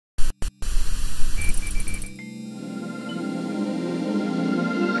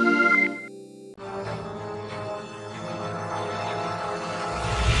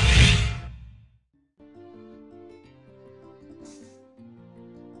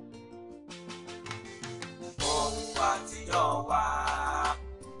àtijọ́ wa.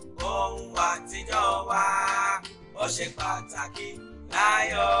 Ohun àtijọ́ wa. Ó ṣe pàtàkì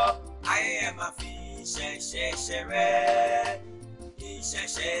láyọ̀. Ayé ẹ máa fi ìṣẹ̀ṣe ṣeré.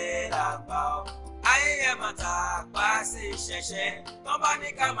 Ìṣẹ̀ṣe làgbà o. Ayé ẹ máa tàpá sí ìṣẹ̀ṣe. Tọ́ bá ní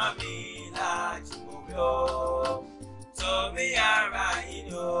ká máa mi lájú omi o. Torí ara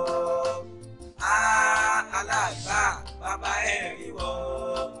yìí o. Alàgbà bàbá ẹ̀rí wo.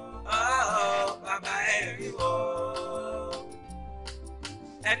 Bàbá ẹ̀rí wo.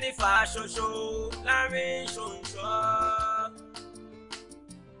 Ẹni fà ṣoṣo láàrin ṣoṣo.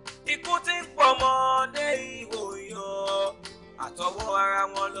 Ikú tí ń pọ̀ mọ́dé ìwòyọ. Àtọwọ́ ara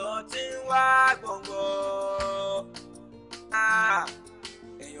wọn ló ti ń wá gbọ̀ngbọ̀.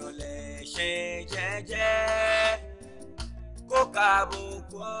 Èèyàn lè ṣe jẹ́jẹ́ kó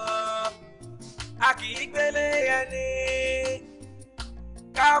kàbùkù ọ́. A kì í gbélé ẹni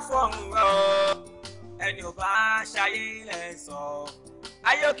ká fọ̀hún rọ̀. Ẹni ò bá ṣayé lẹ́sọ̀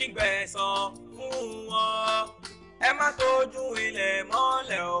ayé ò kí gbẹ̀san fún wọn. Ẹ má tójú ilẹ̀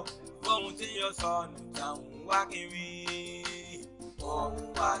mọ́lẹ̀ o fóhun tí yóò sọnù táwọn wá kiri. Ohun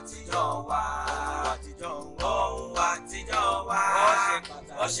àtijọ́ wa. Ohun àtijọ́ wa.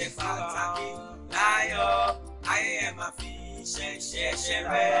 Ó ṣe pàtàkì láyọ̀. Ayé ẹ máa fi ìṣẹ̀ṣe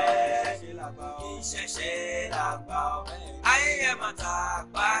ṣeré. Ìṣẹ̀ṣe làgbà o. Ayé ẹ máa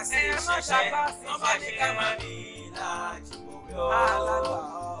tàpá sí ìṣẹ̀ṣe. Wọ́n bá ní ká máa ní ìlàjì omi o.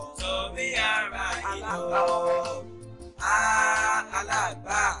 Torí ara ìlú o.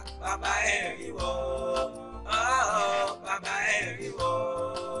 Alàgbà bàbá ẹ̀rí wo. Bàbá ẹ̀rí wo.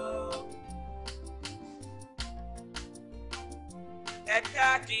 Ẹ̀dá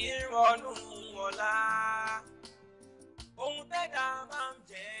kì í ronú ọ̀la. Ohun tẹ́dá máa ń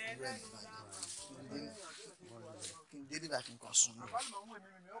jẹ lẹ́nu kí n délé bá kí n kàn sùn.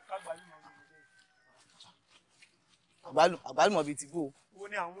 Àgbálùmọ̀ bíi ti bó. Wo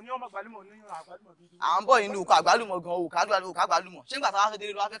ni àwọn oníyàn àgbálùmọ̀ nínú àgbálùmọ̀ bíi ti bó. À ń bọ̀ nínú òkú àgbálùmọ̀ gan-an òkú àgbálùmọ̀. Ṣé nígbà táwọn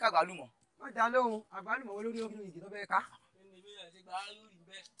délé ló wá fẹ́ ká àgbálùmọ̀? Wọ́n dá lóhùn àgbálùmọ̀ wo lórí òkú ìdí tó fẹ́ ká.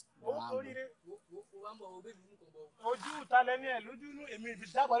 Ojú ìtàlẹ́ ní ẹ̀ lójú inú èmi ti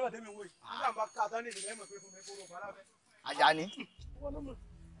dágbà lọ́wọ́ tẹ́mi wò yìí. Nígbà bá ká tán ní ìdílé mọ̀ pé fún mi kó lọ bá lábẹ́. Àjàní.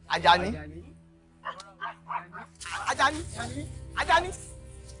 Àjàní. Àjàní. Àjàní.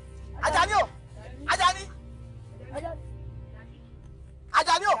 Àjàní o. Àjàní.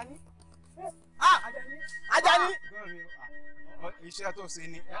 Àjàní o. Àjàní. Iṣẹ́ tó ṣe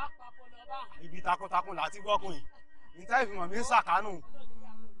ni ibi takuntakun láti gbọ́kùn yìí. Níta ìfihàn mi ń ṣàkánù.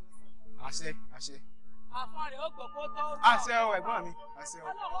 Àṣẹ, àṣẹ. Àfọ̀n rẹ̀ ó gbòkó tó rọ̀. Àṣẹ o ẹ̀gbọ́n mi. Àṣẹ o.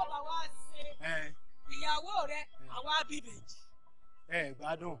 Ọlọ́wọ́ bá wá ṣe ìyàwó rẹ̀ àwa bíbèjì. Ẹ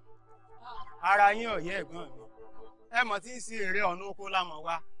gbádùn. Ara yín ọ̀yẹ́ ẹ̀gbọ́n mi. Ẹ mọ̀ tí ń ṣe èrè ọ̀nà oko lámọ̀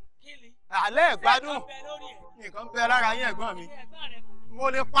wá. Àlẹ́ gbádùn. Nǹkan bẹ lára yín ẹ̀gbọ́n mi. Mo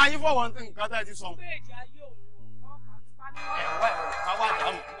lè pa yín fọwọ́ ní nǹkan tẹ́ ti sọ. Ẹ̀wọ́ ẹ̀rọ káwá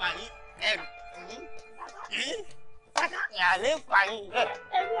dáhùn fún wa yín ẹ̀rù. Àlẹ́ pa yín bẹ́ẹ̀.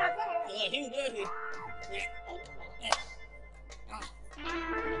 Ẹ̀yìn lóore.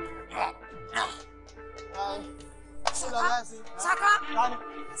 Saka!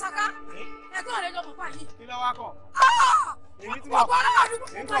 Saka! Ẹ̀gbọ́n rẹ̀ jọ pàpà yìí. Kí ló wá kàn? Èmi tí mo Ọgbọ́n àdúgbò!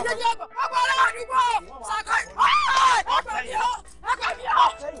 Ọgbọ́n àdúgbò! Saka! Ẹgbẹ́ mi o! Ẹgbẹ́ mi o!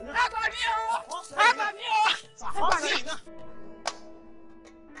 Ẹgbẹ́ mi o! Ẹgbẹ́ mi o!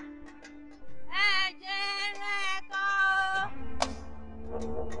 Ẹ̀jẹ̀ rẹ̀ kọ́.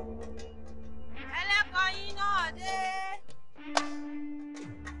 Ẹlẹ́kọ̀ọ́ yín náà dé.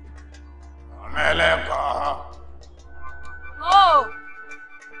 Ọmọ ẹlẹ́kọ̀ọ́. Ó.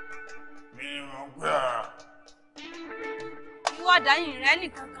 Mi ò gbé ọ. Ìwọ dàyìn rẹ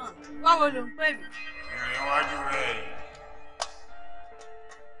nìkan kan, wọ́n wo ló ń pè mí? Ìrìnwájú rẹ̀.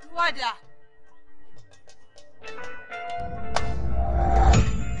 Ìwọ dà.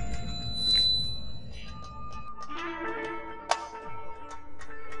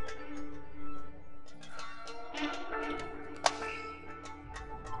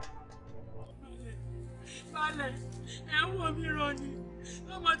 Balẹ̀, ẹ̀ ń wò mí ràn ni,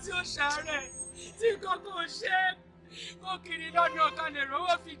 lọ́mọ tí ó ṣàárẹ̀, tí kókó ṣe kó kiri lọ́dún ọ̀kan lè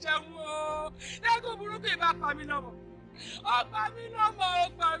rówó fi jẹun o. Lẹ́gùn burúkú ìbá pa mí lọ́mọ. Ó pa mí lọ́mọ, ó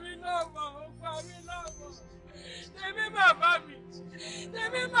pa mí lọ́mọ, ó pa mí lọ́mọ. Tèmi bàbá mi,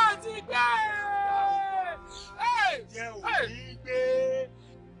 tèmi máa ti gbé. Jẹ́ òní gbé.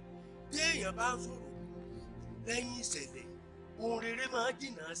 Bí èèyàn bá ń sọ̀rọ̀ lẹ́yìn ìṣẹ̀lẹ̀, ohun rere máa ń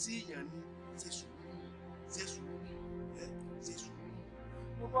jìnnà sí èèyàn ní Jésù. Jésù. Jésù.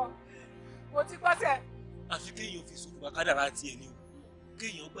 Mo bọ́, mo ti gbọ́ tẹ̀. Àfi kéèyàn fi sùúrù bá kádàrá tiẹ̀ ni o,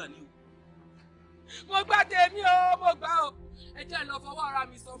 kéèyàn gbà ní o. mo gbà tèmi o mo gbà o ẹ jẹ́ lọ fọwọ́ ara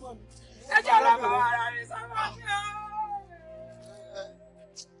mi sọmọ mi ẹ jẹ́ lọ fọwọ́ ara mi sọmọ mi o.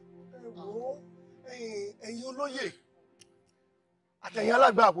 ẹ wo ẹ̀yin olóyè àtẹ̀yìn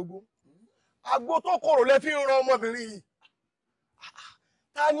alágbà gbogbo àgbo tó korò lẹ fi ń ran ọmọbìnrin yìí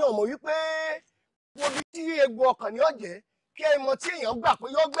ta ni ọmọ wípé wo bí tí egbò ọkàn ní ọ̀jẹ̀ kí ẹ mọ tí èèyàn gbà pé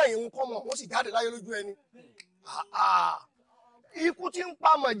yọ gbẹ̀yìn ń kọ́ mọ̀ wọ́n sì jáde láyé lójú ẹni ikú tí ń pa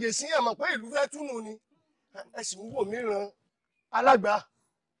màjèsín ẹ̀ mọ̀ pé ìlú fẹ́ túnú ni ẹ sì ń wò mí ran alágbà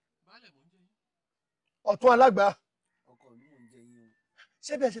ọ̀tún alágbà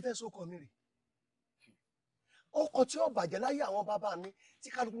ṣé bí ẹ ṣe fẹ́ sókọ mi rè ọkọ̀ tí ó bàjẹ́ láyé àwọn bàbá mi tí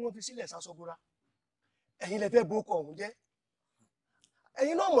kálukú wọn fi sílẹ̀ sásọgbóra ẹ̀yin lẹ fẹ́ bókọ̀ ọ̀hún jẹ́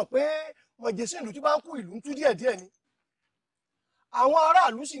ẹ̀yin náà mọ̀ pé mọ̀jẹ̀sí ìlú tí bá ń kú ìlú ń tú díẹ̀díẹ̀ ni àwọn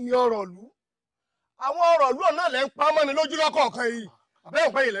aráàlú sì ní ọrọ̀ ìlú àwọn ọrọ̀ ìlú náà lẹ́ ń pa mọ́ni lójú lọ́kọ̀ọ̀kan yìí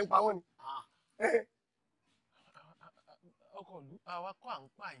àbẹ́yìn pẹ́yìn lẹ́ ń pa wọ́n ni. ọkọ̀ ìlú àwa kọ́ à ń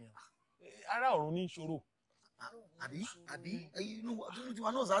pààyàn ará ọ̀run ní ìṣòro. àbí inú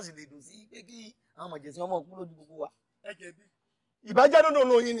tiwa náà sáà sì lè dùn sí pé kí àwọn mọ̀jẹ̀sí ọmọ kú lójú gbogbo wa. ìbájẹ́ dúdú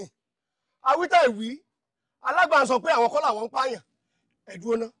nù yín ni awítà ìwí alágbà sọ pé àwọn kọ́ làwọn ń pààyàn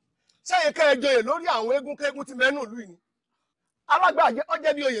ẹ̀dúró ná sẹ́yìn ká ẹ joyè lórí àwọn eégún kéégún ti mẹ́nu ìlú yìí alágbà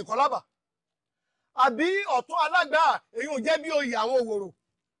ọjẹ́ bí oyè kọ́lábà àbí ọ̀tún alágbà èyí ò jẹ́ bí oyè àwọn òwòrò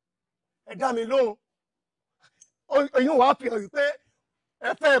ẹ dá mi lóhùn èyí wàá fi hàn wípé ẹ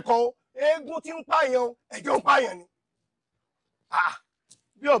fẹ́ ẹ̀kọ́ eégún tí ń pààyàn ẹ̀jọ̀ ń pààyàn ni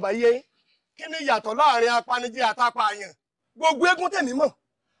bí ọ̀bá yé kí ni ìyàtọ̀ láàrin apanijẹ́ àtàpààyàn gbogbo eégún tèmi mọ̀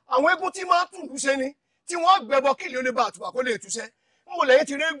àwọn eégún tí máa ń tùlù ṣe ni tí wọ́n gbẹbọ kílì ó lè bá àtùbà kó lè túṣẹ́ ń wò lẹ́yìn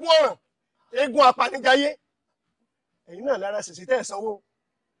ti rí eégún ọ̀ràn eégún apanijayé ẹ̀yin náà lára ṣèṣe tẹ́ ẹ̀ sanwó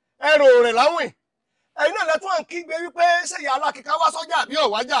ẹrù rẹ̀ láwìn ẹ̀yin náà lẹ́tọ́ à ń kígbe wípé ṣèyà alákìíká wá sọ́jà àbí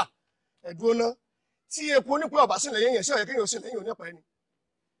ọ̀wájà ẹ̀dúró ná tí epo onípe ọ̀bà sì lẹ́yìn yẹn sí ọ̀yẹ́ kéèyàn sì lẹ́yìn onípa ẹni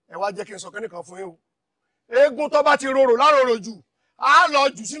ẹ wá jẹ́ kí n sọ kẹ́nìkan fún yín o eégún tó bá ti rorò láròrò jù á lọ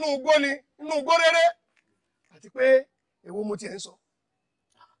jù sínú igbó ni inú igbó rere àti pé èwo mo tiẹ̀ ń sọ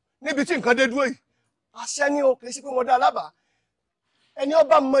níbi tí nǹkan dé dúró yìí àṣẹ ni o kì í sí pé mo dá alábàá ẹni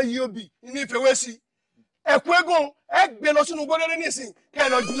ọba mọ iye obì ní ìfẹ́wé sí ẹ̀kú eégún ẹ gbé lọ sínú igbó rere nísìn kẹ́ ẹ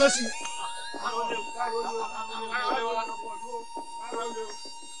lọ jù lọ sí.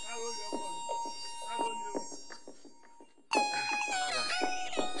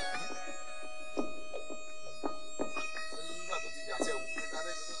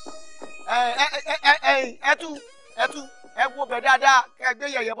 ẹ wo bẹ dáadáa kẹ gbé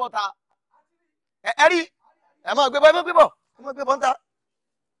yẹ̀yẹ́ bọ́ta ẹ rí ẹ máa gbé bọ́ ẹ máa gbé bọ́ ẹ máa gbé bọ́ ń ta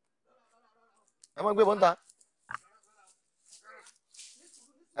ẹ máa gbé bọ́ ń ta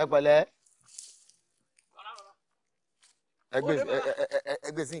ẹ pẹ̀lẹ́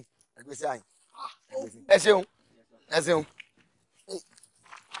ẹgbẹ́ sí àyìn ẹ ṣeun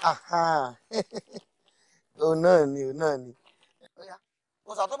òun náà ni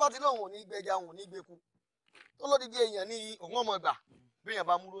ọ̀sà tó bá ti lóun ò ní gbẹja òun ò ní gbẹku tó lódìdí èèyàn ní òun ọmọ gbà bí èèyàn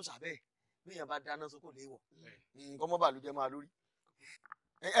bá mú lóṣà bẹ́ẹ̀ bí èèyàn bá dáná sókò léwọ̀ nǹkan mọ́ bàlújẹ́ máa lórí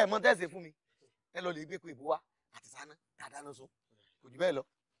ẹ mọ tẹ́sí fún mi ẹ lọ lè gbé pé ìbò wá àti sáná dáadáa sọ kò jù bẹ́ẹ̀ lọ.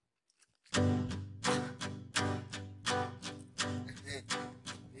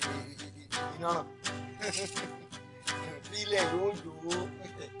 iná ràn bílẹ̀ yóò jò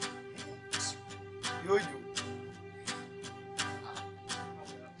yóò jò.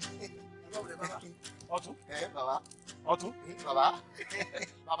 ọ̀tún bàbá ọ̀tún bàbá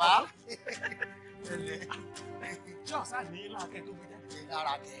tí ọ̀sán ní láàkẹ́ tó gbé jáde.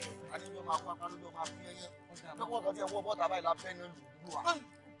 lára kẹ́ adéjọ́ máa pápá lójọ́ máa fi ẹyẹ lọ́wọ́ kan tí ẹ wọ́ bọ́ta báyìí la fẹ́ náà lùdú wa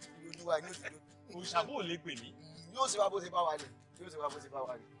lùdú wa yóò sì lò. òṣàbò lè pè mí. yóò sì wá bó ṣe bá wa ni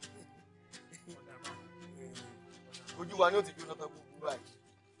ojú wa ni ó ti jóná tán gbogbo báyìí.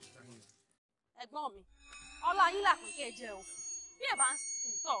 ẹ̀gbọ́n mi ọlá yín là pé kẹ́ ẹ jẹ o bí ẹ bá ń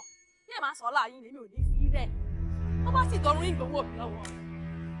tọ̀ bí ẹ máa sọ ọlá yín lèmi ò ní fi rẹ̀ tó bá sì dọrùn ìgbowó mi lọ́wọ́.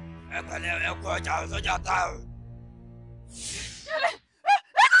 ẹ pẹ̀lẹ́ ẹ kú ọjà sójà tá o.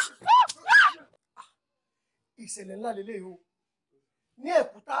 ìṣẹ̀lẹ̀ ńlá lélẹ́yìí o ní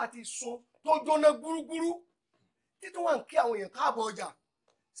ẹ̀kúta àti sun tó jóná gbúrúgbúrú títún wà ń kí àwọn èèyàn káàbọ̀ ọjà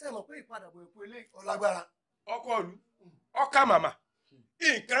ṣe mọ̀ pé ìpadàbọ̀ èkó ilé ọlágbára. ọkọ ìlú ọkà màmá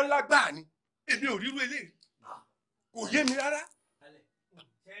nǹkan ńlá gbáà ni èmi ò rírú eléyìí kò yé mi rárá.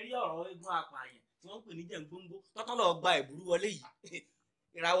 ṣe rí ọ̀rọ̀ eégún apààyàn tí wọ́n ń pè ní jẹ̀ǹgbóńgbó tọ́tọ́ lọ gba ìbúrú wọlé yìí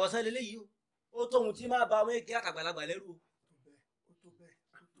ìràwọ̀sán lélẹ́yìí o ó tóhun tí máa ba ọmọ èké àtàgbàlagbà lẹ́rù o.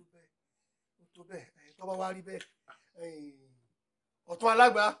 ó tó bẹ́ẹ̀ tó bá wá rí bẹ́ẹ̀ ọ̀tún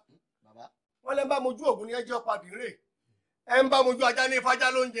alágbá wọ́n lẹ́ ń bá mojú ògùn ní ẹjọ́ pàbírè ẹ ń bá mojú ajá ní ìfajá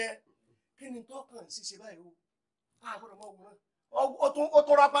lóúnjẹ kí ni tọ́kàn ṣíṣe báyìí o àgbọ̀dọ̀ mọ̀ wọ́n ó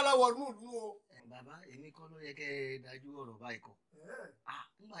tún rápálá wọ inú ìlú o. bàbá èmi kọ́ ló yẹ kẹ́ ẹ dájú ọ̀rọ̀ báyìí kọ́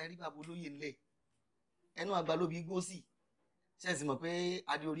nígbà rí bàbá olóyè ńlẹ̀ ẹnu àgbà ló bí gbó sí ṣẹ́ẹ̀sì mọ̀ pé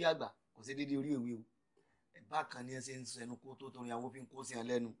adé orí àgbà kò sí déédéé orí òwe o bákan ni ẹ ṣe ń sẹnu kó tó torí àwọn òfin kó sí ẹ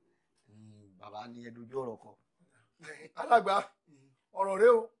lẹ́nu bàbá ní ẹ dojú ọ̀rọ̀ kọ. alàgbà ọ̀rọ̀ rẹ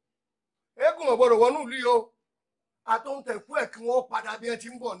o eégún ò gbọdọ̀ wọnú ìlú yìí o àtúntẹ̀kú ẹ̀ kí wọ́n padà bí ẹ ti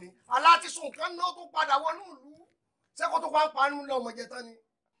ń bọ̀ ni aláàtìsùn nǹkan náà tó padà wọnú ìlú sẹ́kọ̀ tó wá ń panú lọ́mọdé tán ni.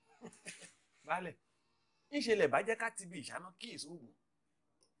 Baálẹ̀ ìṣẹ̀lẹ̀ bá jẹ́ ká ti bí ìṣáná kí èso ògùn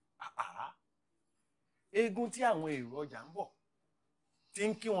eégún tí àwọn èrò ọjà ń bọ̀ ti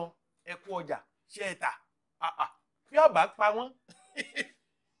ń kí wọn ẹ kú ọjà ṣe é tà bí ọba pa wọn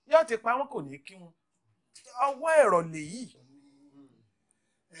yóò ti pa wọn kò ní kí wọn ọwọ́ ẹ̀rọ lèyí.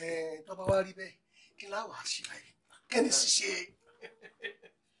 tó bá wá rí bẹ́ẹ̀ kí láwàá ṣe báyìí kẹ́ni ṣiṣẹ́.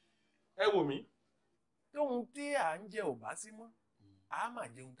 ẹ wò mí tóun tí à ń jẹ ò bá sí mọ́ a máa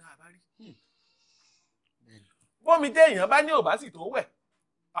jẹun tá a bá rí. bómi téèyàn bá ní ò bá sì tó wẹ̀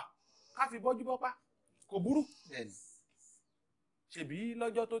ká fi bọ́jú bọ́pá kò burú. ṣèbí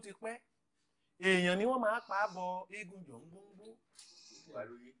lọ́jọ́ tó ti pẹ́ èèyàn ni wọ́n máa pa á bọ eégún jọ̀ǹgbòǹgbò.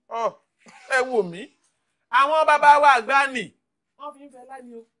 ẹ wò mí àwọn bàbá wa àgbà nì wọ́n fi ń fẹ́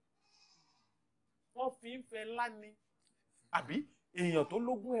láni o wọ́n fi ń fẹ́ láni àbí èèyàn tó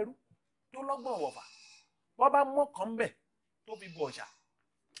lógún ẹrú tó lọ́gbọ̀n wọ̀fà wọ́n bá mọ́kàn ń bẹ̀ tó fi bọ̀ ọ̀ṣà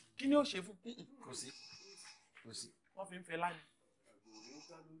kí ni ó ṣe fún. kò sí wọ́n fi ń fẹ́ láni.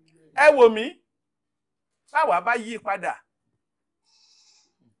 ẹ wò mí táwa bá yí padà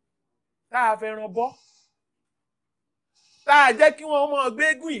tá a fẹ́ràn bọ́ tá a jẹ́ kí wọ́n mọ̀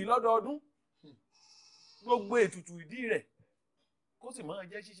gbégún yìí lọ́dọọdún gbogbo ètùtù ìdí rẹ̀ kó sì máa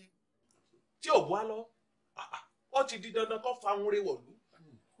jẹ́ ṣíṣe tí ò bọ́ á lọ ó ti di dandan kó fa ohun rẹ̀ wọ̀lú.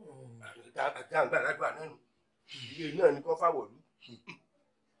 àgbà àgbà náà nù ilé náà ni kò fà wọ̀lú.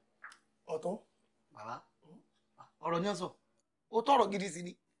 ọ̀tún. bàbá ọ̀rọ̀ ni ó sọ ó tọrọ gidi sí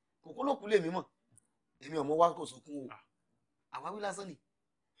ni kòkó ló kú lèmi mọ̀ èmi ò mọ wá kò sókun o àwáwí lásán ni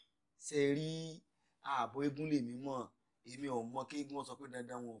ṣe rí ààbò eégún lèmi mọ̀ èmi ò mọ kí eégún sọ pé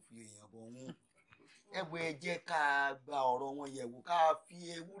dandan wọn ò fi èèyàn bọ̀ wọn ẹ̀bùn ẹ jẹ́ ká gba ọ̀rọ̀ wọn yẹ̀wò ká fi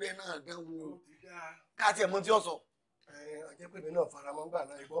ewúrẹ́ náà dánwò ká tiẹ̀ mọ̀ tí ó sọ. àjẹpẹ̀mí náà faramọ́ gbà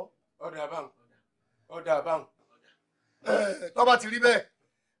náà gbọ́ ọ̀dà àbáhùn tó bá ti rí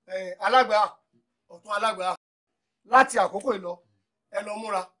bẹ́ẹ̀ alágbà ọ̀tún alágbà láti àkókò ìlọ ẹ lọ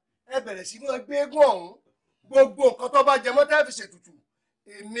múra ẹ bẹ̀rẹ̀ sí máa gbé eégún ọ̀hún gbogbo nǹkan tó bá jẹ mọ́ tẹ́ fi ṣètùtù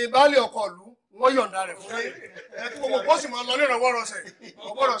èmi baálé ọkọ ìlú wọ́n yọ̀ǹda rẹ̀ fún yín ẹ kí gbogbo kó sì máa lọ nírànwọ́rọ̀sẹ̀ kò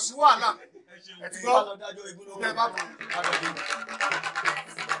gbọ́dọ̀ sí wàhálà ẹ ti gbọ́ ẹ bá kọ́.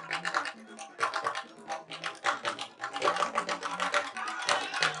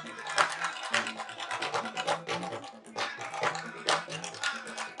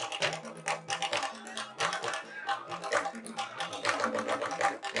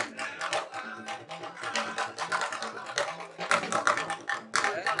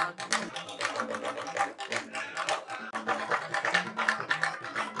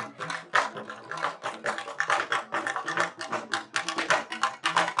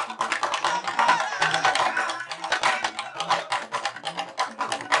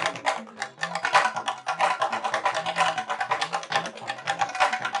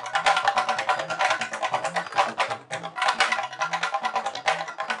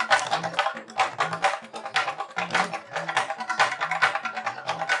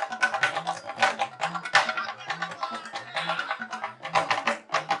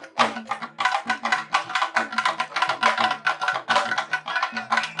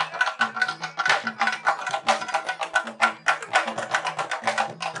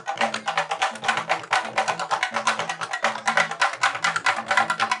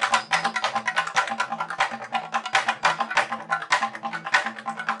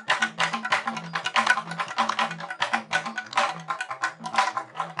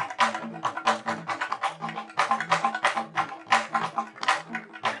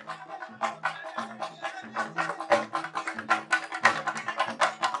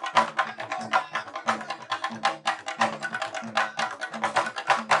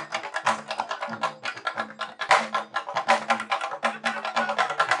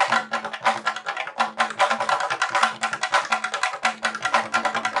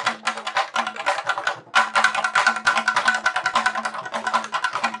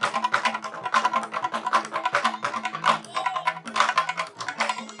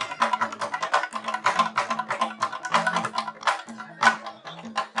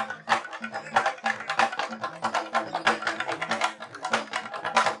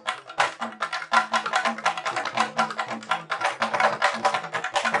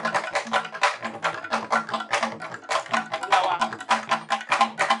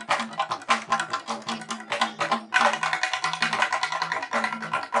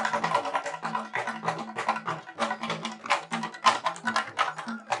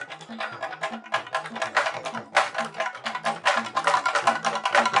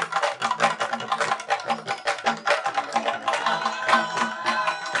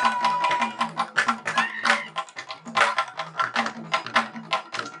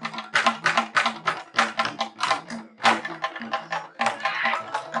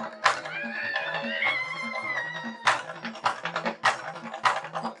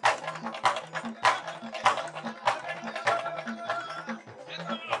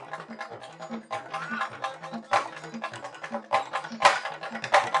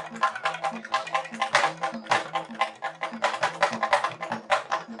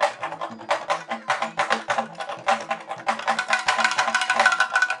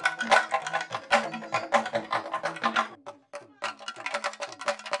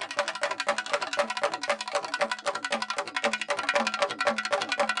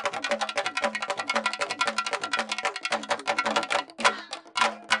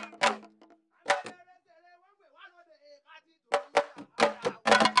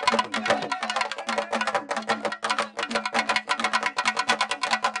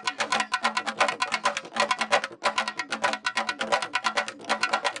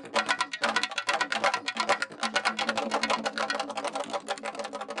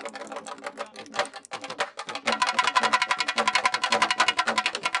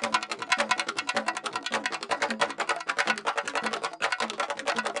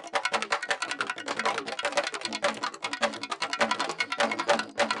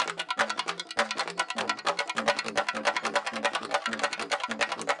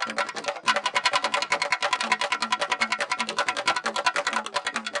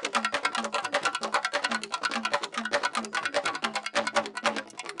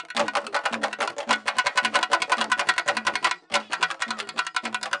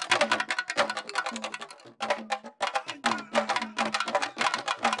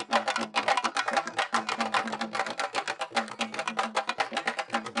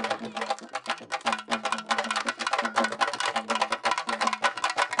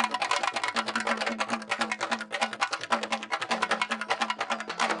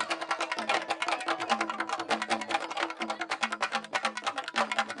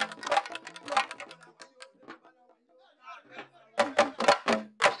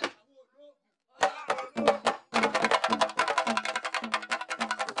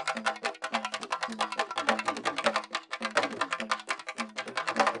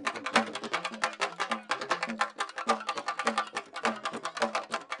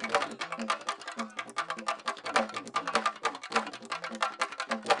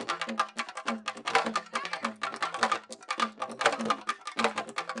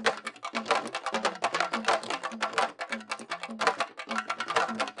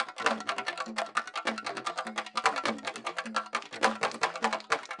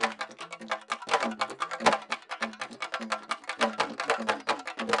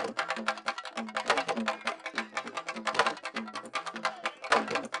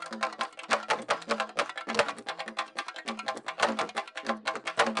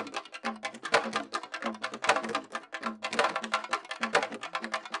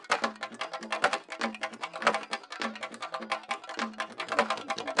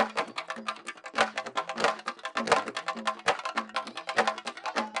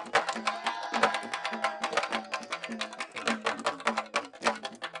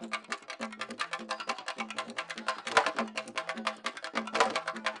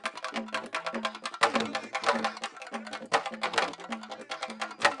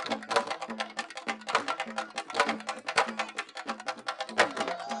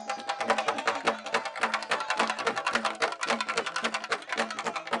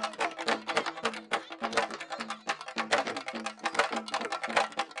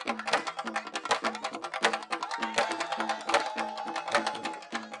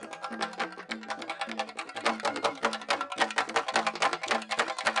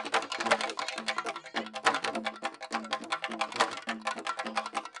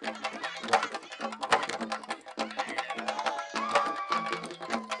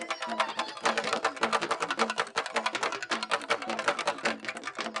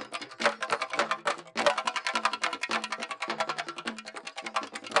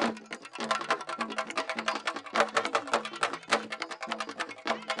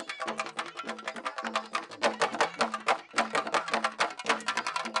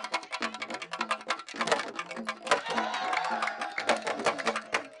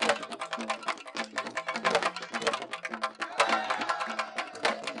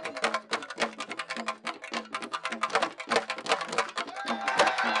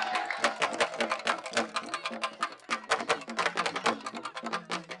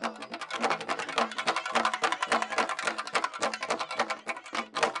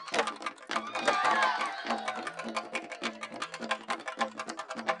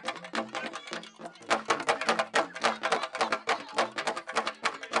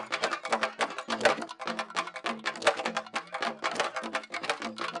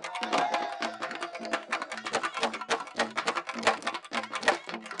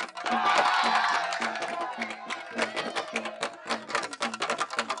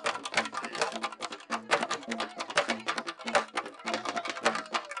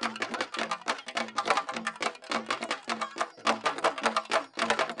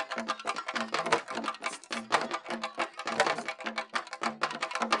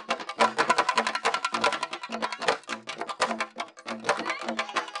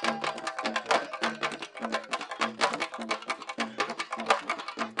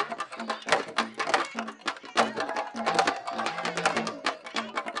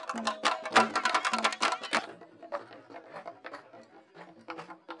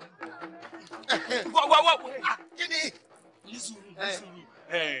 wọ́ kí ni. ní sùúrù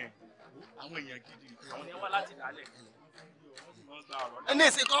àwọn èèyàn gidi àwọn ni wọ́n láti dálẹ̀ ní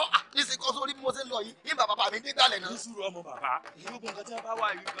ìsìnkọ́ sórí bí mo ṣe ń lọ yìí ní bàbá mi nígbàlẹ̀ náà. ní sùúrù ọmọ bàbá gbogbo nǹkan tí wọ́n bá wà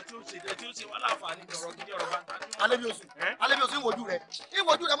yìí nǹkan tí ó ṣe wá láǹfààní ọ̀rọ̀ gidi ọ̀rọ̀ bá ń ta. alẹ́ bí oṣù ìwòjú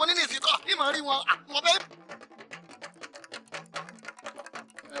rẹ̀ mo ní ní ìsìnkọ́ ìmọ̀ rí wọn mo fẹ́.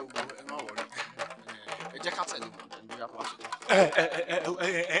 ẹ wo ẹ má wọrí ẹ jẹ́ ká tẹ̀lé wọn ẹni bóyá pa ṣe.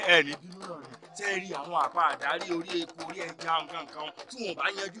 ẹ ní bínú náà ni tẹ́ rí àwọn àpá àdárí orí epo orí ẹja nǹkan kan tí wọn bá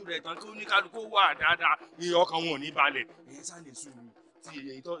yanjú rẹ̀ tán tó ní kálukú wà dáadáa ọkàn wọn ò ní balẹ̀ èyí sá lè sùúrù tí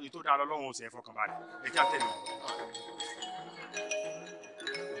èyí tó dáa lọ́wọ́ ọ̀sẹ̀ fọkàn balẹ̀ ẹ já tẹ̀lé wọn.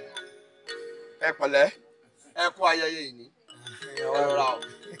 ẹ pẹ̀lẹ́ ẹ kú ayẹyẹ yìí ní ọ̀rọ̀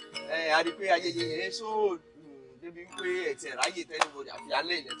a rí pé ayẹyẹ yẹn sóò débi wípé ẹ̀tì ẹ̀ráyè tẹ́lifọ̀dì àfi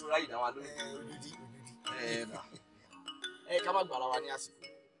alẹ́ ilẹ̀ tó ráyè dáwà lórí ẹ ká má gbàrà wa ní àsìkò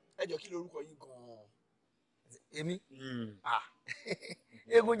ẹ jọ kí lorúkọ yín gan-an. èmi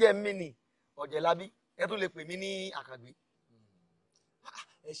eégún jẹ́ mi ni ọ̀jẹ̀lábí ẹ tún lè pè mí ní àkàgbé.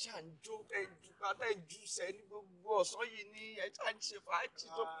 ẹ ṣáà ń jó ẹ ju pátá ẹ ju sẹ ní gbogbo ọ̀sán yìí ní ẹ ṣáà ń ṣe fàájì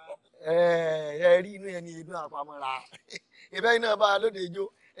tó pọ̀. ẹ rí inú ẹni inú àpamọ́ra ìbẹ́ iná bá a lóde ijó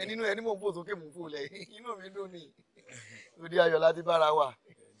ẹni inú ẹni mò ń fò sókè mò ń fò lẹ̀ inú mi dùn ní òde ayọ̀ láti bára wà.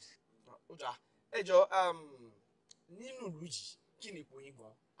 ó dáa ẹ jọ nínú ìlú yìí kí ni ipò yín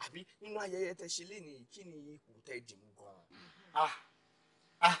gan àbí nínú ayẹyẹ tẹ ṣe lénìí kí ni ipò tẹ dìmú gan.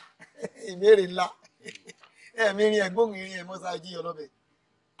 ìbéèrè ńlá ẹ̀mí rin ẹ̀gbóhùn irin ẹ̀ mọ́sáájì ọlọ́bẹ̀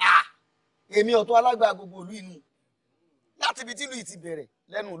èmi ọ̀tún alágbà gbogbo ìlú inú láti ibi tí ìlú yìí ti bẹ̀rẹ̀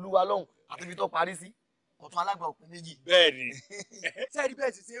lẹ́nu ìlú wa lọ́hùn àti ibi tó parí sí ọ̀tún alágbà òpin méjì. bẹ́ẹ̀ni sẹẹri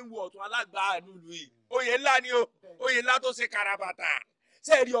bẹ́ẹ̀ sì ṣe ń wo ọ̀tún alágbà nílùú yìí oyè ńlá ni o oyè ńlá tó ṣe karabata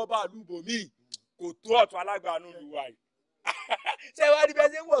sẹẹri ọba àlùbọ mi kò tó ọ̀tún alágbà nílùú wa yìí sẹẹri bẹ́ẹ̀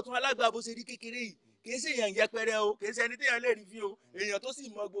ṣe ń wo ọ̀tún alágbà bó ṣe rí kékeré yìí kì í ṣe èèyàn yẹpẹrẹ o kì í ṣe ẹni téèyàn lè rí fi o èèyàn tó sì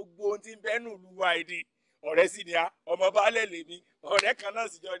mọ gbogbo ohun tí ń bẹ nílùú wa yìí ni ọ̀rẹ́ sì ni a ọmọ baálẹ̀ lèmi ọ̀rẹ́ kan náà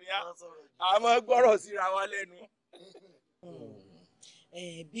sì jọ ni a àmọ́ gbọ́rọ̀ síra wa lẹ́nu.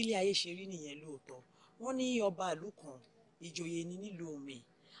 bílẹ̀ ayé ṣe rí nìyẹn lóòótọ́ wọ́n ní ọba ìlú kan ìjòyè ni nílùú mi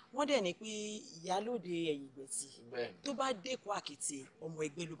wọ́n dẹ̀ ní pé ìyálóde ẹ̀yìn ìgbẹ̀tì tó bá dẹ́kun àkìtì ọmọ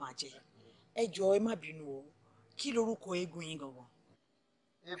ẹgbẹ́ ló máa jẹ ẹ jọ̀ọ́ ẹ má bínú o kí lorúkọ eégún yín gangan.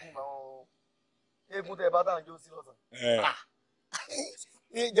 eégún tẹ bá tá à ń jó sí lọ́sàn.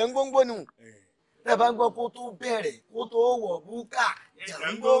 jẹ̀ngbóngbó nù tẹ bá ń gbọ́ kó tó bẹ̀rẹ̀ kó tó wọ̀ búkà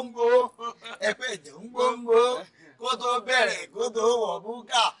jẹ̀ngbóngbó ẹ pé jẹ̀ngbóngbó kó tó bẹ̀rẹ̀ kó tó wọ̀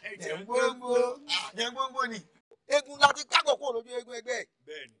búkà jẹ̀ngbóngbó ni eégún láti kákọ̀ kó lójú eégún ẹgbẹ́.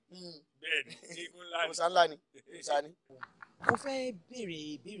 bẹ́ẹ̀ni eégún ńlá ni. òòṣà ńlá ni òòṣà ni. mo fẹ́ béèrè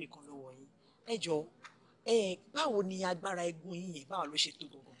ìbéèrè kan lọ́wọ́ yín ẹ jọ̀ọ́ báwo ni agbára eégún yín yẹn báwo ló ṣe tó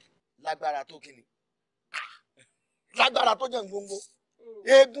gangan. lágbára tó kíni lágbára tó jẹ̀ngbóngbó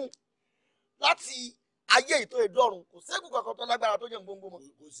eégún láti ayé ìtò ìdọ́rùn kò ségun kankan tó lágbára tó jẹ̀ngbóngbó mọ́.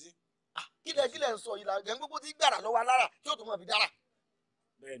 kò sí. kílẹ̀ ń sọ yìí la jẹ̀ngbóngbó ti gbàrà lọ́wọ́ alára tí ó tó mọ̀ fi dára.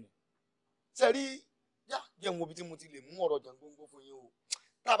 bẹ́ẹ̀ni. sẹ́rí yá jẹun wo bí tí mo ti lè mú ọ̀rọ̀ jẹ̀ngbóngbó fún yín o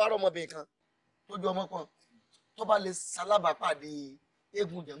tá a bá rọ ọmọbìnrin kan tó ju ọmọ kan tó bá lè ṣalábàápàdé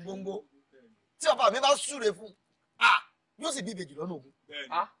eégún jẹ̀ngbóngbó tí ọba mi bá súre fún yóò sì bí ìbejì lọ́nà ògún.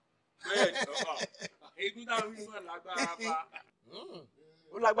 bẹ́ẹ̀ni ọba eégún táwọn yìí náà lágbára pa.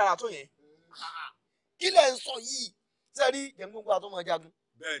 ó lágbára tó yẹn. kí lẹ̀ ń sọ yìí sẹ́rí jẹ̀ngbóngbó àtọmọ jagun.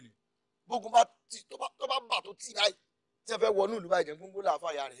 bẹ́ẹ̀ni. bógun bá tó bá bà tó tì báyìí tí ẹ fẹ́ wọnú ìlú báyìí jẹ̀ngbóngbó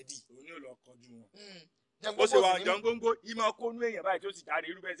làáfàyà rẹ̀ dì. òun yóò lọ kọjú wọn. ó ṣe wà jẹ̀ngbóngbó ìmọ̀ kónú èèyàn báyìí tó sì jáde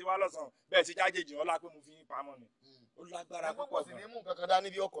irú bẹ́ẹ̀ sí wá lọ́sàn-án bẹ́ẹ̀ sí jájèjì ọlá pé mo fi yín pamọ́ ni. ó lágbára púpọ̀ gan. sì ní mú kankan dání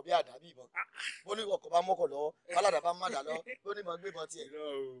bí ọkọ̀ bí àdá bí ìbọn bó ní ọkọ̀ bá mọ́kọ̀ lọ́wọ́ aládà bá má dà lọ bó ní mọ̀ gbé ìbọn tiẹ̀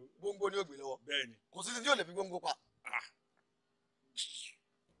gbóngbó ní ògbé lọ́wọ́ kò sí tí yóò lè fi gbóngbó pa.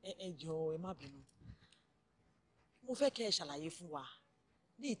 ẹ jọ̀ọ́ ẹ má bínú mo fẹ́ kẹ́ ẹ ṣàlàyé fún wa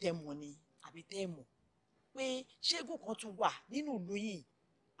ní ìtẹ̀mọ̀ ni àbí tẹ́ẹ̀mọ̀ pé ṣé eégún kan tún wà nínú ìlú yìí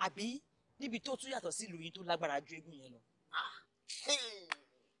àbí níbi tó tún yàtọ̀ sí ìlú yìí tó lágbára ju eégún yẹn lọ.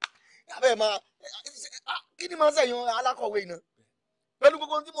 abẹ́ máa kí ni máa ń sẹ̀yìn alákọ̀wé iná pẹ̀lú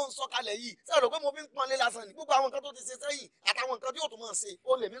gbogbo tí mo ń sọ kalẹ̀ yìí sẹ́rọ̀ pé mo fi ń pọ́nlé lásán ni gbogbo àwọn nǹkan tó ti ṣe sẹ́yìn àtàwọn nǹkan tí yóò tún máa ṣe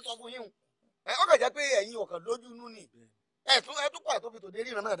ó lè mí sọ fún yín ó kàn jẹ́ pé ẹ̀yin ọ̀kan lójú inú ni ẹ̀tún pọ̀ tó fi tòde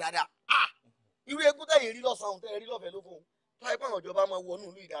ríran náà dáadáa irú eégún tẹ̀yìn rí lọ́sàn-án tẹ́ rí lọ́fẹ̀ẹ́ ló fún tó ẹ pàwọn ìjọba máa wọnú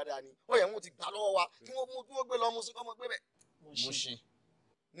ìlú dáadáa ni ó yẹ wọn ti gbà lọ́wọ́ wa tí wọ́n gbé lọ Mùṣín kọ́ mọ́ gbé bẹ̀. Mùṣín.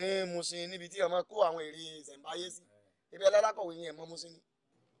 ní Mùṣín níbi tí ọmọ kó àwọn èrè ìṣẹ̀ǹbáyé sí ibi alákọ̀wé yẹn mọ́ Mùṣín ni.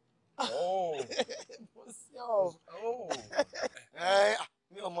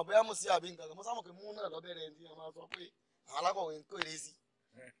 mi ò mọ̀ bóyá Mùṣín àbí nǹkan kan mo sábà pé mú náà lọ́bẹ̀rẹ̀ tí wọ́n máa sọ pé àwọn alákọ̀wé ń kó èrè sí.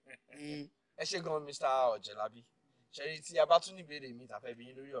 ẹ ṣé gan Mr. Ọ̀jẹ̀lábí ṣẹ́rí tí a bá tún ní ìbéèrè mi tàfẹ́ bí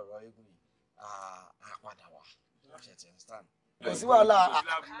yín lórí ọ̀rọ̀ eégún yìí á padà wá ṣe ti understand. kò sí wàhálà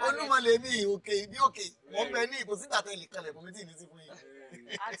olúmọlẹ̀ mi òkè ibi òkè wọ́n bẹ ní ìkòsí tàtẹ́lì kalẹ̀ fún mi tí ì ní sí fún yín.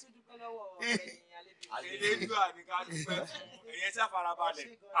 a tún dúpẹ́ lọ́wọ́ ẹ̀yin àlejò àníká dúpẹ́ fún ẹ̀yẹ tí a farabalẹ̀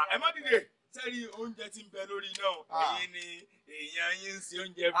ẹ má dìde sẹ́rí oúnjẹ tí ń bẹ lórí náà èyí ni èèyàn yín ń ṣe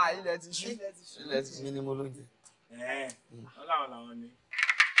oúnjẹ fún. ilẹ̀ ti ṣú ilẹ̀ ti ṣú. mi ni mo lóúnjẹ. wọ́n làwọn ni.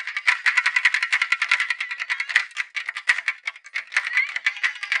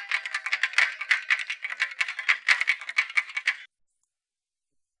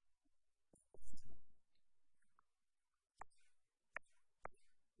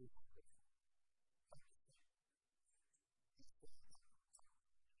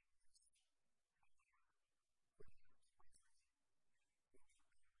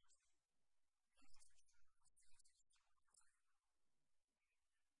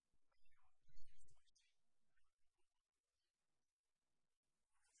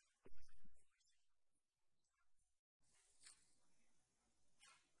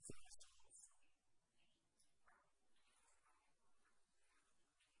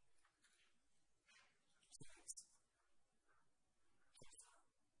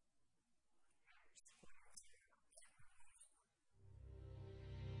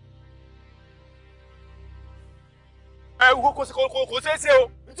 Kò ṣeé ṣe o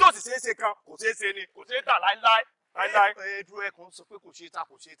tí ò sì ṣeé ṣe kan kò ṣeé ṣe ni kò ṣeé tà láíláí láíláí. ẹdùn ẹkùn sọ pé kò ṣeé tà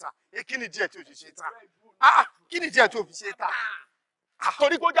kò ṣeé tà kí ni díẹ̀ tí ò fi ṣeé tà kí ni díẹ̀ tí ò fi ṣeé tà.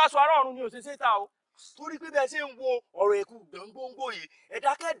 torí kó já sọ ará ọ̀run ni ò ṣe ṣe tà o torí pé bẹ́ẹ̀ ṣe ń wo ọ̀rọ̀ ẹ̀kú gbòǹgbò yìí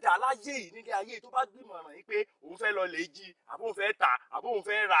ẹ̀dákẹ́dà láyé yìí nílé ayé tó bá gbìmọ̀ràn yìí pé òun fẹ́ lọ lè jí àbóun fẹ́ tà àbóun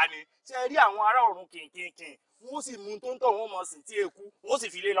fẹ́ rà ni ṣe rí àwọn ará ọ̀run kìnkìnkìn wọ́n sì mú tó ń tọ̀ wọ́n mọ̀ sí tí eku wọ́n sì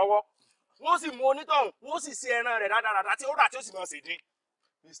fi lé lọ́wọ́ wọ́n sì mú onítọ̀hún wọ́n sì ṣe ẹran rẹ̀ dáadáa tí ó rà tí ó sì mọ̀ sí dín.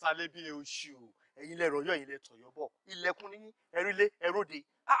 Mr. Lebi oṣù ẹ̀yin lẹ rọyọ ẹ̀yin lẹ tọyọ bọ ilẹ̀kùn ní ẹrílé ẹróde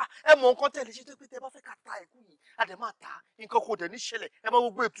ẹ mọ nǹkan tẹ́lẹ̀ ṣe tó pé tẹ́ bá fẹ́ ká ta ẹkú yìí a dẹ máa ta nǹkan kò dẹ ní ṣẹlẹ̀ ẹ máa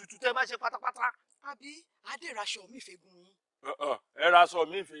gbogbo ètùtù tẹ́ bá ṣe pátápátá. àbí adéraṣọ mi fẹ́ gun yín. ẹ raṣọ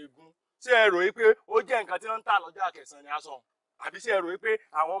mi fẹ́ gun ṣé ẹ rò yí pé ó jẹ́ nǹkan tí wọ́n ń tà lọ́jà Akẹ̀sán ni aṣọ àbí ṣé ẹ rò yí pé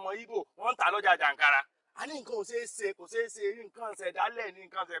àwọn ọmọ Ìgbò wọ́n ń tà lọ́jà Jàǹkàrà a ní nǹkan ò ṣeé ṣe kò ṣeé ṣe nǹkan ṣẹ̀dálẹ̀ ní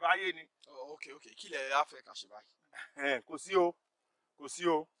nǹkan ṣẹ̀báyé ni. ok kí lẹ á fẹ́ ká ṣe báyìí. kò sí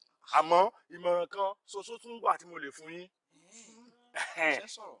o àmọ́ ìmọ̀ràn kan ṣoṣo tún wà tí mo lè fún yín.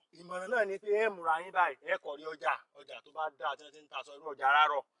 ìmọ̀ràn náà ni pé ẹ múra yín báyìí ẹ kọ̀rí ọjà tó bá dáa tí wọ́n ti ń ta aṣọ irú ọjà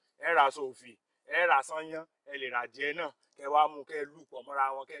rárọ̀ ẹ ra aṣọ òfì ẹ ra sányán ẹ lè rà díẹ̀ náà kẹ wá mú kẹ lù pọ̀ mọ́ra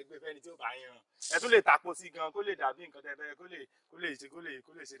wọn kẹ gbé fẹ́ni tí ó bá yín ràn ẹ tún lè tàpó sí gan kó lè dàbí nǹkan tẹ́ fẹ́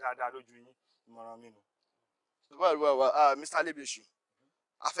kó lè ṣe dáadáa lójú yín ìmọ̀ràn mi nù. well Mr. Lebi oṣù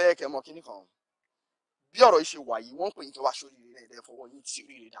afẹ́ kẹ́ mọ̀ kíní kan bí ọ̀rọ̀ yìí ṣe wà yìí wọ́n ń pè yín kí wá sóríire rẹ̀ ẹ̀dẹ̀ fọwọ́ yín tí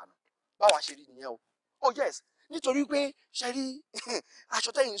oríire dànù báwa ṣe rí nìyẹn o oh yes nítorí pé ṣe rí aṣọ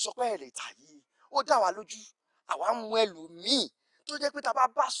tẹ́yìn sọ pé ẹ̀ lè tà yìí ó dá wa lójú àwa ń mú ẹlòmíì tó jẹ́ pé tá a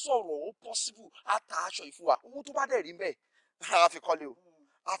bá sọ̀rọ̀ ó possible á ta aṣọ ìfún wa owó tó bá dẹ̀ rí mbẹ̀ á fi kọ́lé o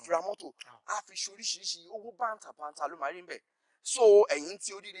á fi ra mọ́tò á fi ṣoríṣiríṣi owó bàǹtàbàǹtà ló máa rí mbẹ̀ so ẹ̀yin tí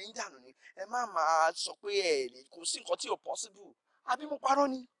oríire ń dànù ni ẹ má máa sọ pé ẹ̀ lè kò sí nǹkan tí ò possible àbí mo parọ́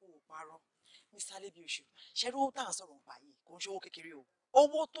ni. o ò parọ́ Mr. Lebi oṣù ṣẹ́rí owó tá à ń sọ̀rọ̀ nípa yìí kò ń ṣe owó kékeré o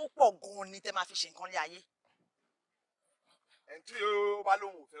owó tó pọ̀ gan-an ni tẹ́ máa fi ṣe nǹkan lé ayé. ẹni tí ó bá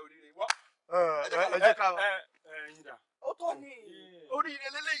lóhùn òfẹ́ oríire wọ́. ẹ jẹ́ ká yín dà. ó tọ́ ni oríire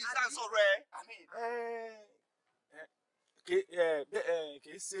lélẹ́yìí tá à ń sọ̀rọ̀ ẹ̀. kì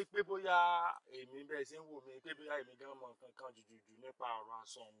í ṣe pé bóyá èmi bẹ́ẹ̀ ṣe ń wò mí pé bóyá èmi gan mọ̀ kankan jùjùjù nípa ọ̀rọ̀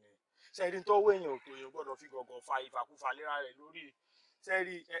aṣọ mi ṣẹ́ni tó wé èèyàn òkè èèyàn gbọ́dọ̀ fi gọ̀gọ̀ fa ìfàkúfà léra rẹ̀ lórí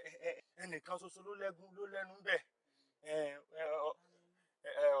ṣẹ́rí ẹnìkan ṣoṣo ló lẹ́nu bẹ̀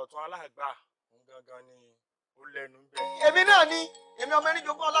ọ̀tún aláàgbà òun gangan ni ó lẹ́nu bẹ̀. èmi náà ni èmi ọmọ ẹni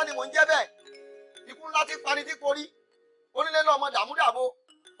jogún ọlá ni mò ń jẹ́ bẹ́ẹ̀ ikú ńlá ti parí tí korí onílé náà ọmọ dàmúdàbò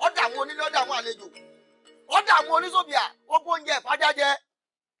ó dààmú onílé ó dààmú àlejò ó dààmú oníṣòbíà ó gbóúnjẹ ìfájájẹ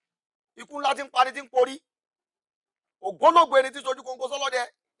ikú ńlá ti ń parí tí ń korí ògbólógbò ẹni tí sojú kóńkó sọlọ́dẹ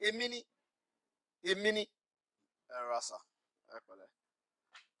èmi ni. ẹ rasa ẹ pẹ̀lẹ́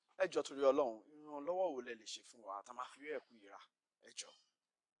ẹ jọ torí Ọlọ́run ìrànlọ́wọ́ wo lẹ lè ṣe fún wa tá a máa fi rí ẹkú ìra ẹ jọ.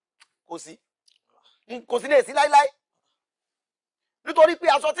 kò sí lè sí láíláí nítorí pé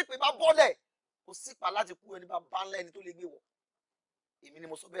aṣọ tí pè bá bọ́lẹ̀ kò sípa láti kú ẹni bá bá ńlá ẹni tó lè gbé wọ̀ èmi ni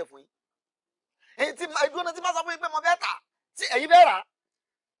mo sọ bẹ́ẹ̀ fún yín èyí tí ìdúró tí bá sọ fún yín pé mo fẹ́ tà tí ẹ̀yin fẹ́ rà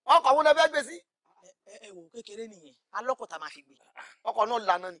ọkọ̀ àwọn ọ̀nà fẹ́ gbé sí. ẹ wò kékeré nìyẹn alọ́kọ̀ tá a máa fi gbé. ọkọ̀ náà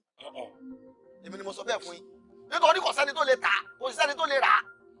lànà ni èmi ni mo sọ bẹ́ẹ̀ fún yín nítorí kò sẹ́ni tó lè tà kò sí sẹ́ni tó lè rà.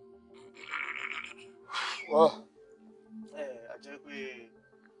 a jẹ́ pé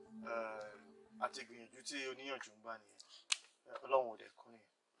àti ìgbìyànjú tí oníyànjú ń bá nìyẹn ọlọ́run ò dẹ̀ kọ́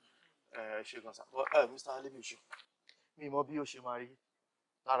nìyẹn ṣe gan sa Mr. Alebiosho mi mọ bí ó ṣe máa rí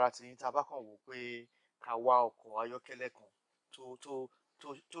lára tí tá a bá kàn wò pé ká wá ọkọ̀ ayọ́kẹ́lẹ́ kan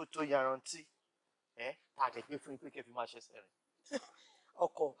tó yarantí tá a dẹ̀ gbé fún yín pé kẹ́ fi máa ṣẹ̀ṣẹ̀ rìn.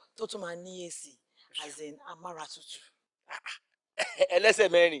 ọkọ̀ tó tún máa ní èsì as in amára tutù. ẹlẹ́sẹ̀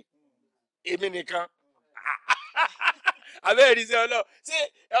mẹ́rin èmi nìkan abẹ́rẹ́ rí sí ọlọ́ ṣé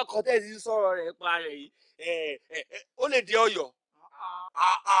ọkọ̀ tẹ̀sí sọ̀rọ̀ rẹ̀ pa rẹ̀ yìí ó lè dé Ọ̀yọ́.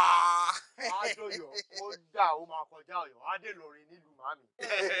 Adóyọ̀ ó dà ó máa kọjá Ọ̀yọ́ Adé lórin nílùú màmí.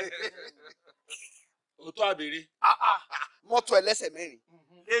 òótọ́ àbèrè. mọ́tò ẹlẹ́sẹ̀ mẹ́rin.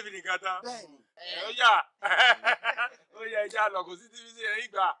 léèmì nìkan tán. bẹ́ẹ̀ni. ó yà ó yẹ ẹja lọ kò sí tí fi ṣe ẹ̀yìn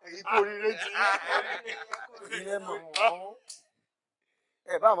gbà. èyí kò rí retí. ilé mọ̀ ọ́n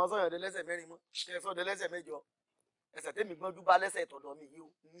ẹ bá àwọn sọ̀yàn délẹ́sẹ̀ mẹ́rin mọ́ ẹ sọ délẹ́sẹ̀ mẹ́jọ ẹsẹ̀ tẹ́mi gbọ́njú bá lẹ́sẹ̀ tọ̀dọ̀ mi yìí ó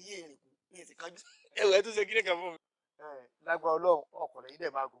ní èrè kù ní èsì kájú. ẹwẹ́ tó ṣe kíni kan fún mi. lágbára Ọlọ́run ọkọ̀ lẹ́yìn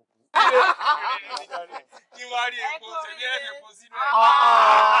dẹ̀ máa gùn kú. kí wàá rí epo ṣèbí ẹ̀ fi epo sínú ẹ̀.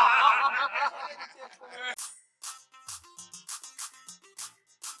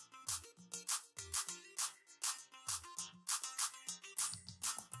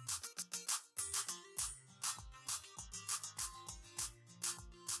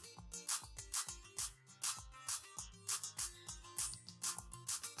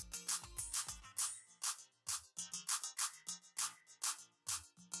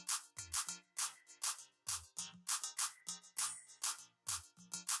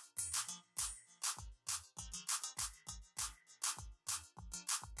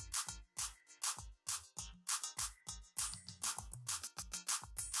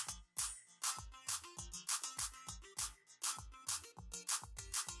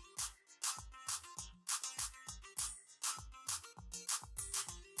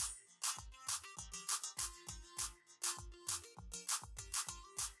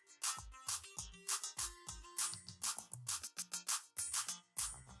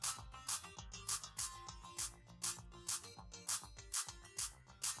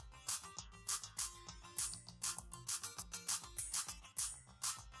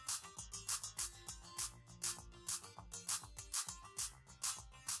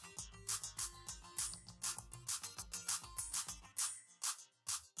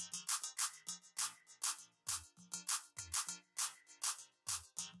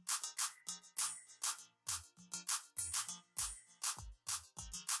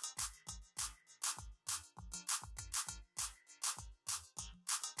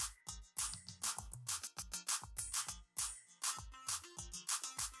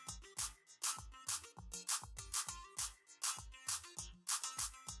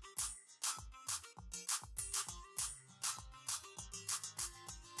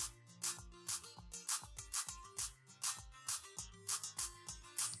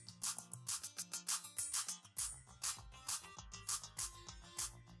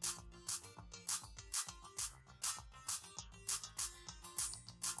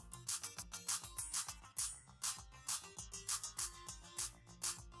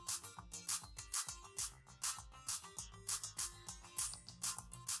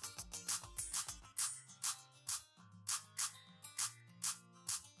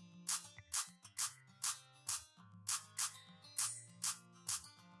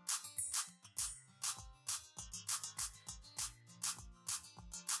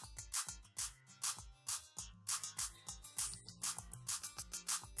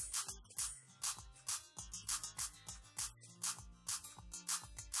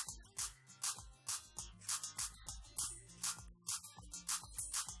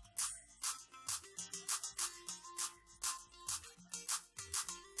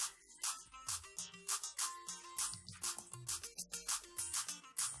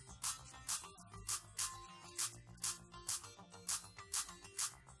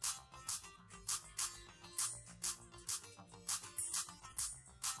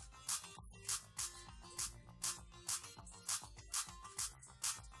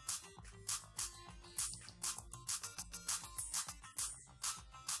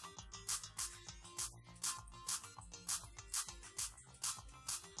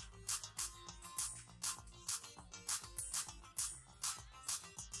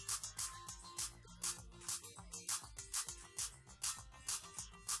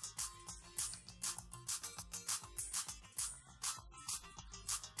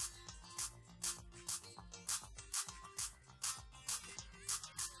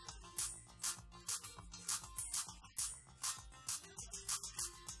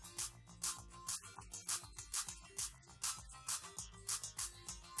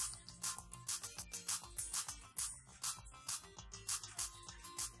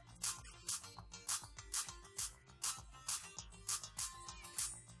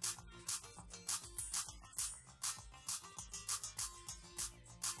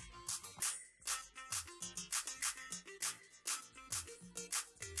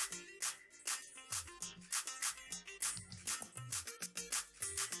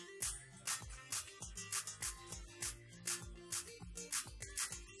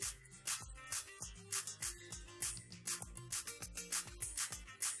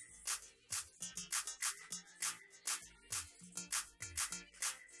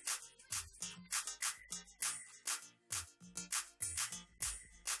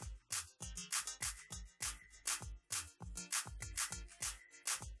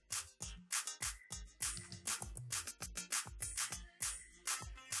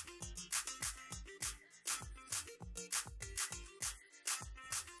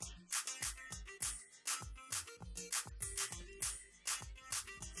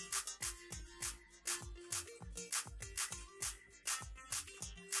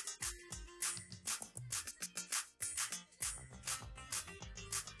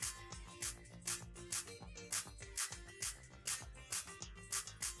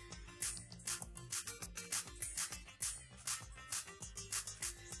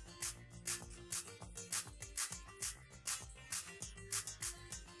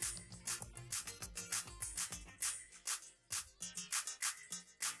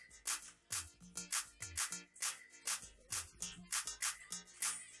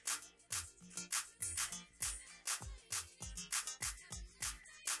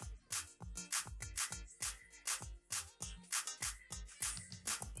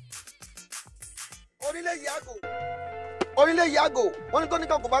 onílé yàgò onílé yàgò wọ́n ní tó ní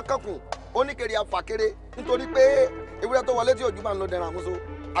kankun bá kankun oníkèrè afàkèrè nítorí pé ewúrẹ́ tó wọlé tí òjú bá ń lọ dẹran àmúso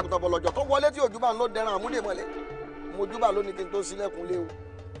àgùntàn bọ̀lọ̀jọ̀ tó wọlé tí òjú bá ń lọ dẹran àmúdèmọ́lẹ̀ mojúbà lónìí kí n tó ṣílẹ̀kùn lé o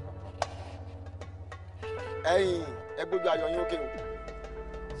ẹ̀yin ẹgbójú ayọ̀ yín òkè o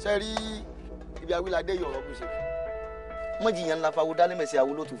ṣe rí ibi awíládé yọ̀rọ̀ kù ṣe mọ́jìyàn ńlá fáwọn dálẹ́mẹ̀sẹ̀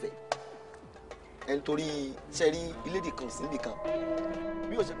àwọn olótùfẹ́ ẹ̀ nítorí ṣe rí ilédì kan síbì kan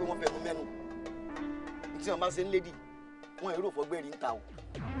bí ó ṣe pé wọ́n fẹ́ mú mẹ́nu tí wọ́n bá ṣe ń lédì wọ́n èrò fọ́gbẹ́rì ń ta o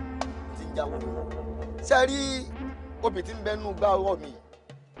ti ń jáwọ́ ṣe rí obì tí ń bẹ́nu gbá ọwọ́ mi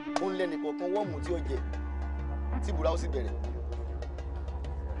ó ń lẹ́nu kọ̀ọ̀kan wọ́ọ̀mù tí ó jẹ tí ìbúra ó sì bẹ̀rẹ̀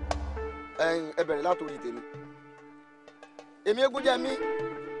ẹ bẹ̀rẹ̀ látòrí tèmi èmi Egúnjẹ́ mi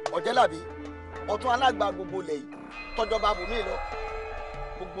Ọ̀jẹ́làbí ọ̀tún alágbà gbogbo ilẹ̀ yìí tọ́jọba bòmí lọ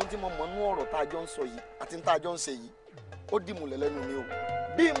gbogbo tí mo mọ̀ nú ọ̀rọ̀ tá a jọ ń sọ yìí àti tá a jọ ń ṣe yìí ó dìmùlẹ̀ lẹ́nu mi o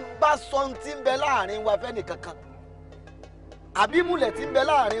bí n bá sọ ohun tí ń bẹ láàrin wa fẹ́ni kankan àbí múlẹ̀ tí ń bẹ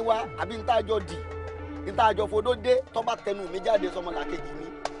láàrin wa àbí n tá a jọ dì n tá a jọ fodó dé tó bá tẹnu mi jáde sọmọ làkejì mi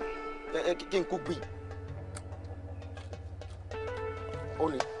kí n kú pì ó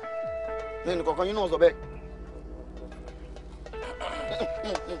ní ẹnì kankan yín náà sọ bẹ́ẹ̀.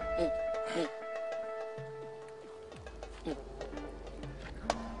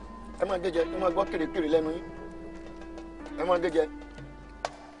 ẹ máa gẹ́jẹ ẹ máa gbọ́ kèrèkèrè lẹ́nu yín ẹ máa gẹ́jẹ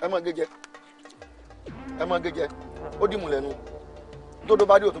ẹ máa gẹ́jẹ ẹ máa gẹ́jẹ ó dìmú lẹ́nu tódó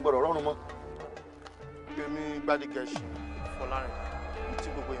bá dé òtún gbọ́dọ̀ rọrùn mọ́. èmi Gbádégẹṣin Fọlárin tí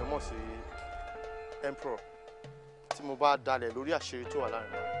gbogbo èèyàn mọ̀ sí emperor tí mo bá dalẹ̀ lórí àṣírí tó wà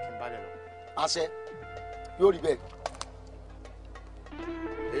láàrin wa kí n bá lẹ̀ lọ. àṣẹ yóò rí bẹ́ẹ̀.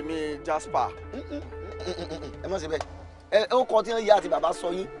 èmi Jasper. ẹ má ṣe bẹ́ẹ̀ ẹ ó kọ tí wọ́n yá àti bàbá sọ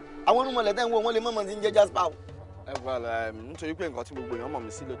yín àwọn onímọ̀lẹ́ tẹ́ ń wo wọ́n lè mọ̀mọ́ tí ń jẹ́ Jasper o. ẹ well nítorí pé nǹkan tí gbogbo èèyàn mọ̀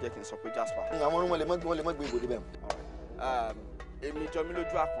mí sí ló jẹ́ kí n sọ pé Jasper. àwọn onímọ̀lẹ́ wọ́n lè mọ̀ gbé ìbòdì bẹ́ẹ̀. èmi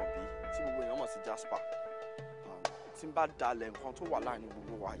Jọmilójú Àkànbí tí gbogbo èèyàn mọ̀ sí Jasper tí n bá dalẹ̀ nǹkan tó wà láàrin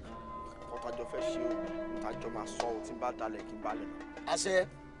gbogbo wa yìí nǹkan tájọ fẹ́ ṣe o nǹkan tájọ máa sọ o tí n bá dalẹ̀ kí n balẹ̀ lọ. àṣẹ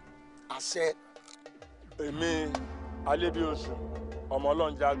àṣẹ. èmi Alébíoṣù ọmọ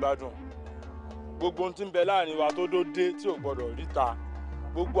ọlọ́njẹ́ agbádùn gbogbo ohun tí ń bẹ láàrin wa tó dóde tí ò gbọdọ̀ ríta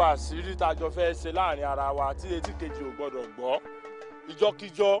gbogbo àṣírí tájọ fẹ́ ṣe láàrin ara wa tí etí kejì ò gbọdọ̀ gbọ́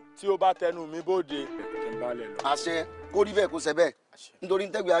ìjọ́kíjọ́ tí ó bá tẹnu mi bóde kí n balẹ̀ lọ. àṣẹ kó rí bẹ́ẹ̀ kó ṣe bẹ́ẹ̀ nítorí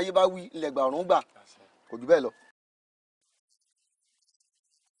ntẹ́gbẹ̀ẹ́ ayé bá wí ilẹ̀gbà ọ̀run gbà kò jù bẹ́ẹ̀ lọ.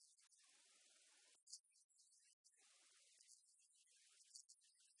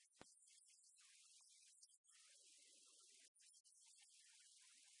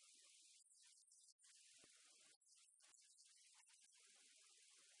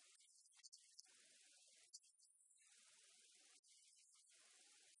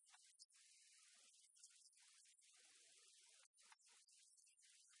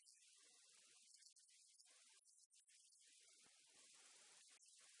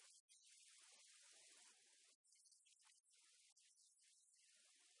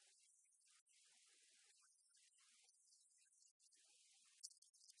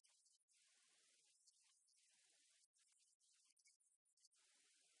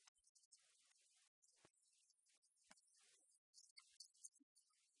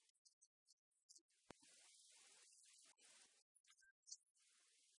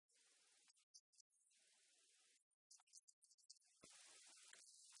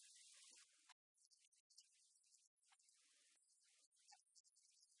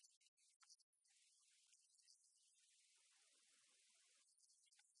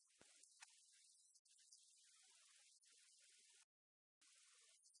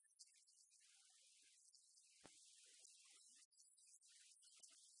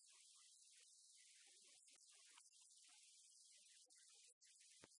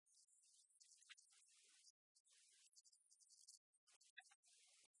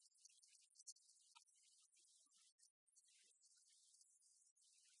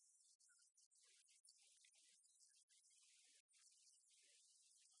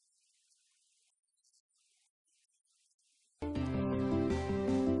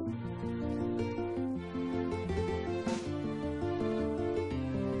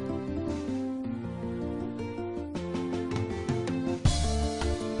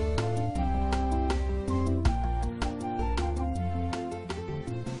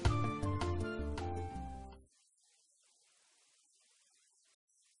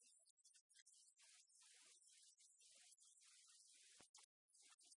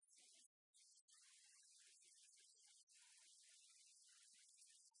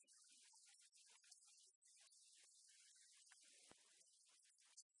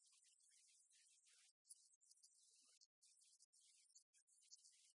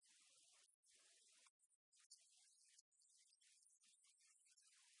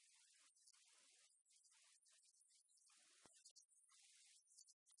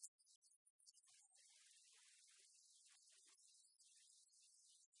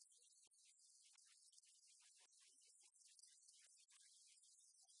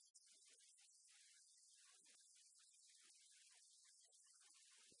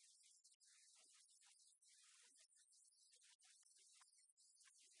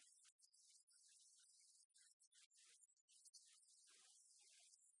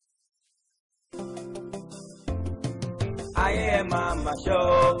 ayé ẹ máa ṣọ́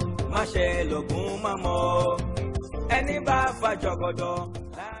má ṣe lògùn má mọ́ ẹni bá fàjọgọdọ.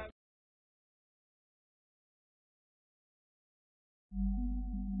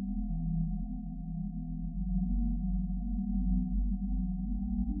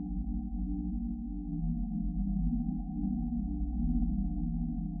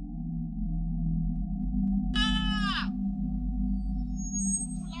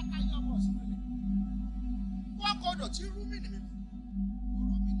 Kọ́kọ́dọ̀ tí rú mi nìmi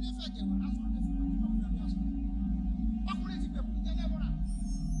òró mi ní fẹ̀jẹ̀ wà lásán lè fún ọdún ọdún ọdún ọdún ọkùnrin ti gbẹ̀kú jẹ́ lẹ́wọ̀n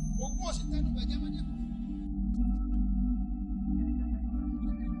ògùn ọ̀sìn tẹnu bẹ̀jẹ̀ mọ́jẹ́ kù.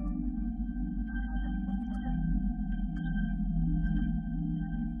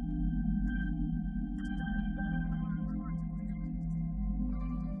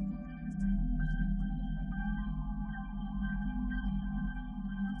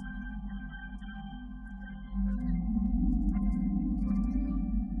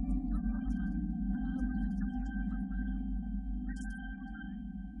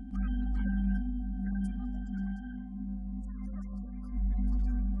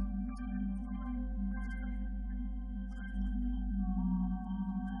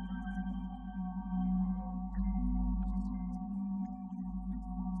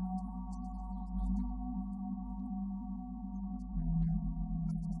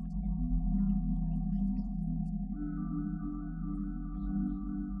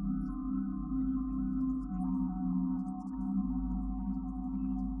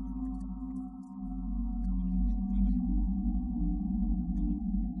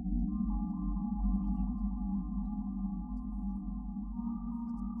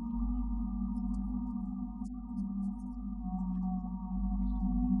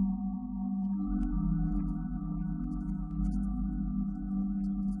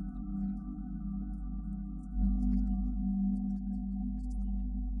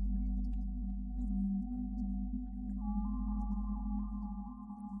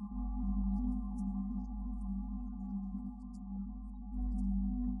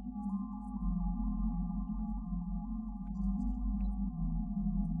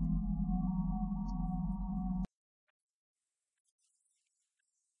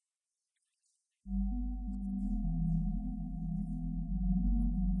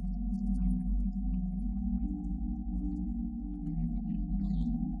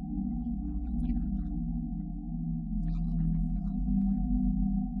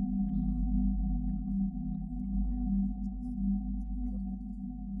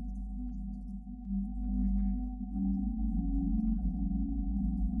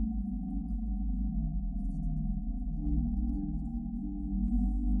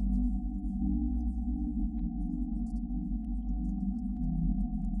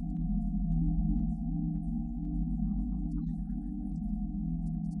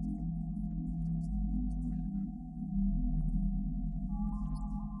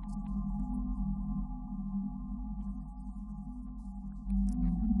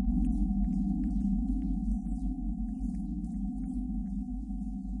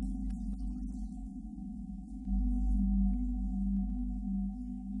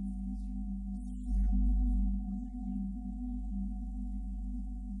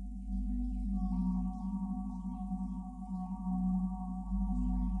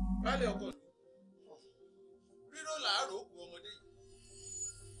 Bálẹ̀ ọkọ ríró làárọ̀ òkú ọmọdé yìí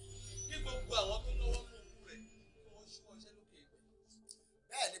kí gbogbo àwọn tó lọ́wọ́ nínú òkú rẹ̀ kí wọ́n ṣíwọ́ iṣẹ́ lókè ìgbẹ́.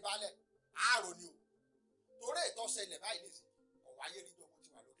 Bẹ́ẹ̀ ni baálẹ̀ àárò ni o torí ètò ṣẹlẹ̀ báyìí nìsín ọ̀wá ayé rí jọ̀wọ́ ti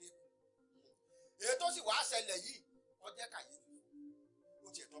wà lókè ìgbẹ́. Ètò sì wá ṣẹlẹ̀ yìí ọjẹ́ kàyéfì ó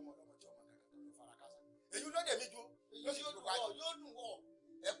tiẹ̀ tọ́ ọmọ ọlọ́mọ tí ọmọ kankan tó lọ fara kásá. Èyí ló dé mi ju yóò dùn wọ̀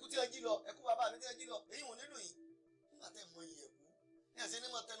ẹ̀kú tí ẹ jí lọ ẹ̀kú bàbá mi tí ẹ jí lọ èyí ò nílò yìí nígbà tẹ́ mọ iye ẹ̀kú ẹ̀ ṣe ní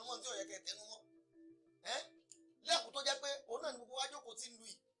mọ tẹnumọ́ tí ò yẹ kẹ́ tẹnumọ́ lẹ́kùn tó jẹ́ pé òun náà ni gbogbo wa jókòó tí ń lu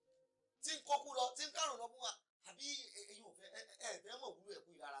yìí tí ń kókú lọ tí ń kárùn lọ fún wa àbí èyí ò fẹ́ fẹ́ mọ̀ wúlò ẹ̀kú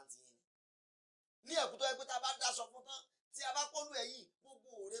ìlara ti yẹn ní ẹ̀kú tó yẹ pé tá a bá daṣọ fún tán tí a bá pọ́nú ẹ̀ yìí gbogbo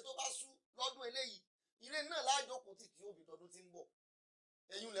òre tó bá sú lọ́dún eléyìí ire náà lájókòó tí kì í òbí tọdún tí ń bọ̀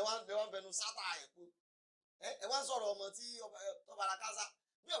ẹ̀yin lẹ wá ń bẹnu sátà ẹ̀kú ẹ wá ń sọ̀rọ̀ ọmọ tí ọba ara kásá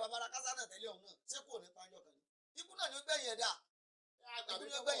bí ọba ara kásá náà tẹ́lẹ̀ ọ̀hún náà ṣé kò ní pàjọ kan ní ikú náà ni ó gbẹ̀yìn ẹ̀dá ikú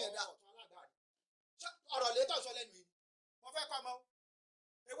ni ó gbẹ̀yìn ẹ̀dá. Ọ̀rọ̀ létọ̀ sọ lẹ́nu yìí mo fẹ́ kọ́ ọmọ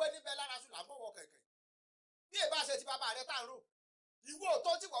ewé níbẹ̀ lára sùn là ń bọ̀wọ̀ kẹ̀kẹ́ bí èbá ṣe ti bàbá rẹ tá ń rò ìwọ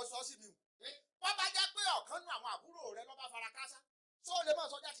tó tí wọ́n sọ sí mi o wọ́n bá jẹ́ pé ọ̀kan nù àwọn àbúrò rẹ lọ́ bá fara kásá sọ lè má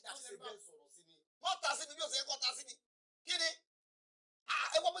sọ jáde jáde sí mi. Wọ́n ta sí mi bí o ṣe ń kọ́ ta sí mi kí ni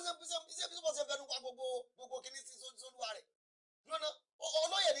ẹ̀wọ́ bí wọ́n ṣe fẹnu pa gbogbo kíní sí sólúwa rẹ̀ lọ́nà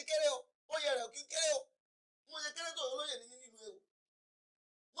olóyè ní kéré o oyè rẹ̀ ò kí ń kéré o mo ṣe kéré tó olóyè ní nínú ewu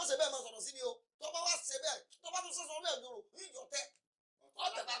mo ṣe bẹ́ẹ̀ máa sọ̀rọ̀ sí mi o tó bá wá ṣe bẹ́ẹ̀ tó bá tún sọ̀rọ̀ bẹ́ẹ̀ lòrò yíyọ tẹ́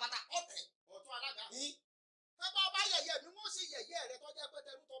ọ̀tẹ̀ bàbàtà ọ̀tẹ̀ ọ̀tún alága ẹ bá bá yẹ̀yẹ́ mi wọ́n sì yẹ̀yẹ́ rẹ tó jẹ́ pé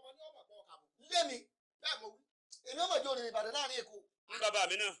tẹnu tọmọ ní ọmọ pọ̀ kàbọ̀. lémi bẹ́ẹ̀ mo wí. èmi ọmọ ìjọ rìn Ìbàdàn láàrin Èkó. ń bàbá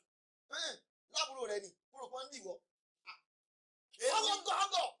mi náà. lábúrò rẹ ni kúrò pọ́n ń dìwọ́.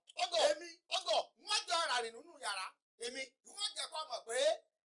 ọgọ èmi wọ́n jọ ara rìn nínú yàrá èmi wọ́n jẹ́ kó mọ̀ pé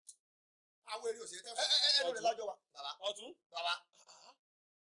àwọn èrè òṣèré tẹ́ fún. ẹnu rẹ̀ lájọ wa. bàbá ọ̀tún. bàbá.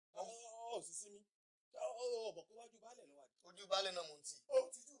 ọ̀ sì sí mi ọ̀bọ̀ kó wájú baálẹ̀ lọ́wọ́ àdé. ojú baálẹ̀ náà mò ń tì. ó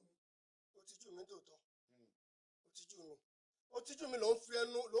tijú mi tòótọ́ ó tijú mi ló ń fi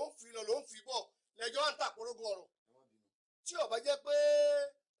ẹnu ló ń fi lọ ló ń fi bọ̀ lẹ́jọ́ ń tàkórógún ọ̀rọ̀ tí ó bá jẹ́ pé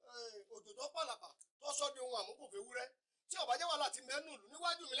òjò tó pàlàpà tó sọ di ohun àmúkòfé wúrẹ́ tí ó bá jẹ́ wàhálà ti mẹ́nu lù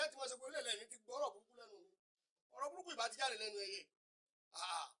níwájú mi lẹ́tí wọ́n ṣe pé ilé ẹ̀lẹ́ni ti gbọ́ ọ̀rọ̀ burúkú lẹ́nu mi ọ̀rọ̀ burúkú ìbá ti jáde lẹ́nu ẹyẹ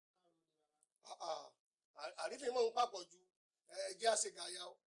àrífín mọ́ ń papọ̀ ju ẹjẹ́ àṣegàyà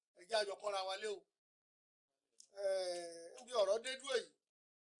o ẹjẹ́ àjọkọ́ra wa lé o níbi ọ̀rọ̀ dé dúró yìí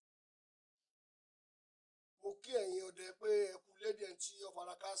mo kí ẹ̀yin ọdẹ pé ẹ kú lédè tí ó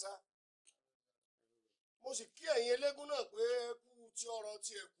fara káásá mo sì kí ẹ̀yin eléégún náà pé ẹ kú tí ọ̀rọ̀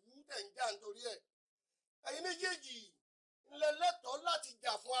tí ẹ kú tẹ̀ ń jà nítorí ẹ̀ ẹ̀yin méjèèjì ńlẹ̀ lẹ́tọ̀ọ́ láti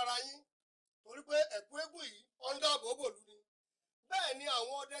jà fún ara yín torí pé ẹ̀kú eégún yìí ọ̀ndà àbòbòlù ni bẹ́ẹ̀ ni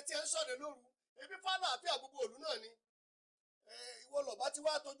àwọn ọdẹ tí ẹ ń ṣọdẹ lóru ebi fálà àti àgbogbo òlú náà ni ìwọ lọ̀bá tí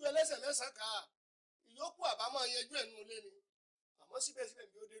wàá tọ́jú ẹlẹ́sẹ̀ mẹ́sàn-án kà á ìyókù àbámọ̀ yanjú ẹ̀nu ilé ni àmọ́ síbẹ̀síbẹ̀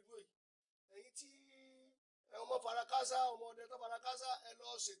bí ó dé dúró yìí ẹ̀yin tí ọmọ farakásá ọmọ ọdẹ tó farakásá ẹ lọ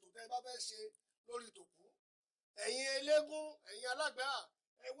ṣètò tẹ́ ẹ bá fẹ́ ṣe lórí tòkú ẹ̀yin eléégún ẹ̀yin alágbá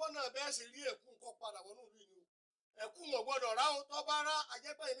ẹwọ́ náà bẹ́ẹ̀ sì rí ẹ̀kú nǹkan padà wọnú ìlú yìí o ẹ̀kú wọn gbọ́dọ̀ rá o tó bá rá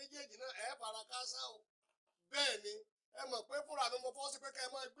ajẹ́pẹ́ méjèèjì náà ẹ̀ farakásá o bẹ́ẹ̀ ni ẹ mọ̀ pé fúnra mi mo fọ́ sí pé kẹ́ ẹ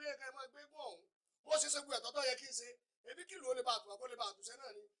máa gbé gún ọ̀hún mo ṣe gbé ẹ̀tọ́ tó yẹ kí n ṣe ebi kìlú ó lè bá àtùwà kó lè bá àtúnṣe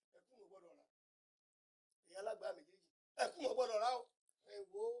náà ni ẹ̀kú wọn gbọ́dọ̀ rá ẹ̀yin alágbá méjèèjì ẹ̀kú wọn gbọ́dọ̀ rá o ẹ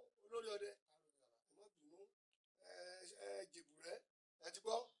wo olórí ọdẹ jìbùrẹ́ ẹ ti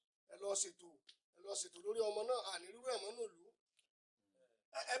gbọ́ ẹ lọ ṣètò lórí ọmọ náà ànírúurú ẹ̀mọ́ náà lù ú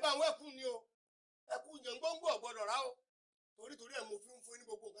ẹ bá àwọn ẹkún ni o ẹkú yàngbọ́ngbò ọ̀gbọ́dọ̀ rá o torí ẹ̀ mo fi ń fún ní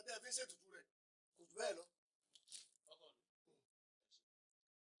gbogbo nǹkan tẹ́ ẹ fi ń ṣètùtù rẹ̀ kò jù bẹ́ẹ̀ lọ. bàbá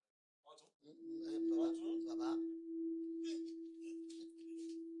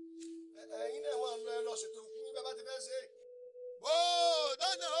ẹ̀yin náà máa lọ ṣètò òkú ní bẹ́ẹ̀ bá ti fẹ́ ṣe é. bó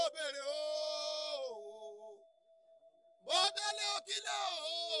dáná ó bèrè o bó délé ó kílẹ̀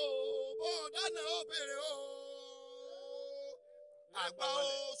o bó dáná ó bèrè o àgbà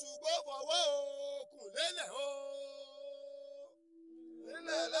oṣù gbọ́fọ̀wọ́ òkun lélẹ̀ o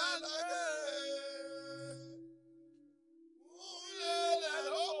nílẹ̀ lálàgẹ́ múlẹ̀lẹ̀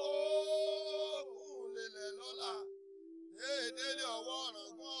lọ́wọ́ òkun lélẹ̀ lọ́la èdèlé ọwọ́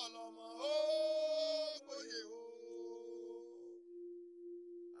ọ̀ràngún ọlọ́mọ ó gbòye o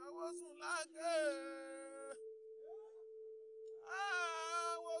àwọn sùn lágẹ́.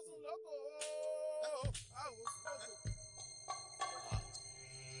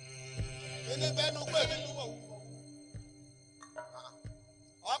 Ní bẹ́nu gbé nínú wọ̀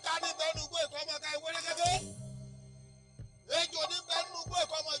ọ̀ká ní bẹ́nu gbé ìkọ́ ọmọ ká ìwéré kékeré ejò ní bẹ́nu gbé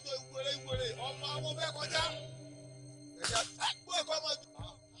ìkọ́ ọmọ jọ ìwéré ọmọ àwọn fẹ́ kọjá gbé ìkọ́ ọmọ jọ.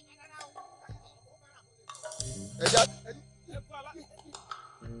 ẹja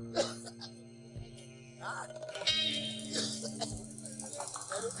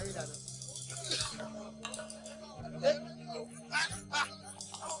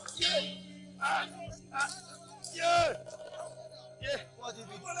wọ́n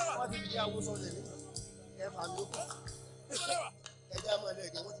ti fi jẹ́ awó sọ́lẹ̀ ní ẹ̀fà ló kù ẹja máa lẹ̀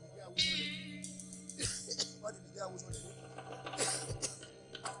ẹ̀jẹ̀ wọ́n ti fi jẹ́ awó sọ́lẹ̀ wọ́n ti fi jẹ́ awó sọ́lẹ̀ ní.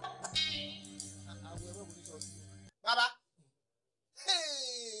 àwọn ẹ̀rọ kò ní sọ sí. bàbá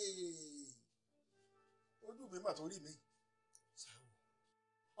ojú mi mà tó rí mi.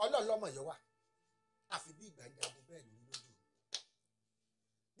 ọlọ́run lọ́mọ yẹn wà àfi bí ìgbà ìjagun bẹ́ẹ̀ lórí lójú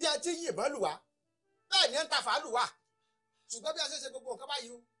bí a ti yìnbọn lù wá bẹ́ẹ̀ ni ẹ̀ ń ta fàálù wá ṣùgbọ́n bí a ṣe ṣe gbogbo nǹkan báyìí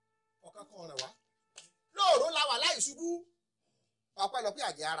o ọ̀kan kan rẹ̀ wá lóòró la wà láì ṣubú ọpẹ́lọpẹ́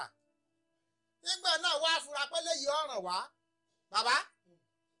àjẹ́ ara nígbà náà wá fura pẹ́lẹ́ yìí ọ̀ràn wá bàbá ní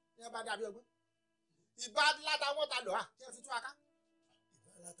ẹ bá dàbí ọgbẹ́ ìbá láta wọn ta lọ́à tí ẹ fi tú aká.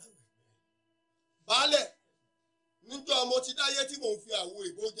 baálẹ̀ níjọ́ mo ti dáyé tí mò ń fi àwo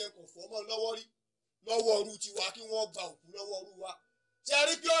ìbò jẹ kàn fọ́mọ́ lọ́wọ́ rí lọ́wọ́ ọrú tiwa kí wọ́n gba òkú lọ́wọ́ ọrú wa ṣe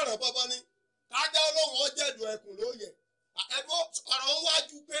rí kí ọ̀ràn bọ́bọ́ ni kájá olóhùn ọjẹ́dùn ẹkùn lóye ẹ̀dùn ọ̀rọ̀ ń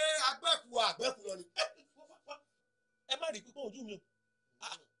wájú pé agbẹ́kù lọ ni. ẹ má rí pípọ́ ojú mi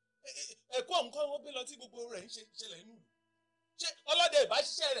o ẹ̀kọ́ nǹkan wọn gbé lọ tí gbogbo rẹ̀ ń ṣẹlẹ̀ nínú ìlú ṣé ọlọ́dẹ ìbá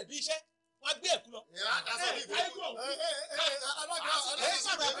ṣiṣẹ́ rẹ̀ bí iṣẹ́ wọn á gbé ẹ̀kú lọ.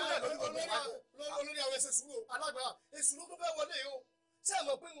 olórí àwọn ẹsẹ̀ sùúrù alágbára èsù ló tó fẹ́ wọlé o ṣé ẹ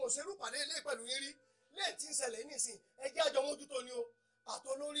mọ̀ pé mo ṣerú pàdé ilé pẹ̀lú yín rí lẹ́yìn tí ń ṣẹlẹ̀ nísìn ẹjẹ́ àjọ mójútó ni o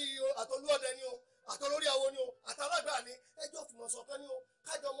àtolú ọdẹ ni o àtolórí awo ni o àtàlágbà ni ẹjọ́ fìmọ̀ ṣọ̀kan ni o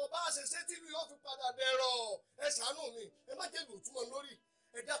kájọ ọmọ bá ṣe ṣe tí yóò fi padà dẹ̀rọ̀ ẹ ṣàánú mi ẹ má jẹ́ lòtúmọ̀ lórí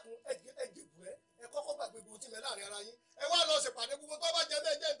ẹ dákun ẹ jèbù ẹ kọ́kọ́ gbàgbé gbogbo tí mẹ láàrin ara yín ẹ wá lọ ṣèpàdé gbogbo tó bá jẹ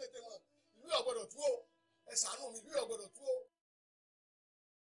bẹ́ẹ̀ jẹ́ tètè mọ̀ ìlú ọ̀gbọ́dọ̀ tú o ẹ ṣàánú mi ìlú ọ̀gbọ́dọ̀ tú o.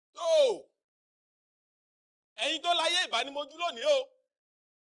 tó ẹ̀yin tó láyé ìbánimojú lónìí o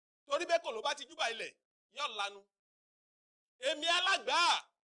torí bẹ́ẹ̀ kò ló bá ti júbà ilẹ̀ yóò lanu èmi alágbàá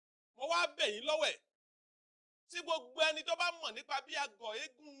mo wá bẹ̀ yín lọ́wẹ̀ tí gbogbo ẹni tó bá mọ̀ nípa bí agọ̀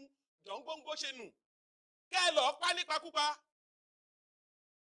eégún jọ̀ǹgbòǹgbò ṣe nù kẹ́ ẹ lọ́ọ́ pa nípakúpa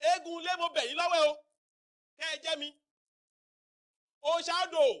eégún lé mo bẹ̀ yín lọ́wẹ̀ o kẹ́ ẹ jẹ́ mi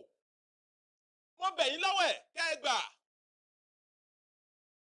òṣàdò mo bẹ̀ yín lọ́wẹ̀ kẹ́ ẹ gbà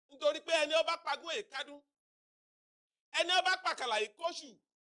nítorí pé ẹni ó bá pagún èkádún ẹni ó bá pàkàlà ìkóṣù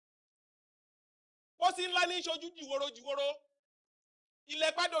pósí ńlá ní ìṣojú jìwòrò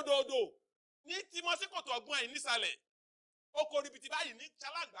ilẹ̀ pàdòdòdò ní tìmọ̀síkòtò ọ̀gbun ẹ̀yìn nísàlẹ̀ oko ribiti báyìí ní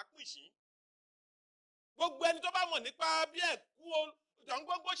ṣalágbá pín sí gbogbo ẹni tó bá mọ̀ nípa bí ẹ̀kú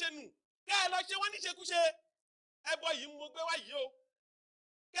jọ̀ǹgbòǹgbò ṣe nù kẹ́ ẹ lọ ṣe wọ́n níṣekúṣe ẹbọ yìí mo gbé wá yìí o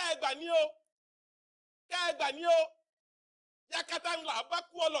kẹ́ ẹ gbà ní o kẹ́ ẹ gbà ní o yakata ńlá bá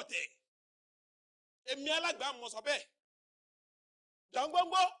kú ọlọ̀tẹ̀ èmi alágbà mọ̀ sọ bẹ́ẹ̀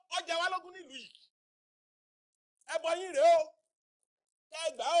jọ̀ǹgbòǹgbò ọjà wa lógún nílùú yìí ẹbọ yín rèé o kẹ́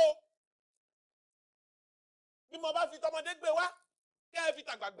ẹ gbà o bí mo bá fi tọmọdé gbé wá kẹ́ ẹ fi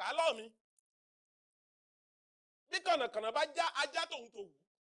tàgbàgbà lọ́ọ̀ mi bí kànàkànà bá já ajá tòun tó wù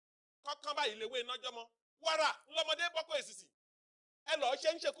kọ́kán báyìí léwé iná jọmọ wàrà ńlọmọdé bọ́kọ̀ èsìsì ẹ lọ́ọ́ ṣe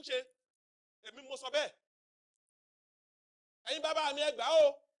ń ṣekúṣe èmi mo sọ bẹ́ẹ̀ ẹ̀yin bàbá mi ẹ gbà o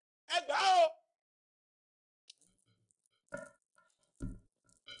ẹ gbà o.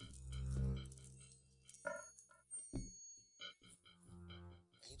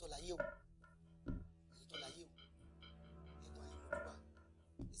 ẹ̀yin tó láyé o ẹ̀yin tó láyé o ẹ̀gbọ́n ẹ̀yin mojúbà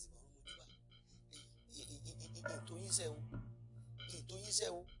ẹ̀sìn ọ̀run mojúbà ètò yín sẹ́ o ètò yín sẹ́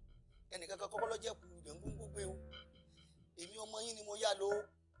o ẹnìkan kan kọ́kọ́ lọ́jẹ́ kú jọ̀ǹgbòǹgbò gbé o èmi ọmọ yín ni mo yá lo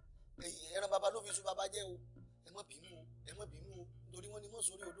ẹran bàbá ló fi sùn bàbá jẹ́ o ẹ má bínú o ẹ má bínú o nítorí wọ́n ní mọ́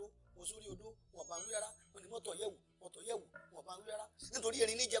sórí odó mo sórí odó wọn bá ń wí rárá wọ́n ní mọ́tò yẹ̀wò wọn bá ń wí rárá nítorí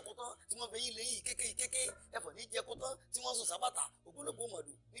erin ní jẹko tán tí wọ́n fẹ́ yín lẹ́yìn kéké ẹ̀fọ́ ní jẹko tán tí wọ́n sùn sábàtà ògbólógbò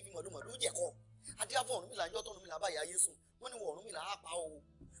mọ̀dù níbi mọ̀dù jẹ̀kọ́ adíáfọ̀ Ọ̀rúnmìlà ń jọ́ tọ́ Ọ̀rúnmìlà báyà ayé sùn wọ́n ní wọ Ọ̀rúnmìlà á pa o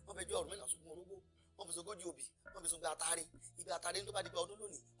wọ́n fẹ́ jọ Ọ̀rúnmìlà sunkún orógbó wọ́n fi sogójì òbí wọ́n fi sogbe atare ibi atare tó bá di gba ọdún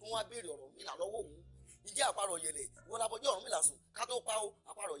lónìí kó wọ́n á béèrè Ọ̀rúnmìlà lọ́wọ́ òun ìjẹ́ àparò yẹlẹ̀ wọ́n lábọ́jọ́ Ọ̀rúnmìlà sùn ká tó pa o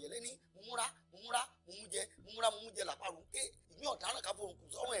àparò yẹlẹ̀ ní mumúra mumújẹ làparò ń ké ìmí ọ̀daràn ká forùn kù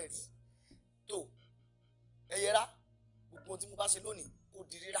sọ́run ẹ̀rí tó ẹ yẹra gbogbo tí mo bá ṣe lónìí kó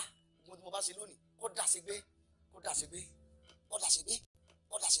di rírà gbogbo tí mo bá ṣe lónìí kó dà sí gbé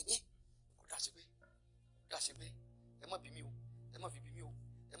ẹ má bí mi o ẹ má fi bí mi o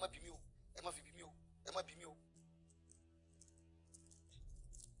ẹ má bí mi o ẹ má fi bí mi o ẹ má bí mi o.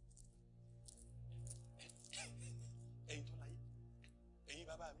 ẹ̀yin tó láyé ẹ̀yin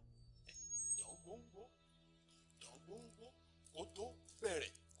bàbá mi jọ̀ǹgbòǹgbò kó tó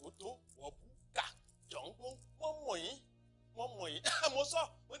bẹ̀rẹ̀ kó tó wọ̀bú ká jọ̀ǹgbòǹgbò mọ̀ yín mo sọ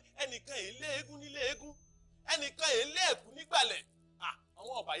ẹnìkan èlé eégún nílé eégún ẹnìkan èlé ẹ̀kú nígbàlẹ̀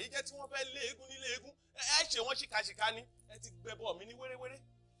àwọn ọ̀bàyéjẹ́ tí wọ́n fẹ́ lé eégún nílé eégún ẹ ṣe wọ́n ṣìkàṣìkà ni ẹ ti gbẹbọ mi ní wéréwéré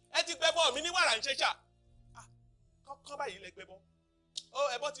ẹ ti gbẹbọ mi ní wàrà ń ṣẹṣà kọ́kọ́ báyìí lẹ gbẹbọ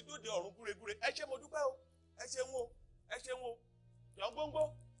ẹbọ ti dóde ọ̀run gúregúre ẹ ṣé mo dúpẹ́ o ẹ ṣeun o jọ̀ǹgbòǹgbò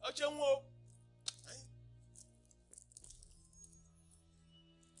ẹ ṣeun o.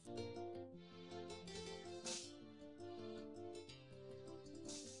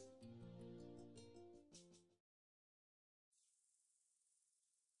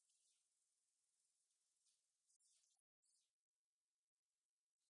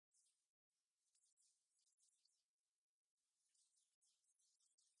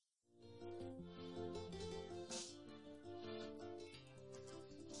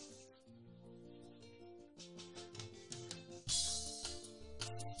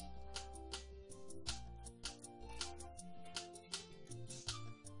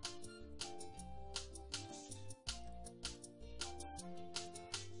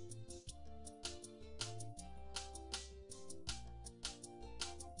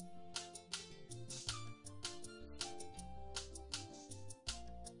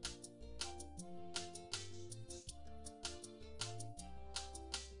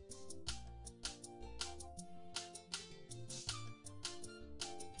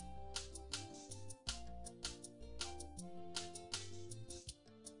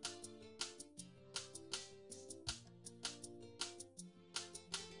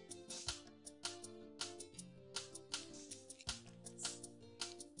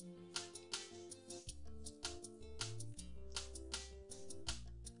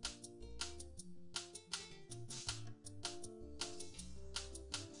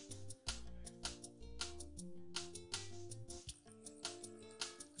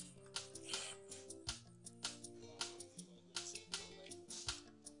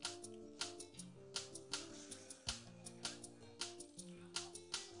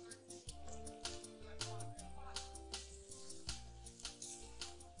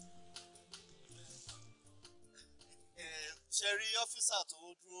 ọ́físà tó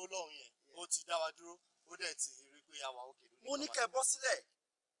dúró lọ́hùn yẹn ó ti dá wa dúró ó dẹ̀ ti rí pé àwa òkè lónìí. mo ní kẹ́ bọ́ sílẹ̀.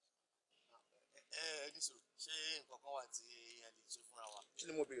 nísò ṣé nǹkan kan wà tí ẹ lè ṣe fúnra wa. kí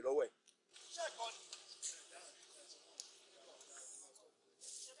ni mo béèrè lọ́wọ́ ẹ̀. ṣé ẹ̀kọ́ ni.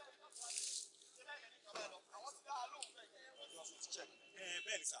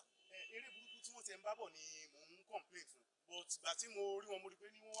 bẹ́ẹ̀ ni sà eré burúkú tí wọ́n ti ń bá bọ̀ ni mò ń complain fún but ìgbà tí mo rí wọn mo rí pé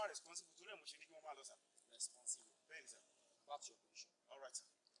ní wọ́n wà responsible torí ẹ̀ mo ṣe ní kí wọ́n máa lọ sà. responsible. bẹ́ẹ̀ ni sà. back to your position. all right sir.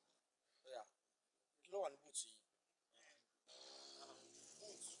 oya kí ló wà ní bùtù yìí.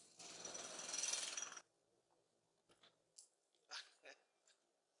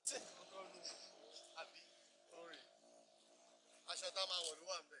 aṣọ tá a máa wọ̀ ló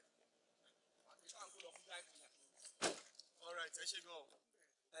wà ń bẹ̀. all right ẹ ṣe gan o.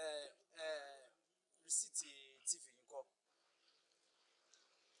 rìsíìtì tv yìí kọ́.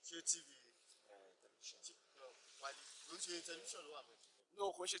 ṣé tv wálé ló ń ṣe tẹlifíṣàn ló wà ń bẹ̀. no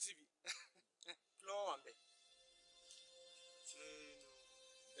kò ń ṣe tv kí ló wà ń bẹ̀. ṣé inú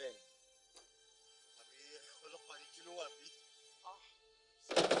bẹ́ẹ̀ ni. àbí ọlọ́pàá ni kí ló wà bí.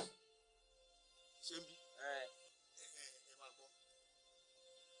 ṣé ń bí. ẹ máa gbọ́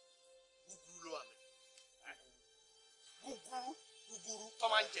gúgúrú ló wà mí. gúgúrú tó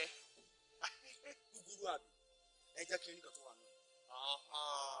máa ń jẹ. gúgúrú àbí ẹ jẹ́ kí n nìkan tó wà nù.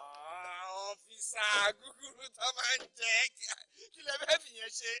 ọ́fíìsà gúgúrú tó máa ń jẹ kí lè bẹ́ẹ̀ fìyẹn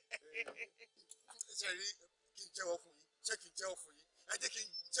ṣe. ṣe rí kí n jẹ́wọ́ fún yín ṣé kí n jẹ́wọ́ fún yín ẹ jẹ́ kí n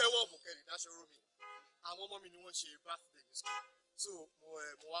jẹ́wọ́ bùkẹ́lì dáṣọ́rọ́ mi àwọn ọmọ mi ni wọ́n ṣe birthday ní school so mo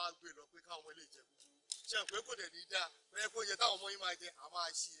wá gbé lọ pé káwọn ọmọ ilé jẹ gúgúrú ṣe pé kò dẹ̀ ní dáa bẹ́ẹ̀ kó yẹ táwọn ọmọ yín máa jẹ a máa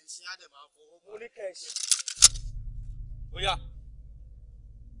ṣe ṣe á dẹ̀ máa fọwọ́. mo ní kẹ́ ẹ ṣe. oya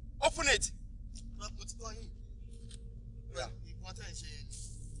open it. mo ti gbọ́ yín nǹkan tẹ̀ ń ṣe yẹn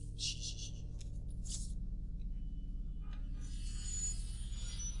ni.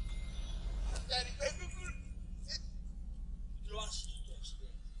 ẹni pé gúgúrú ló wá ṣe ìjọ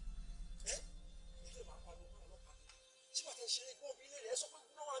ìṣẹ̀lẹ̀ ẹ ilé máa pa lóko ọlọ́pàá tí wàá tẹ ṣe é gbọ́n bí ilé rẹ̀ sọ pé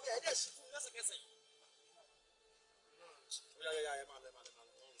gbọ́n wà ní ẹ̀ẹ́dẹ̀ sí fún mi lẹ́sẹ̀kẹsẹ̀. oya ẹ máa lọ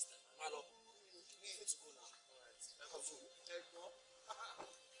máa lọ we need to go now. ẹ̀gbọ́n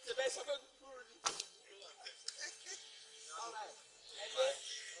ṣe bẹ́ẹ̀ sọ pé gúgúrú ni. all right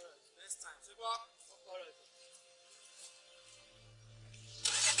next time ṣe bọ́.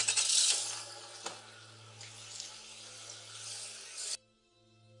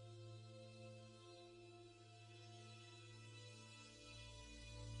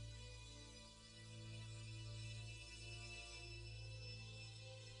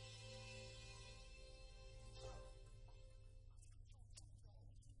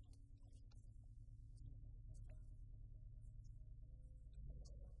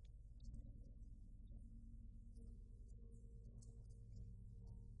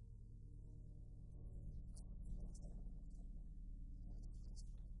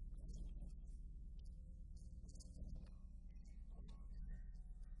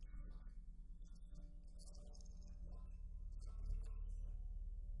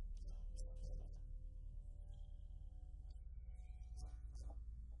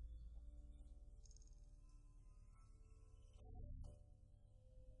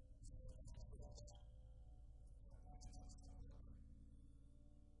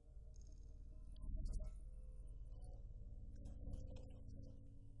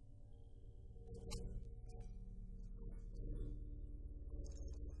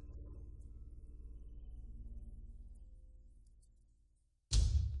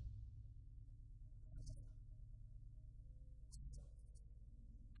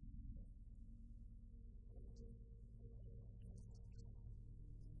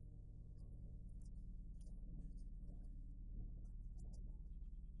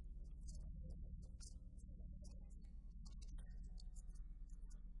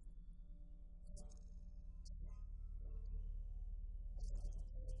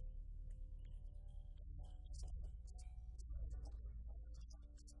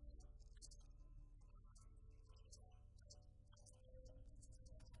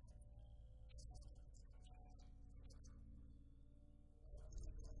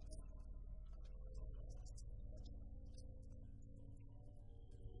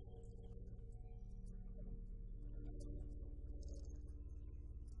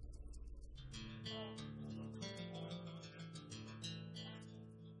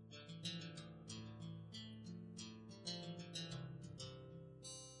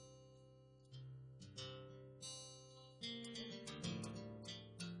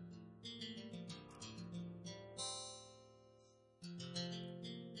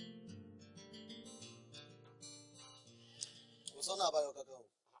 sọ́nà àbáyọ kankan o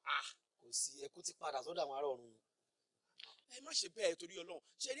kò sí ẹkú ti padà sọ́dọ̀ àwọn ará ọ̀run. ẹ má ṣe bẹ́ẹ̀ torí Ọlọ́run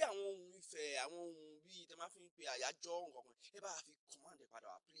ṣe rí àwọn ohun ìfẹ́ àwọn ohun bíi tẹ máa fi ń pe àyájọ́ nǹkan ẹ bá fi command ẹ padà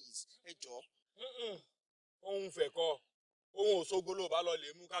wá please ẹ jọ. ohun fẹ́ kọ́ ohun Òṣogbo ló bá lọ lè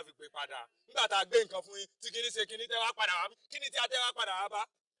mú ká fi pè padà nígbà tá a gbé nǹkan fún yín tí kíní ṣe kíní tẹ́ wá padà wá kíní tí a tẹ́ wá padà wá bá.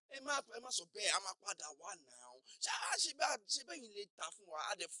 ẹ má sọ bẹ́ẹ̀ a máa padà wá náà ṣe bẹ́ẹ̀ yín lè ta fún wa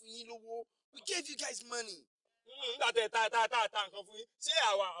a dẹ̀ fún yín lówó we gave you guys money. nígbà tẹ ta nǹkan fún yín ṣé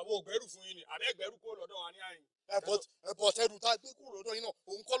àwọn ògbẹ́rù fún yín ni àbẹ́ ẹgbẹ́rù kó lọ́dọ̀ wa ní àyìn. ẹ̀bọ̀ tẹ́rù tá a gbé kúrò lọ́dọ̀ yín náà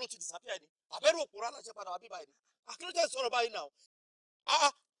òun kọ́ ló ti disappear ni àbẹ́rù òpòrò aláṣẹ padà wá bí báyìí ni àkílódé sọ̀rọ̀ báyìí náà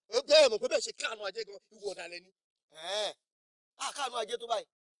bẹ́ẹ̀ mọ̀ pé bẹ́ẹ̀ ṣe káànú ajé gan ìwọ ọ̀dàlẹ̀ ni. káànú ajé tó báyìí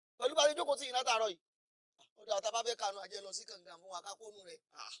pẹ̀lú bá a lè jókòó tí yìí látàárọ̀ yìí ọ̀dọ̀ àtàbá fẹ́ káànú ajé lọ sí kànga fún wa kákónú rẹ̀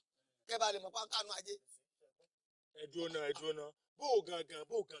kẹ́ bá lè mọ̀ pa káànú ajé. ẹ dúró náà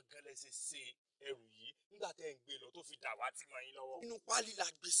bó gangan lẹ ṣe ṣe ẹrù yìí nígbà tẹ́ ń gbé lọ tó fi dà wá tì mọ́ yín lọ́wọ́. inú pálí la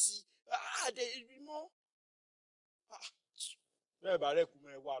gbé sí àdé ibi mọ́. bẹ́ẹ̀ bá rẹ̀ kú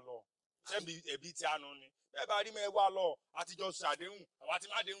mọ́ ẹ wá lọ ṣebí ẹbí tí a nù ni bẹ́ẹ̀ bá rí mọ́ ẹ wá lọ àtijọ́ ṣàdéhùn àwa tí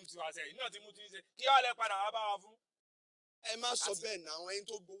má déhùn tiwa sẹ́yìn náà ti mú ti ń ṣe kí wàá lẹ padà wá bá wa fún. ẹ má sọ bẹ́ẹ̀ náà àwọn ẹni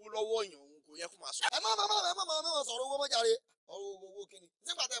tó gbowó lọ́wọ́ èèyàn òun kò yẹ kó máa sọ. ẹ má sọ̀rọ̀ owó mọ́jàre ọ̀rọ̀ owó kíni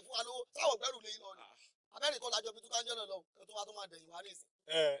nígbà tẹ fún wa lówó sáwọ̀ gbẹ́rù lé lọ ni abẹ́rẹ́ kọ́ lájọ fi túkájọ́ náà lọ kí tó wá tó máa dẹ̀yìn wá ní ìsìn.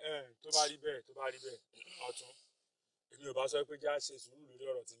 tó bá rí bẹ́ẹ̀ ọ̀tún èmi ò bá sọ pé já ṣe sùúrù lórí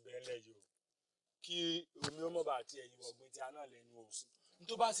ọ̀rọ̀ tí ń bẹ ńlẹ̀ yìí o kí omi ó mọ̀ bá àti ẹ̀yìn ọ̀gbìn tí a náà lẹ́nu o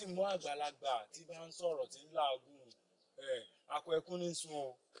tó bá sì mú àgbàlagbà tí bá ń sọ̀rọ̀ tí ń làágùn akọ ẹkún ní sun o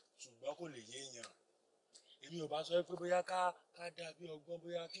ṣùgbọ́n kò lè yéèyàn èmi ò bá sọ pé bóyá ká dá bí ọgbọ́n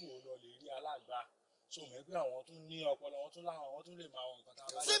bóyá kí wò lọ lè rí alágbà sọmọ ẹgbẹ́ àwọn tún ní ọpọlọ wọn tún láwọn àwọn tún lè máa wọn nǹkan tá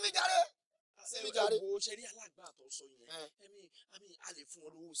a bá lè. sími jàre sími jàre. wo ṣe rí alágbà tó sọ yẹn a lè fún ọ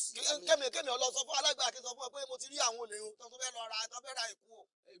lówó sí. kémi ọlọ sọ fún alágbà kí n sọ fún ẹ pé mo ti rí àwọn olè tó tún fẹ́ lọ ra tó fẹ́ ra ìkú o.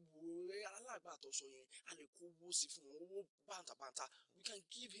 wo alágbà tó sọ yẹn a lè kó owó sí fún owó bàǹtàbàǹtà we can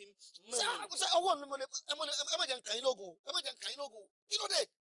give him money. ṣé owó mi ẹ má jẹ́ nǹkan yín lógun ẹ má jẹ́ nǹkan yín lógun kí ló dé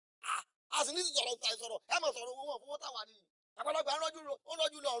a sì ní sọ̀rọ̀ ẹ má sọ̀rọ̀ owó wọn fún wọn táwa nìyí àgbàlagbà ń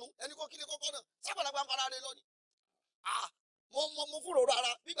rọ́jú lọ́rùn ẹni kó kílé kọ́kọ́ náà sábàlagbà ń fara rẹ lọ ni. mo fúrò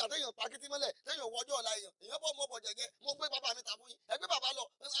rárá nígbà téèyàn pa kìtì mọ́lẹ̀ téèyàn wọjọ́ ọ̀la èèyàn bọ́ mọ́ bọ̀ jẹ̀jẹ̀ mo gbé bàbá mi ta fún yín ẹ gbé bàbá lọ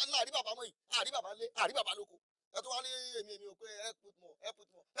àrí bàbá mọ́ yìí àrí bàbá lé àrí bàbá lóko ẹ tó wá ní èmi ò pé ẹ put more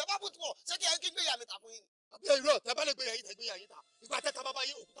ẹ bá put more ṣé kí gbé ìyá mi ta fún yín. àbí irọ́ tẹ bá lè gbé yàyín tẹ gbé yàyín ta ìgbà tẹ ta bàbá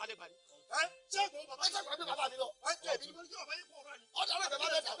yín òkúta lè gbà ní. ṣé ìgbà bàbá yín gbé bàbá mi lọ. ọ̀dà rẹ̀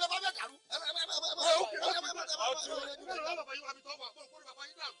bẹ́ẹ̀ bá bẹ́ẹ̀ dàrú.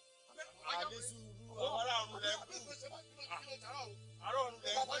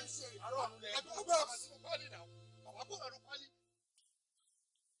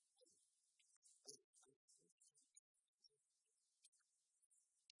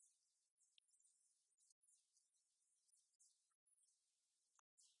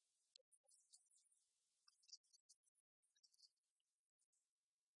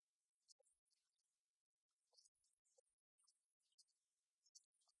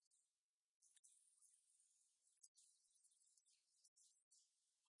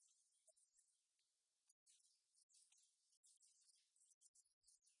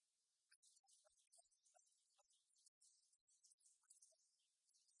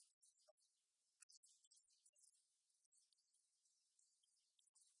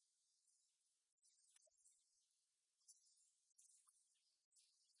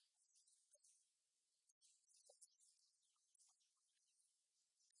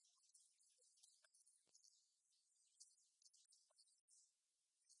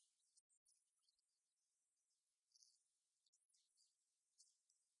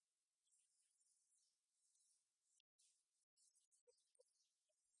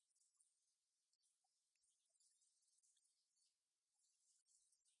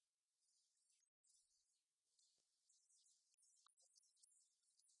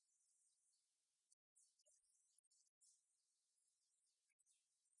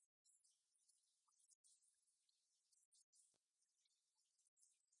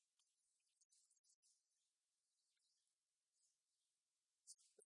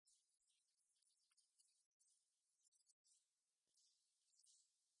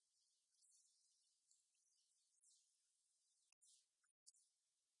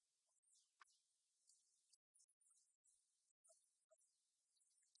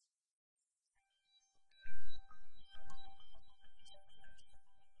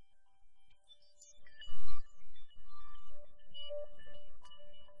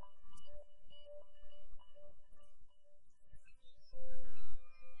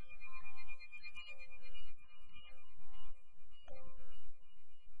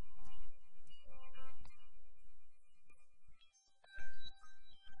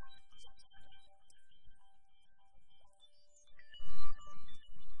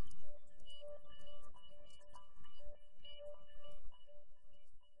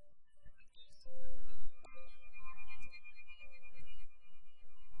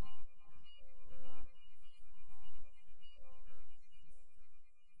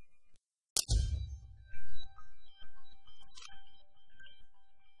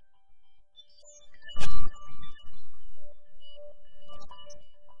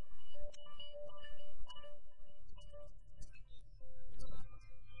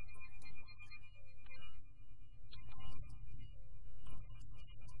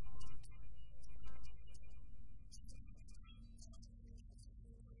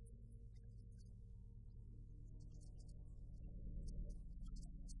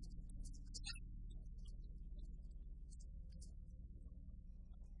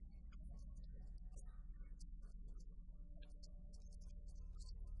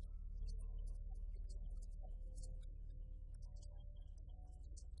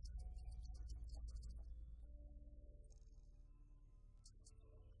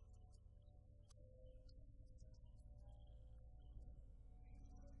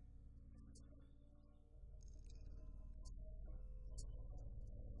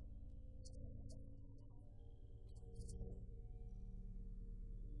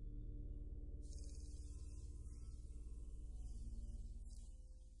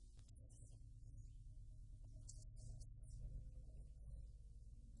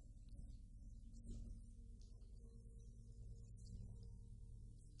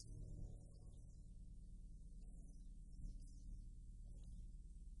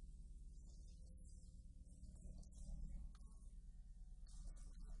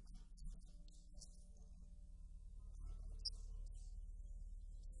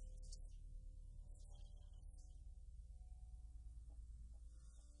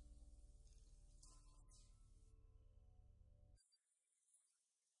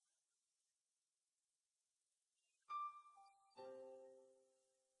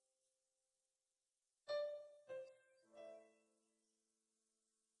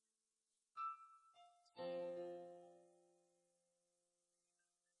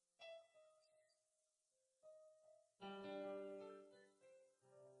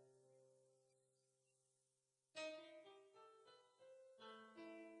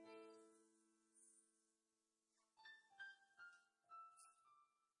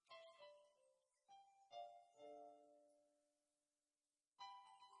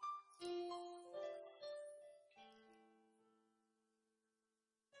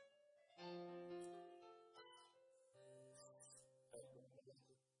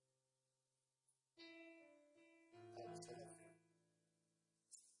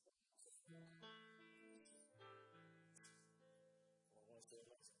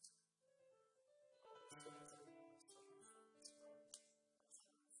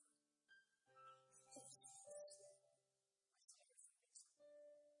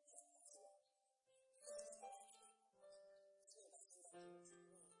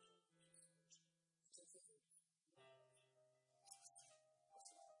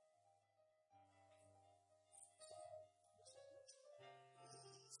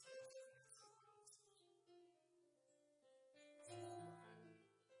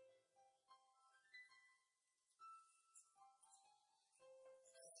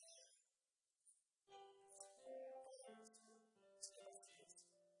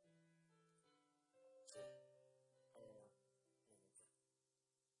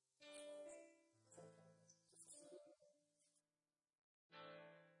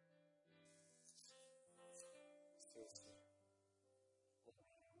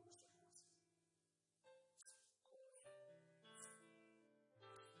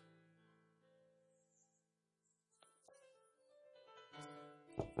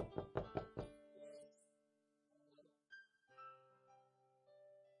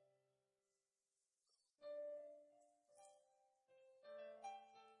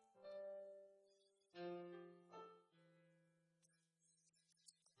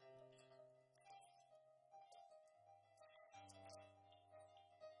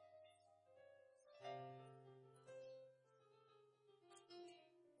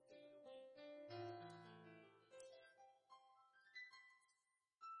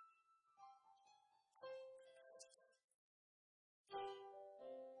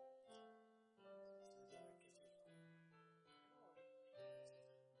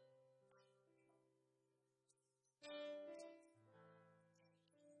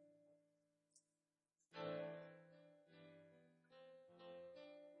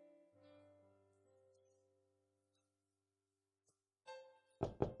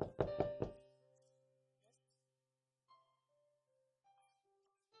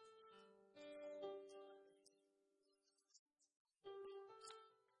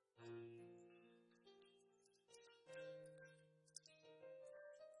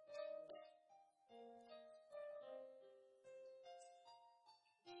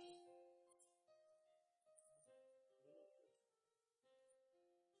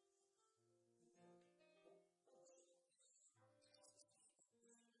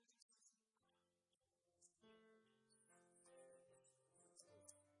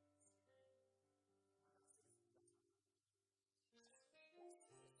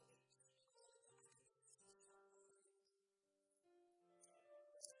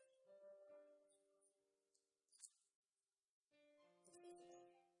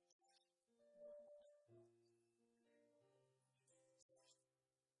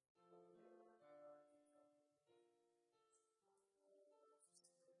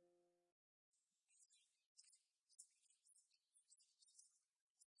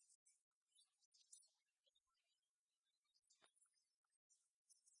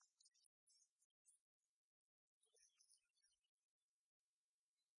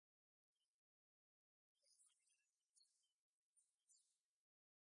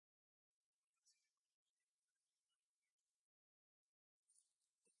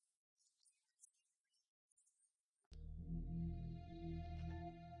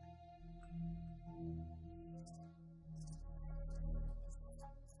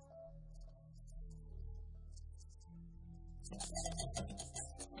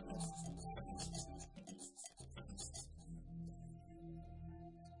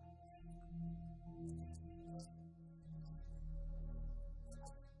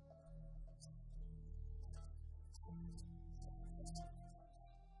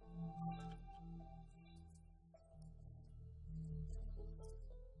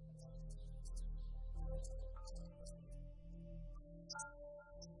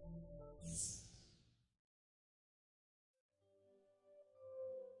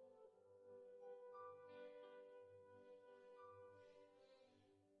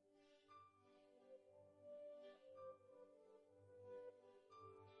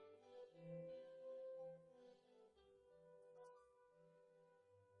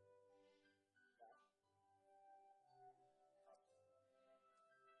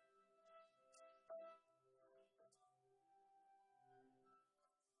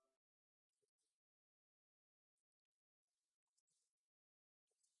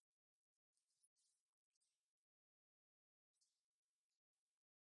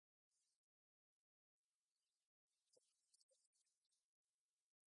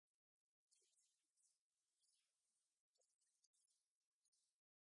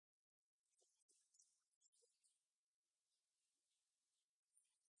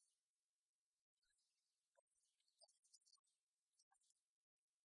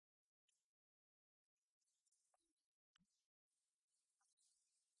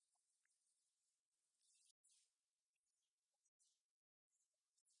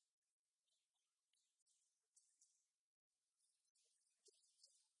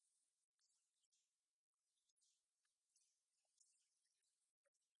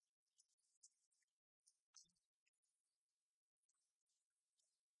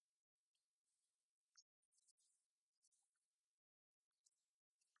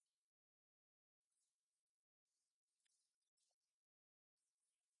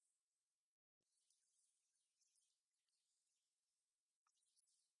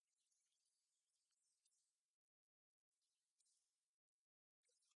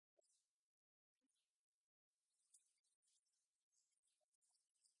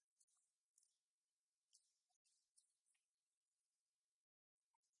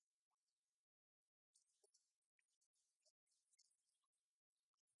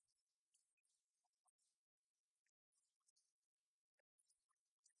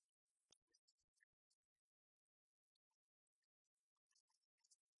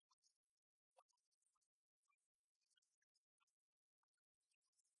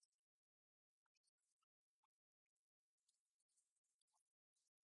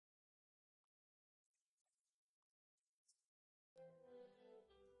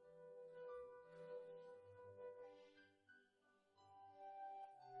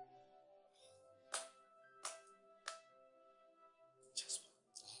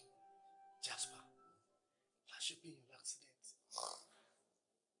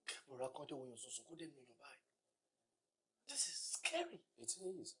 ọ̀rọ̀ kan tó wọ̀nyàn sọ̀sọ̀ kó dé nínú Yorùbá ẹ̀. This is scary. It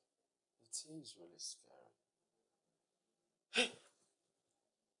is. It is really scary.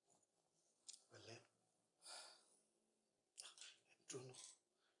 Pẹ̀lẹ́. Dúró.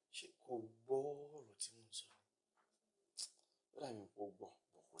 Ṣé kò gbọ́ ọ̀rọ̀ tí mo ń sọ? Bẹ́ẹ̀ ni kò gbọ́,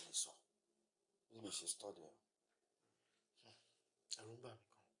 bọ̀ kò lè sọ. Bí mi ṣe study ẹ̀. Ẹ̀rù ń bà mí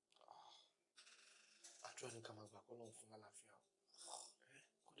gan. Àdúrà ní ká máa gbà kọ́ lóhùn fún lálàáfíà.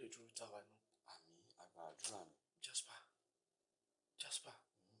 Kó lè dúró táwa náà. Àmín, àgbà àdúrà ni. Jasper.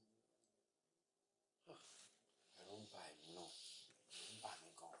 Ẹ̀rù ń bà èmi náà. Ẹ̀rù ń bà mí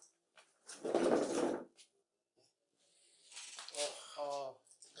gan.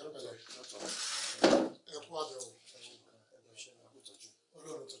 Ẹ kú àbẹ̀wò.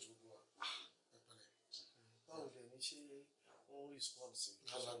 Ọlọ́run tọ́jú gbogbo wa. Ẹ pẹ̀lẹ́. Báwo lẹ ní ṣe wọ́n respond sí?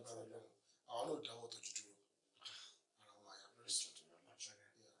 Lálágbára lọ. Àwọn náà dáwọ́ tọ́jú dúró. Ara wọn àyà bẹ̀rẹ̀ sí ọdún lọ́la.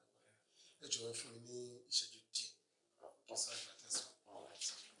 Ẹ jọ̀wọ́ fún mi ní ìṣẹ́jú díẹ̀. Kí sáà ìgbà tẹ̀sán.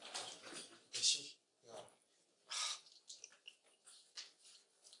 Ẹ ṣí.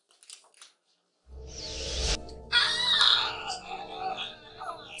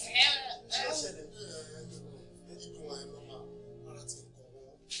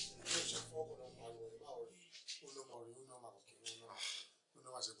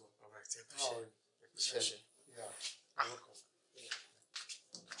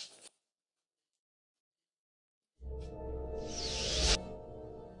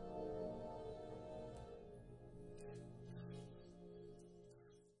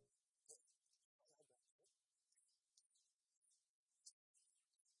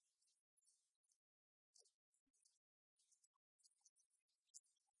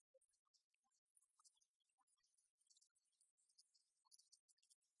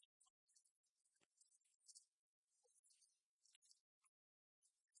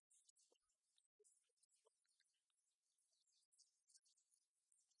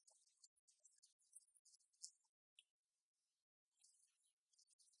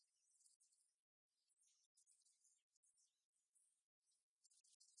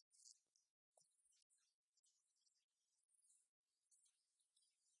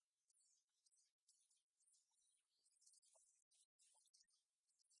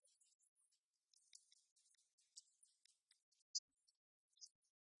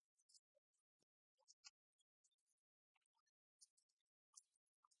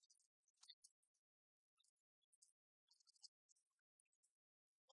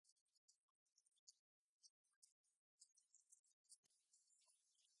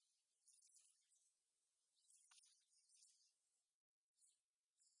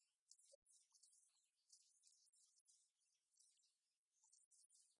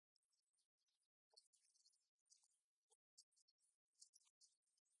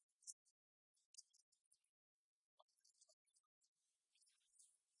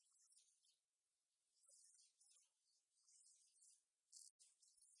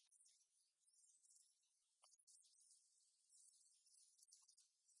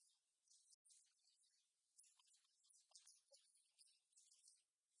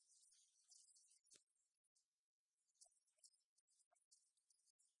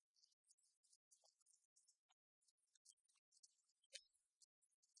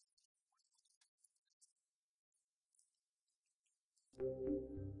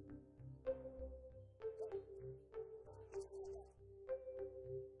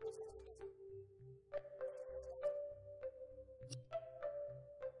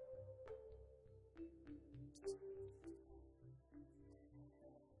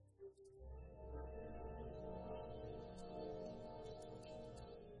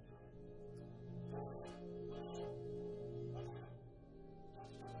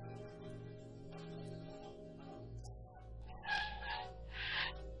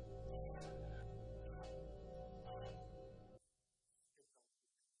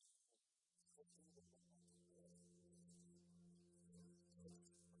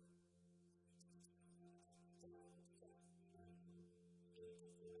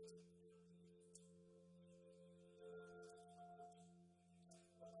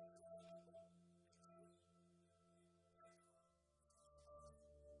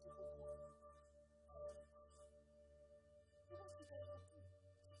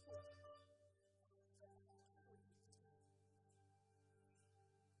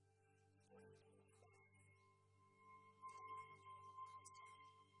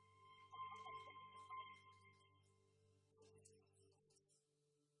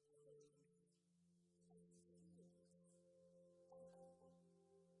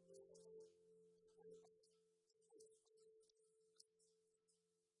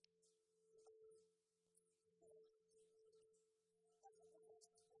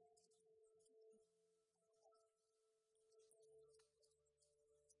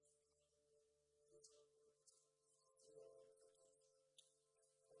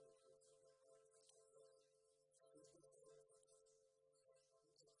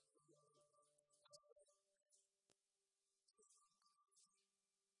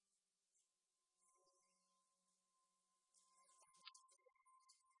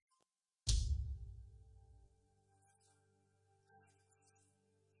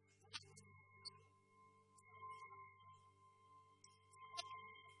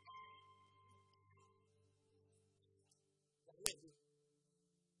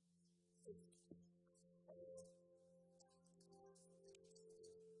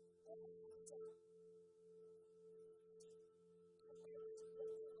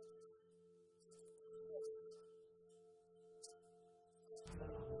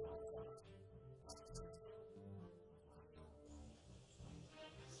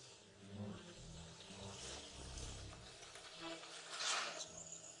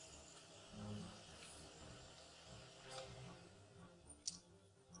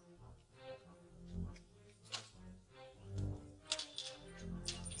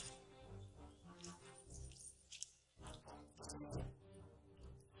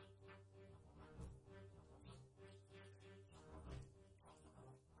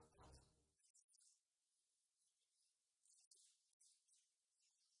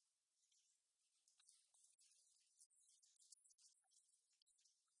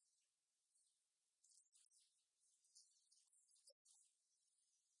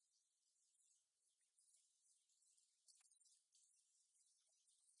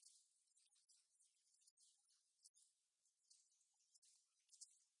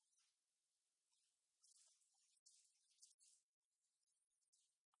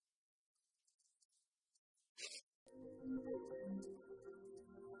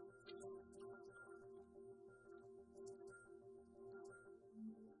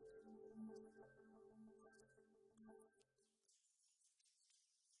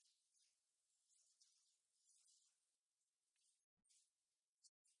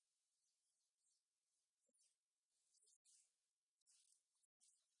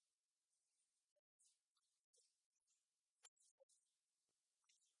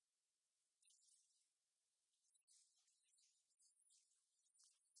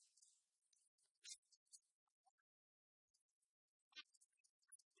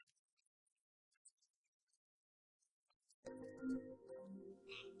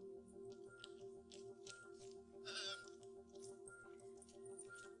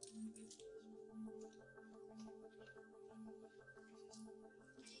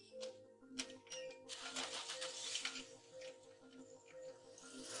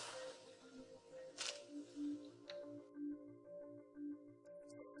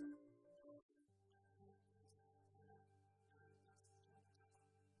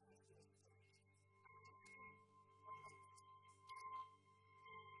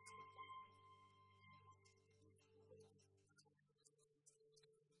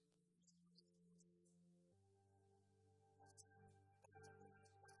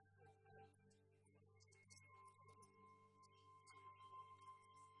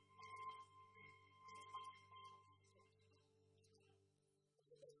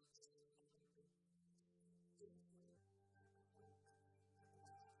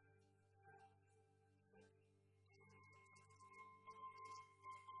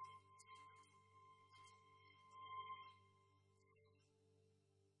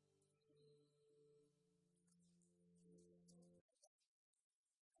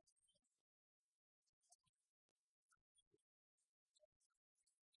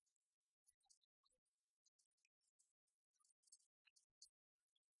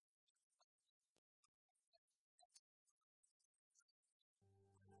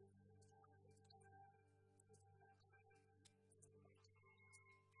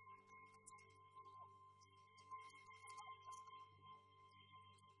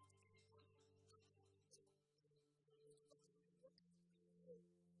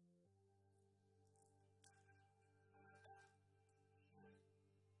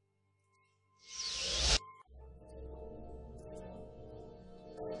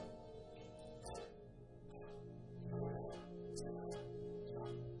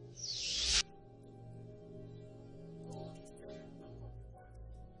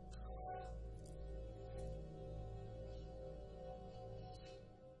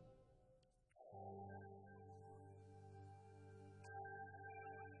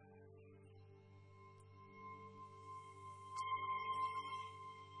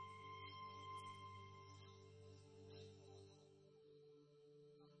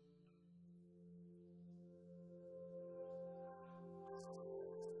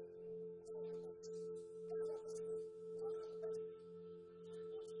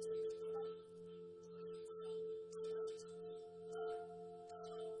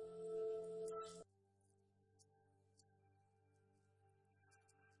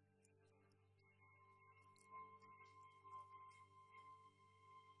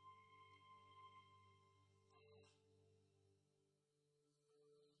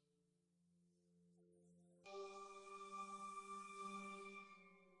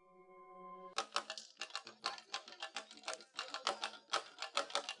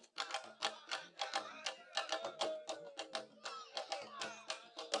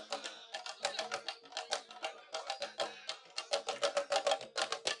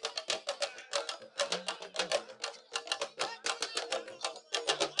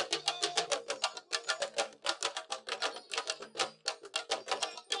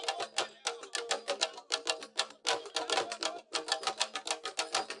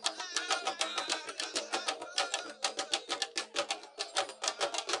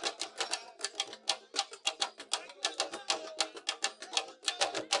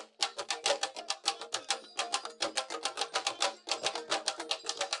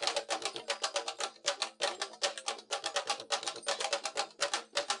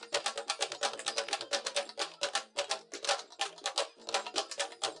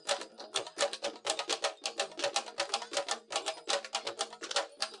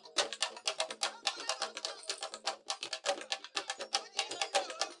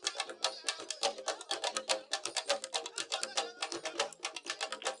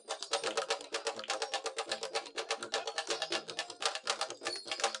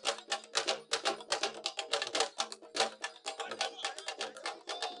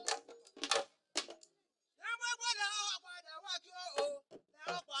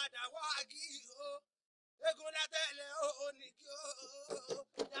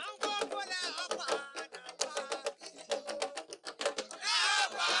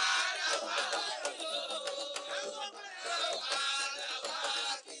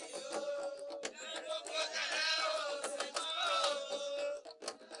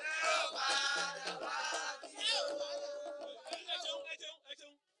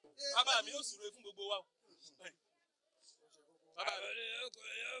 bàbá mi yóò súre fún gbogbo wa o. bàbá mi yóò kó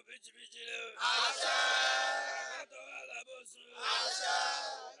yóò bìtìbìtì lé o. àṣẹ. àtọ́ alábòsùn. àṣẹ.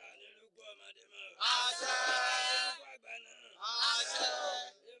 àlelúkọ ọmọdé mọ́. àṣẹ. àlelúkọ àgbà náà. àṣẹ.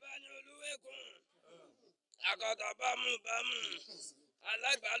 ìbáni olúwẹ̀kùn. àkọ́tà bámú.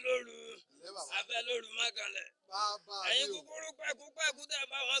 alágbà lóru. abẹ́ lóru mákàlẹ̀. ẹ̀yin kúkúrú pẹ́kú tẹ̀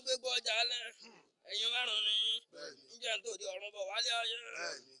bá wọn gbégbó ọjà lẹ̀. ẹ̀yin márùn-ún ni níjẹ́ tó di ọ̀run bọ̀ wálé ayé.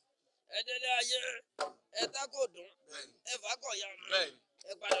 ẹ̀dẹ́lé ayé ẹ̀ta kò dùn ẹ̀fà kọ̀ ya mọ́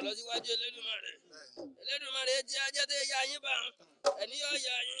ẹ̀ padà lọ síwájú Elédùmarè. Elédùmarè ti ajẹ́ tẹ́ ya yín bá ẹni yóò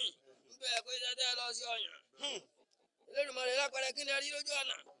ya yín nígbà pé tẹ́tẹ́ lọ sí ọ̀yàn. Elédùmarè lápẹ̀rẹ̀ kí ni ẹ rí lójú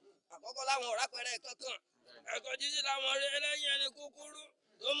ọ̀nà àkọ́kọ́ láwọn ọ̀rá pẹ̀rẹ̀ kankan ẹ̀kọ́ jíjí láwọn rí ẹlẹ́yìn ẹni kúkúrú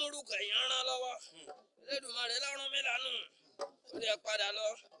tó múrú kẹ̀yìn rán lọ́wọ́. Elédùmarè lọ́rùn mi lánàá ó lè padà lọ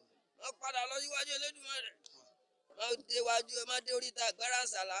wọ́n padà lọ síwájú Elédùmarè wọ́n dé oríta àgbára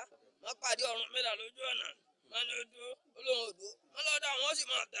àṣàlá wọ́n pàdé ọ̀run mẹ́ta lójú ọ̀nà wọ́n ní odò olóhùn odò wọ́n lọ́dọ̀ àwọn sì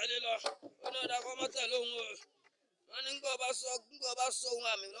máa tẹ̀lé lọ wọ́n ní ọ̀dà kọ́ mọ́ tẹ̀lé òun o wọ́n ní gbọ́ bá sọ ohun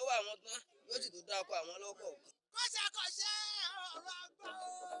àmì lọ́wọ́ àwọn tán yóò sì tún dáko àwọn lọ́kọ̀. kọ́ṣẹ́kọ́ṣẹ́ ọ̀rọ̀ àgbọ̀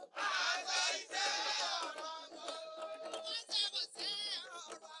àgbọ̀ iṣẹ́ ọ̀rọ̀ àgbọ̀ kọ́ṣẹ́kọ́ṣẹ́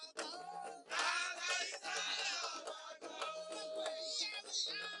ọ̀rọ̀ àgbọ̀ àgbọ̀ iṣẹ́ ọ̀rọ̀ àgbọ̀ ìyẹ́wìyá ọ̀rọ̀ àgbọ̀ yóò ṣe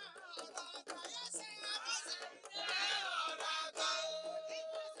àkọsẹ́ ọ̀rọ̀ àgbọ̀ kọ́ṣẹ́kọ́ṣẹ́ ọ̀rọ̀ àgbọ̀ àgbọ̀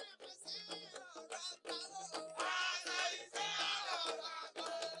iṣẹ́ ọ̀rọ̀ àgbọ̀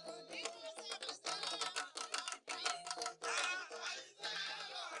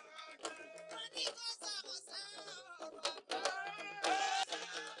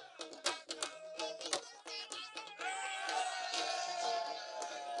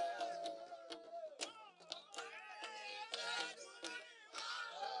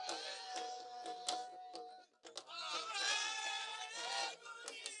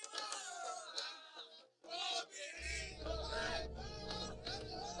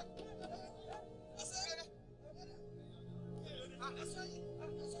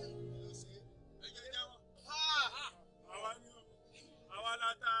àwa la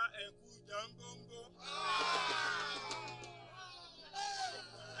ta ẹ̀kú jàǹgóńgó.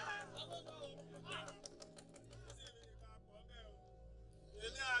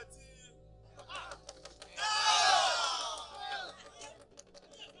 èmi àti.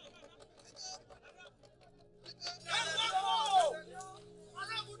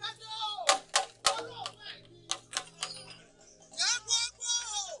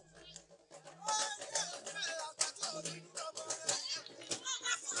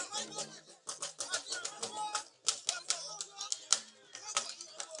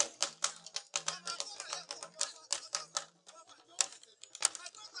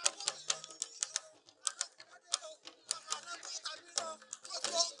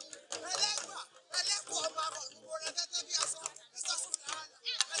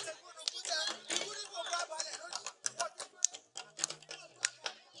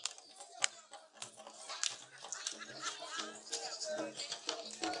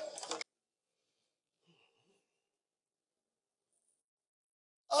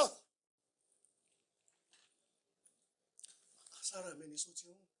 sára mi ní sọ ti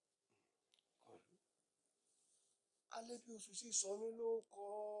rún alẹ́ bí oṣù sì sọ mí ló kọ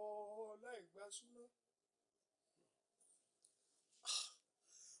láì gbá súná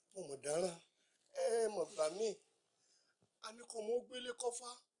mo mọ̀ dáràn mọ̀ gbà mí a ní kọ́ ọmọ ó gbélé kọ́fá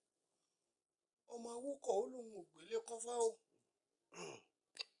ọmọ awúkọ̀ ó lóun ò gbélé kọ́fá o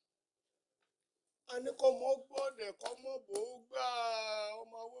a ní kọ́ ọmọ gbọ́dẹ̀ kọ́ mọ̀ bó gbà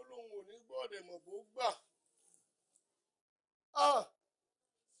ọmọ awó lóun ò ní gbọ́dẹ̀ mọ̀ bó gbà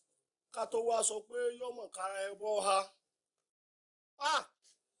ká tó wá sọ pé yọmọ kára ẹ bọ́ ha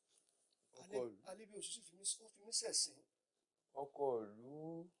alẹ́ bí oṣù sì fi mí ṣẹ̀sín. ọkọ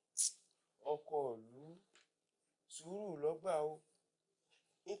ìlú sùúrù lọ́gbà o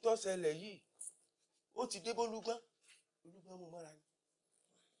nítọ́sẹ̀lẹ̀ yìí ó ti dé bólúgbọ́n mú mọ́ra ni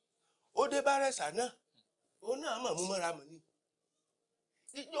ó dé bárẹ̀sà náà ó náà mọ̀ mú mọ́ra mọ̀ ni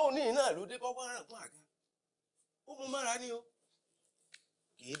ijó ní náà ló dé bọ́wọ́ ràn fún àga ó mú mọ́ra ni o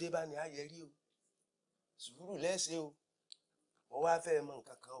kìí dé bá ní ayẹ rí o sùúrù lẹ́sẹ̀ o mo wá fẹ́ mọ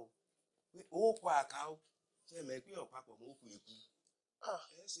nǹkan kan o pé ó pa àká o ṣe mọ̀ pé ọ̀pápọ̀ mọ́ kú èkú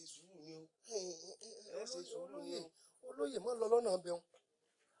ẹ ṣe sùúrù ni o ẹ ṣe sùúrù ni o. olóyè mọ́ lọ lọ́nà bẹ̀rùn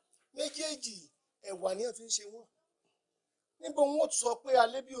méjèèjì ẹ̀wà ni wọ́n fi ń ṣe wọ́n níbo wọn sọ pé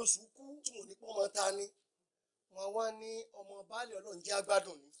alẹ́ bí oṣù kú tí mo ní pọ́ ọmọ ta ni wọn wá ní ọmọ baálé ọlọ́run jẹ́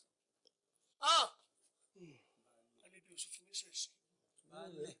agbádùn ni alẹ́ bí oṣù fi mí ṣẹ̀ṣẹ̀.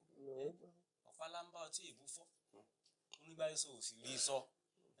 baálẹ̀ ọ̀pálámbá ọtí ìbú fọ́ onígbà yìí sọ òsì rí sọ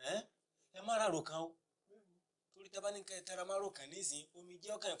ẹ má ràrò kan o torí tẹ́ bá ní kẹ́ ẹ tẹra má rò kàn nísìnyí omi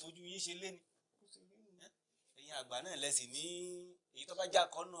jẹ́ ọkàn ìfojú yín ṣe lé ni ẹ̀yin àgbà náà lẹ́sìn ní èyí tó bá já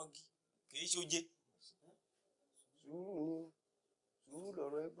kọ́ náà kì í ṣoje. sùúrù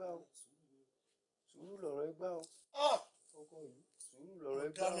lọ̀rọ̀ ẹgbà o sùúrù lọ̀rọ̀ ẹgbà o ọkọ yìí sùúrù lọ̀rọ̀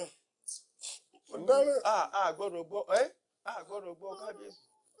ẹgbà o. a gbọ́dọ̀ gbọ́ a gbọ́dọ̀ gbọ́ kábíyèsí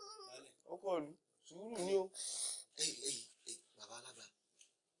ọkọ ìlú sùúrù ni o. bàbá alágbà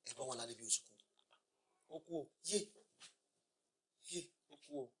ẹ bọ́ wọn lálẹ́ bí oṣù kù. ó kú o. ó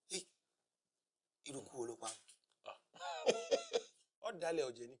kú o. irú kú wo ló pa. ó dalẹ̀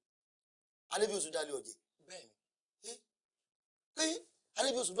ọ̀jẹ̀ ni. alẹ́ bí oṣù dalẹ̀ ọ̀jẹ̀. bẹ́ẹ̀ni. pé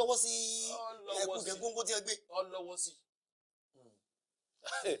alẹ́ bí oṣù lọ́wọ́ sí ẹkùn gẹ̀gúngún tí ẹ gbé. ó lọ́wọ́ sí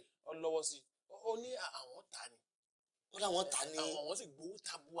ó lọ́wọ́ sí ó ní àwọn ta ni. ó láwọn ta ni. àwọn sì gbowó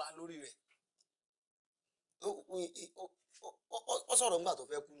tabua lórí rẹ̀. ó sọ̀rọ̀ nígbà tó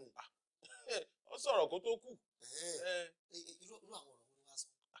fẹ́ kú nù. ó sọ̀rọ̀ kó tó kú. irú àwọn ọ̀rọ̀ wo ló wá sọ.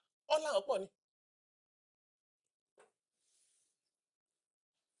 ó láwọn pọ̀ ni.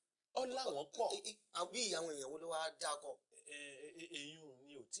 ó láwọn pọ̀. àbí àwọn èèyàn wo ló wá dákọ. èyún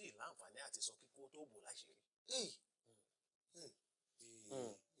ni ò tí ì láǹfààní àti sọ kíkó tó bò láṣìírí.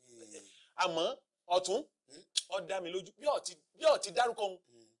 àmọ́ ọ̀tún ó dá mi lójú bí ó ti dárúkọ òun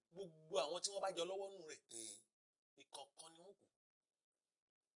gbogbo àwọn tí wọ́n bá jọ lọ́wọ́ nù rẹ̀ ìkọ̀ọ̀kan ni wọ́n kù.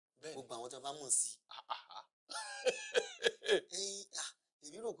 gbogbo àwọn tí wọ́n bá mọ̀ sí.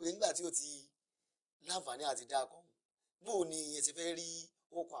 èmi rò pé nígbà tí o ti láǹfààní àti dákọ bó o ní ẹ ti fẹ́ rí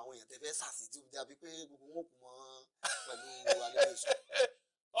okùn àwọn èèyàn tẹ fẹ́ sàsì tí ó dàbí pé gbogbo wọn kù mọ́ pẹ̀lú alẹ́ oṣù.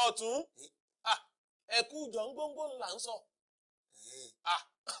 ọ̀tún ẹ̀kú jọ̀ǹgbòǹgbò ńlá ń sọ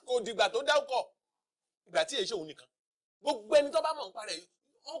kò dìgbà tó dáwọ́kọ̀ ìgbà tí èyí ṣòun nìkan gbogbo ẹni tó bá mọ̀ nípa rẹ̀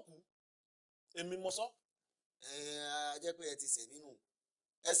ó kú èmi mọ sọ. a jẹ́ pé ẹ ti sẹ̀ mínú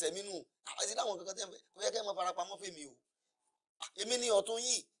ẹsẹ̀ mínú àti láwọn kankan tẹ́ kò yẹ kẹ́ ẹ máa farapamọ́ fèmí o èmi ní ọ̀tún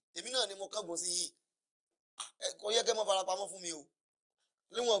yìí èmi náà ni mo kángun sí yìí kò yẹ kẹ́ ẹ máa farapamọ́ fún mi o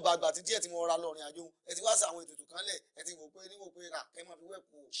níwọ̀n gbàgbà tí díẹ̀ tí mo ra lọ́rin àjò ẹ ti wá sí àwọn ètùtù kan lẹ̀ ẹ ti wò pé níwò pé rà kẹ́ máa fi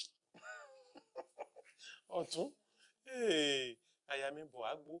wẹ̀kú o. ọ̀tún àyà mi bọ̀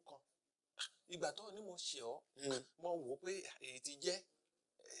á gbó kan ìgbà tó ní mo ṣe ọ́ mo wò pé èyí ti jẹ́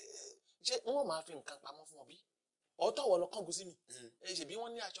ṣé wọ́n máa fi nǹkan pamọ́ fún ọ bí ọ̀tọ̀ wọ̀ lọ kángun sí mi ṣèbí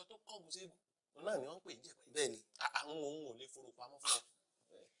wọ́n ní aṣọ tó kángun sí eégún náà ni wọ́n ń pè jẹ́ bẹ́ẹ̀ ni àwọn òun ò lè forò pamọ́ fún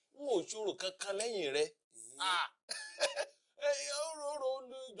ọ n ò ṣòro kankan lẹ́yìn rẹ oró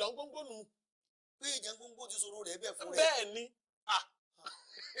jọ̀ǹgbòǹgbò nù. pé jọ̀ǹgbòǹgbò ti sọ̀rọ̀ rẹ̀ bẹ́ẹ̀ fún rẹ̀. bẹ́ẹ̀ ni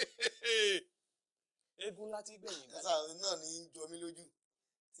eégún láti gbẹ̀yìn. ẹ̀sà náà ní í jọ mí lójú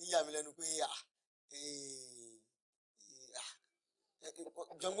tí yà mí lẹ́nu pé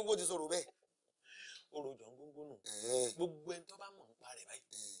jọ̀ǹgbòǹgbò ti sọ̀rọ̀ bẹ́ẹ̀. oró jọ̀ǹgbòǹgbò nù. gbogbo ẹni tó bá mọ̀ nípa rẹ̀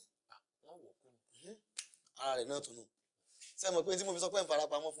báyìí wọ́n wọ̀ kú. ara rẹ̀ náà tún nù sẹ́mi pé tí mo fi sọ pé ń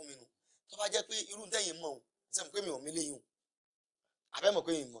farapamọ́ fún mi nù tó bá jẹ́ pé irú tẹ́yìn mọ̀ ọ́n sẹ́mi pé mi ò mí léyìn o àbẹ́mọ̀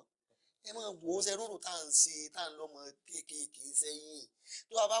pé mi mọ̀ ẹ máa wò ó ṣe rúrù tá à ń ṣe tá à ń lọ́mọ kéékèèké sẹ́yìn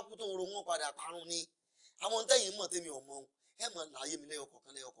tó a bá kú tó ń ro wọn padà parun ni àwọn tẹ́yìn mọ̀ tẹ́mi ò mọ̀ ẹ mọ̀ láyé mi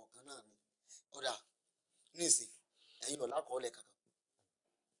lẹ́yọkọ̀ọ̀kan náà ni ọ̀dà níìsín ẹ̀yin ọ̀la kọ́ọ̀lẹ̀ kankan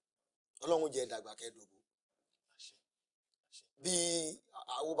ọlọ́run jẹ́ dàgbà kẹ́ẹ̀dógó bí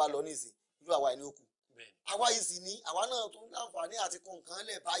àwo bá lọ níìsín irú àwa ẹni ó kù àwa yìí sì ní àwa náà tó ń láǹfààní àti kọ nǹkan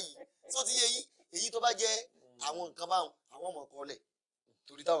lẹ̀ báyìí sọ ti yé yín èyí tó bá jẹ́ àwọn nǹkan báwọn àwọn ọmọ kọ́ọ̀lẹ̀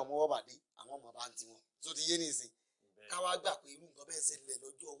torí táwọn ọmọ wọ́n bà dé àwọn ọmọ bá ń tiwọn sọ ti yé níìsín káwá gbà pé irú nǹkan bẹ́ẹ̀ ṣẹlẹ̀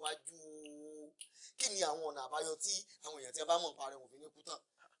lọ́jọ́ iwájú kí ni àwọn ọ̀nà àbáyọ tí àwọn èèyàn tí wọ́n bá mọ̀ nípa rẹ̀ wọ́n fi ní kú tán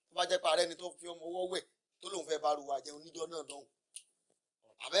tó bá jẹ́ pa arẹ́ni tó fi ọmọ ọwọ́ wẹ̀ tó lóun fẹ́ bá ruwa jẹun níjọ́ náà lọ́hùn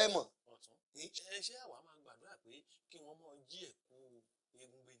àbẹ́ mọ̀. ṣé àwa máa gbàdúrà pé kí wọ́n mọ̀ jí ẹ̀kú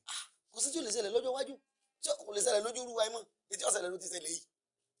eégún gbé ni. kò sí tí ò lè ṣẹlẹ̀ lọ́jọ́ iwájú tí kò lè ṣẹlẹ̀ lójú ruwa ẹ̀ mọ̀ etí ọ̀sẹ̀lẹ̀ ló ti ṣẹlẹ̀ yìí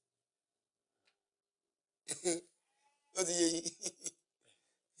ó ti yé yín.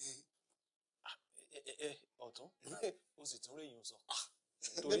 ọ̀tún o sì tún réyìn sọ.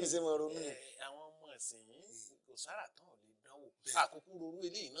 bẹ́ẹ̀ ṣe máa ronú. àwọn ọmọ ẹ̀sìn yìí kò sára tán ò lè dánwò àkókò ronú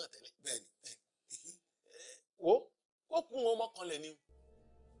eléyìí náà tẹ́lẹ̀. bẹ́ẹ̀ni. wo ó kún wọn mọ́kànlẹ̀ ni.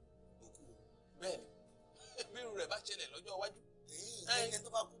 bẹ́ẹ̀ni bírú rẹ̀ bá ṣẹlẹ̀ lọ́jọ́ iwájú. ẹni tó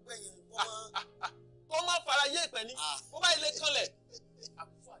bá kú gbẹ̀yìn kó má fara yé ìpẹ́ ni kó bá ilé kanlẹ̀.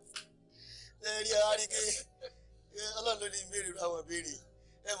 ẹ rí arígbé ọlọ́run ló ní ìbéèrè rú àwọn ìbéèrè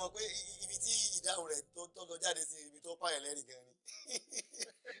ẹ mọ̀ pé ibi tí ìdáhùn rẹ̀ tó lọ jáde sí ibi tó pààyàn lẹ́rìn gan ni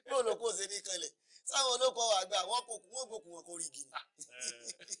yóò lọ kó o ṣe ní kanlẹ̀ sáwọn olóko àgbà wọn gbókùn wọn kó rí igi ni.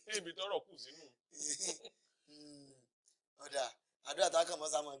 ibi tọ́rọ̀ kù sínú. ọ̀dà àdúrà tá a kàn mọ́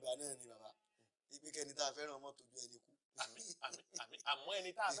sáwọn ìgbà náà ni bàbá ibi kẹni tá a fẹ́ràn ọmọ tójú ẹni kú àmì àmọ́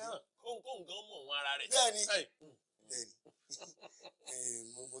ẹni tá a fẹ́ràn kóńkóń gan mọ̀ wọn ara rẹ̀. bẹ́ẹ̀ni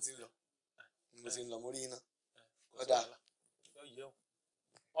mo ti ń lọ mo rí iná ọ̀dà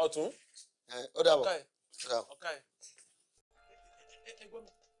ọ̀tún ó dàbọ̀ ọ̀ká ẹ̀ ẹgbọ́n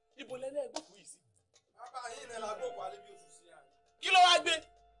mi ibo lẹ́lẹ́ ẹgbọ́kùn yìí sí. bàbá yìí rẹ̀ la gbókò alẹ́ bí oṣù sí àná. kí ló wá gbé.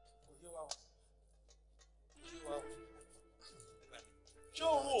 kò yé wa o ṣé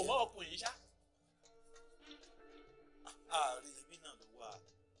òun ò mọ ọkùnrin yìí ṣá. ààrẹ ibi náà ló wà.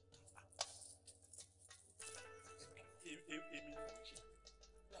 èmi ni mo ṣe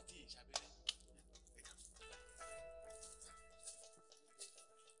láti ìṣàbẹ̀rẹ̀.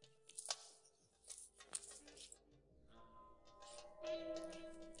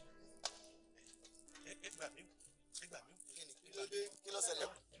 kí ló ṣẹlẹ̀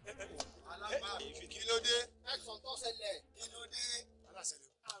kí ló dé ẹ̀sán tó ṣẹlẹ̀ kí ló dé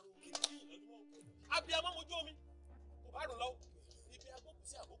àrùn kìíní ìlọ́dúnmọ́ abiyamọ mojú omi kò bá rùn lọ́wọ́ ibi agbókùn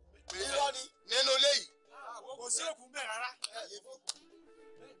sí àbókù bẹ́ẹ̀. irọ́ ni nínú ilé yìí kò sí èkú bẹ́ẹ̀ rárá.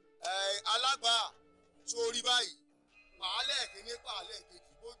 alágbà sórí báyìí pàálẹ̀ kìíní pàálẹ̀ kejì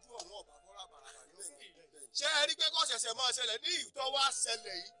bójú ọ̀hún ọ̀bà fọ́nrán bàràbà nínú ẹ̀. ṣé ẹ rí pé kó ṣẹ̀ṣẹ̀ máa ṣẹlẹ̀ ní ìtọ́ wá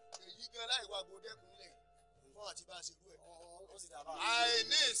ṣẹlẹ̀ yìí èyí gan láì wá gbòdẹ́kùn lẹ̀ fún àti bá a ṣe rú ẹ̀.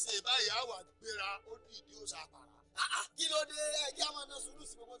 àìní ìsìn báyìí àwà gbéra ó dìde ó ṣàpàrà. kí ló dé ẹjẹ́ àmọ́ náà sùúrù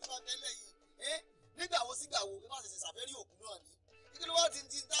sí gbogbo tí wọ́n tẹ́lẹ̀ yìí nígbà wo sígbà wo bí wọ́n ṣe ṣàfẹ́rí òkú náà ni kí ló wá ti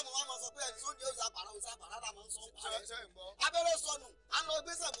táwọn wá máa sọ pé ẹni tó ń jẹ́ òṣàpàrà làwọn ń sọ abẹ́rẹ́ sọnù à ń lọ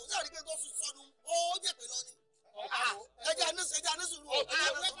gbé sẹ̀mú sí àrígbé tó sọnù ó jẹ̀pẹ̀ lọ ni. ẹjẹ́ ànísùúrù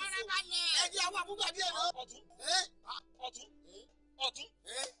ẹjẹ́ àwọn àbúgbà díẹ̀ náà. ọ̀tún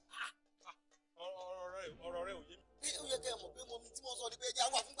ọ̀rọ̀ rẹ̀ ò yé mi. ó yẹ kẹ́ ẹ mọ̀ pé mo tí mo sọ ni pé ẹjẹ́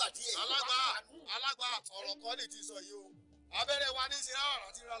àwọn àbúgbà díẹ̀. alágbà ọ̀rọ̀ kan lè ti sọ yìí o abẹ́rẹ́ wa ní sinra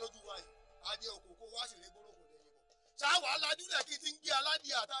ọ̀rọ̀ ti ra lójú wa yìí adé òkòkò wá sì lè gbólókò lẹ́yìn bọ̀. sáwà aládùúlẹ̀ kí ti ń gbé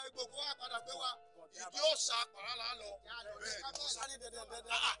aládìí àtàwọn gbogbo wa padà pé wa ìdí ó sa pàrọ̀ là lọ.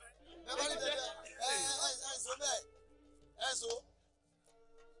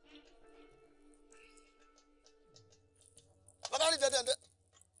 bàbá ní dẹ́dẹ́.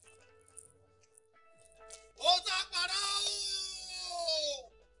 ó sá pàrọ̀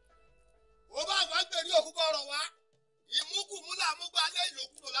ó bá wà gbèrè òkú kọ̀ọ̀rọ̀ wá ìmúkùmú làmúgbà alẹ́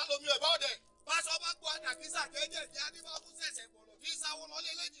ìlòkulò lálómi ẹ̀bá ọ̀dẹ̀ báṣọ bá gbọ́ àdàkísà jẹ́jẹ́ ìdí adébábú ṣẹ̀ṣẹ̀ bọ̀rọ̀ bí sáwọ́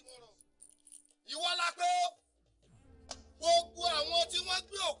lọ́lé lẹ́jì mọ̀rọ̀. ìwọ la pé gbogbo àwọn tí wọ́n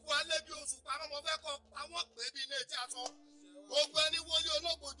gbé òkú alẹ́ bí oṣù pamọ́ mo fẹ́ kọ́ àwọn pè bí ilé tí a sọ. gbogbo ẹni wọlé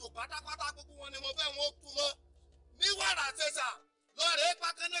olóògbòjò pátápátá gbogbo wọn ni mo fẹ́ wọn tú mọ́. ní wàrà tẹ̀sà lọ́ọ̀rẹ́ pa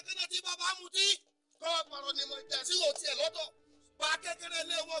kẹ́nẹ́kẹ́nẹ́ tí bàbá mu tí kọ́ ọ̀pọ̀rọ̀ ni mo jẹ́ sí òtí ẹ̀ lọ́tọ̀. pa kékeré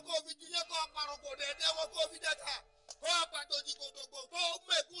lé wọn kó fi jíyẹ́ kọ́ ọ̀pọ̀rọ̀ kò dẹ̀ẹ́dẹ́ wọn kó fi jẹ́ta kó àpàtòjì kòtòkò kó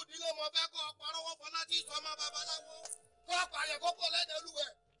mẹ́kù ìdílé mọ́ fẹ́ kó ọ̀pọ̀rọ̀wọ́ fọlájí sọmọ babaláwo kó àpàyẹ kókó lẹ́nu olúwẹ̀.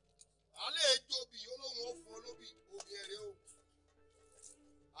 alẹ́ ìjòbí olóhùn ó fún olóbì òbí ẹ̀rẹ́ o.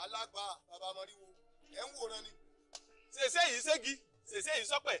 alágbà bàbá mọ́ríwo ẹ̀ ń wòran ni. ṣèṣe yìí ségi ṣèṣe yìí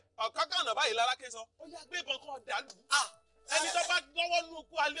sọpẹ ọ̀kánkànnà báyìí lálákè sọ ó yá gbébọn kan dàlú. ẹni tó bá lọ́wọ́ nú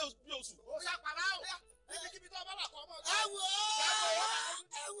kú alẹ́ bí oṣù. ó yá pàrọ̀ ó yá níbikíbi tó bá wà kọ́ ọmọ. ẹ wò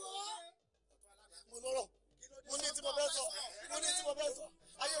mo lọ́rọ̀ mo ní tí mo fẹ́ sọ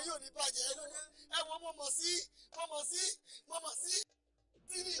ayé yóò ní bàjẹ́ ẹ wo mo mọ̀ sí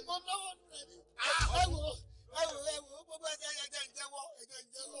tìrì mo lọ́wọ́ nù rẹ̀ ni ẹ wo gbogbo ẹ̀jẹ̀ ìjẹ́wọ́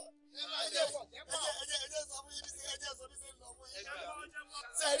ẹ̀jẹ̀ sọ fún yín sọ bí ṣe ń lọ fún yín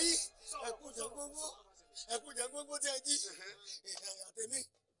sẹ́rí ẹ̀kúnjẹ gbogbo tí ẹ jí àtẹ̀mí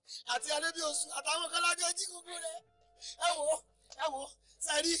àti adébíoṣù àtàwọn kan lájọ jí gbogbo rẹ̀ ẹ wo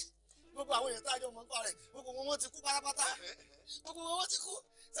sẹ́rí gbogbo àwọn èèyàn tá a jọ mọ̀ nípa rẹ̀ gbogbo wọn ti kú pátápátá gbogbo wọn ti kú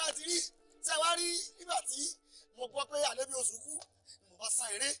sátìrí sẹwárí nígbà tí mo gbọ́ pé Adébíoṣù kú mo bá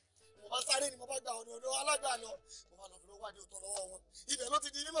sáré ni mo bá gba ọ̀dọ̀ alágbà lọ mo bá lọ fi wádìí òótọ́ lọ́wọ́ wọn ibẹ̀ ló ti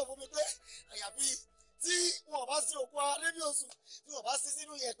di mímọ̀ fún mi pé àyàfi tí wọn bá sí òkú Adébíoṣù tí wọn bá sí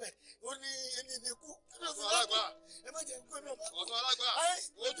sínú yẹ̀pẹ̀ ó ní èmi mi kú. ọ̀tún alágbà ẹ má jẹ́ kú èmi ọ̀bá kú. ọ̀tún alágbà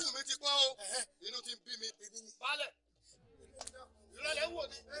ojú mi ti pọ́n o inú ti ń bí mi. balẹ̀ ìrọ̀lẹ́ wò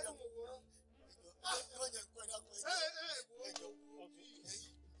ni.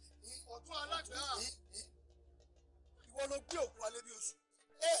 ọ̀tún alágbà. ìwọ ló gbé òkú Adébíoṣù.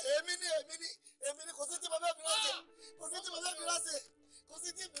 èmi ni kò sí tí mo fẹ́ fi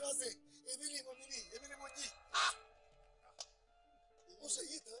ránṣẹ́ èmi ni mo jí. mo ṣe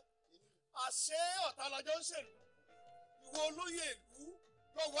yìí tán. àṣé ọ̀tá lọ́jọ́ ń ṣèlú ìwọ olóyè ìlú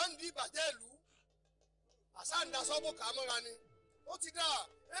lọ́wọ́ ń di ìbàjẹ́ ìlú àṣà ń daṣọ́ bò ká mọ́ra ni ó ti dà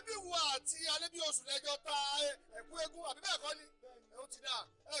ebi wo àti Adébíoṣù lẹ́jọ́ ta ẹ̀kú eégún àbí bẹ́ẹ̀ kọ́ ni ó ti dà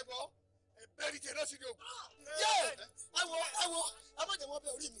ẹ gbọ́ bẹ́ẹ̀ni tẹ̀ náà sí ni o. yé ẹ wo ẹ má jẹ́ wọ́n bẹ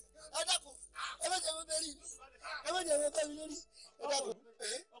orí mi ẹ dákun ẹ má jẹ́ wọ́n bẹ rí mi ẹ má jẹ́ wọ́n bẹ mi lórí ẹ dákun.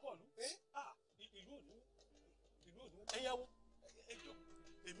 ìlú òní ẹ̀yàwó ẹjọ́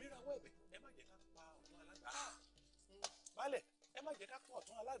èmi rawọ́ ẹ̀bẹ̀ ẹ má jẹ́ ká pa ọ̀tún alágbà balẹ̀ ẹ má jẹ́ ká pa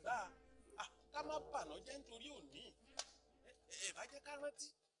ọ̀tún alágbà ká má bànújẹ́ nítorí òní ẹ bá jẹ́ ká rántí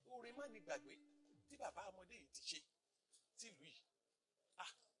oore má ní gbàgbé tí bàbá ọmọdé yìí ti ṣe sílùú yìí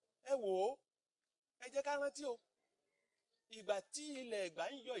ẹ wò ó ẹ jẹ́ ká rántí o ìgbà tí ilẹ̀ Ẹ̀gbá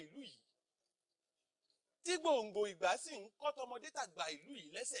ń yọ ìlú yìí tí gbòǹgbò ìgbà sì ń kọ́ tọmọdé tàgbà ìlú yìí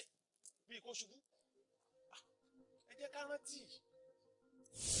lẹ́sẹ̀ bíi kó ṣubú ẹ jẹ́ ká rántí.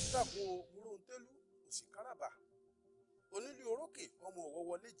 dàpọ̀ Mòróntélú òsì káràbà onílé orókè ọmọ ọ̀wọ́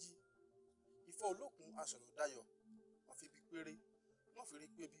wọlé jí Ifá olókun asọ̀rọ̀ dayọ̀ wọ́n fi ibi péré wọ́n fi rí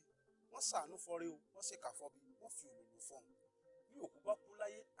pébi wọ́n ṣàánú fọ́rẹ́ o wọ́n ṣèkà fọ́bi wọ́n fi òlòlò fọ́n bí òkú bá kú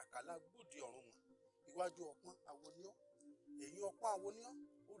láyé àkàlà gbòde ọ̀run wọn iwájú ọpọ́n awoniọ́ èyí ọpọ́n awoniọ́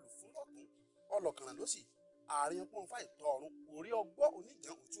olùfúnlọ́tún ọlọ́kànràn ló sì àárín ọpọ́n fà ìtọ́ ọ̀run orí ọgbọ́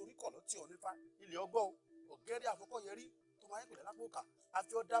oníjàn òtí orí kọ̀ lọ́tí ọ̀ nífa ilé ọgbọ́ ọ̀gẹ́rẹ́ àfọkọ́yẹrí tó máa ń pèlè lápòkà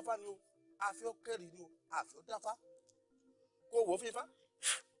àfi ọ́ dáfá ni o àfi ọ́ kẹ́rì ni o àfi ọ́ dáfá kó wò ó fi ifá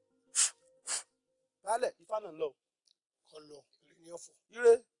baálẹ̀ ifá náà lọ ọlọ ire ní ọ̀fọ̀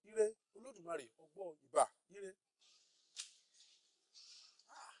ire ire olódùmarè ọgbọ́ ìbà ire.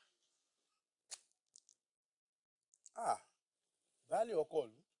 baálé ọkọ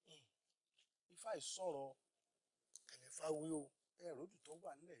ìlú ifá ìsọ̀rọ̀ ẹ̀mẹ́fà wí o ẹ̀rọ òdù tó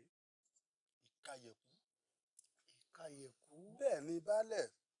wà nílẹ̀ ìkàyẹ̀kú bẹ́ẹ̀ ni baálẹ̀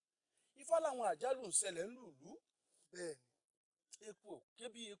ifá làwọn àjálù ń ṣẹlẹ̀ ńlùlú bẹ́ẹ̀ ni eku ò ké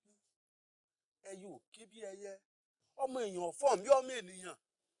bí eku ẹyẹ ò ké bí ẹyẹ ọmọ èèyàn fọ́n bí ọmọ ènìyàn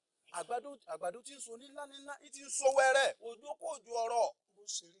àgbàdo tí ń so nílá nílá tí ń so wẹ́rẹ́ òjò kò ju ọ̀rọ̀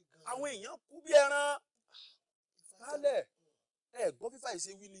àwọn èèyàn kú bí ẹran baálẹ̀ ẹ gbọ́ fífà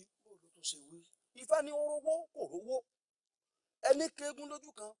ìṣe wí ni ifá ní orówó kò rówó ẹni kéégún lójú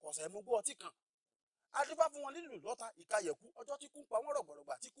kan kọ̀sẹ̀ mú gbọ́ ọtí kan adífá fún wọn nílùú lọ́ta ìkàyẹ̀kú ọjọ́ tí kún pa wọ́n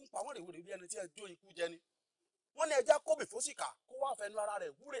rọ̀gbọ̀rọ̀gbà tí kún pa wọ́n rèwèrè bí ẹni tí ẹ jó ikú jẹ ni wọ́n ní ẹja kóbì fósìkà kó wá fẹnu ara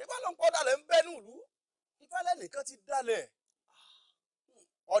rẹ̀ wúre ifá ló ń kọ́ dalẹ̀ ń bẹ́ nílùú ifá lẹ́nìkan ti dalẹ̀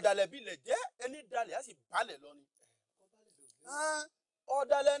ọ̀dàlẹ̀ bílẹ̀ jẹ́ ẹni dalẹ̀ á sì balẹ̀ lọ ni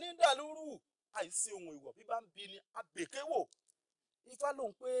ọ̀dàlẹ̀ ní dàlúrù àìsí ohun ìwọ̀ bí bá ń bi ni abèkéwò ifá ló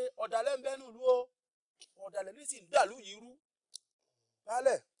ń pé ọ̀dàlẹ̀ ń bẹ́ nílùú o ọ̀dàlẹ̀ ní sì ń dàlú yìí rú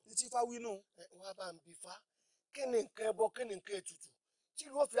baálẹ̀ ní tí fá wínú. wá bá ń bi fá kí ni nǹkan ẹbọ kí ni nǹkan ètùtù tí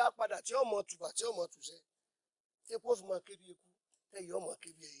ló fi apàdà tí ọmọ tùbà tí ọmọ tùṣẹ tí epo fi máa kébi eku ẹyẹ ọmọ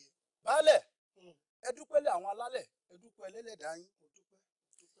kébi ẹyẹ. baálẹ̀ ẹ dúpẹ́ lé àwọn alálẹ̀ ẹ dúpẹ́ lẹ́lẹ́dàá yín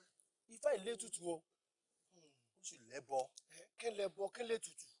ifá ilé tutù o ó sì lẹ́bọ. kí lẹ́bọ kí lè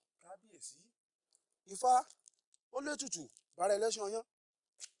tutù. kábíyèsí ifá ó lé tutù bára ẹlẹ́sìn ọyán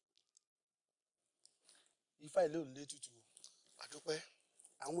ifá ilé ò lé tutù o. àdúpẹ́.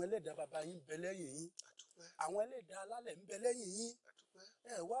 àwọn ẹlẹ́dàá bàbá yín ń bẹ lẹ́yìn yín àwọn ẹlẹ́dàá alálẹ̀ ń bẹ lẹ́yìn yín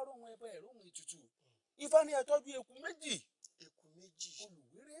ẹ wá róhun ẹbọ ẹ róhun ètùtù ifá ní ẹ tọ́jú eku méjì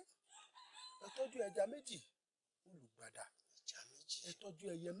olùwéré ẹ tọ́jú ẹja méjì olùgbàdà ẹ tọ́jú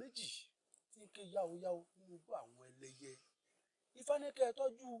ẹyẹ méjì tí ń ké yáoyáo nínú igbó àwọn ẹlẹ́yẹ ifá ní kẹ́ ẹ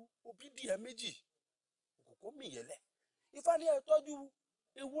tọ́jú obídìẹ méjì òkòkò mìyẹlẹ ifá ní ẹ tọ́jú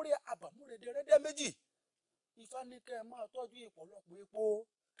ewúrẹ́ àbàmúrẹdẹrẹdẹ méjì ifá ní kẹ́ ẹ máa tọ́jú ìpọ̀lọpọ̀ epo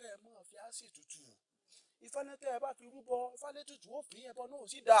kẹ́ ẹ máa fi ásì tutù ifá ní kẹ́ ẹ bá fi rúbọ ifá lé tutù ó fi ẹbọ náà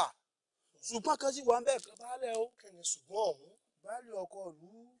sí dà ṣùgbọ́n kan sí wà ń bẹ̀ kan baálẹ̀ o kẹ́ni ṣùgbọ́n ọ̀hún baálẹ̀ ọkọ ìlú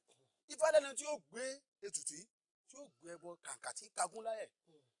ifá lẹ́nu tí ó gbé ètùtù tí ó gbé ẹbọ kàǹkà tí kagún láyẹ̀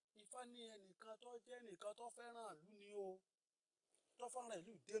ifá ní ẹnìkan tó jẹ́ ẹnìkan tó fẹ́ràn ìlú ni o tó fẹ́ràn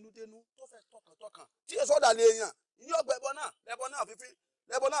ìlú dénúdénú tó fẹ́ tọkàntọkàn tí èso ọ̀dà lè yàn ìní ọgbà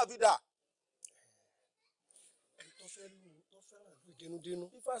ẹbọ náà fi dà. tó fẹ́ràn ìlú dénúdénú.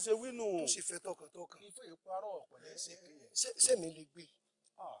 ifá ṣe wínú. tó sì fẹ́ tọkàntọkàn. ifá ìparọ́ ọ̀pẹ̀lẹ́ sẹ́mi lè gbé.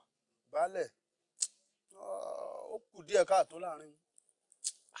 baálẹ̀ ó kù díẹ̀ káàtó láàrin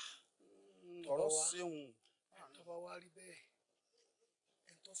ọ̀rọ̀ ṣéhun. tó bá wá rí bẹ́ẹ̀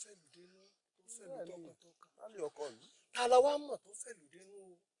ẹ̀ tó fẹ́ lù dénú tó fẹ́ lù tọkàntọkàn. baálẹ̀ ọkọ ìlú. ta la wá mọ̀ tó fẹ́ lù dénú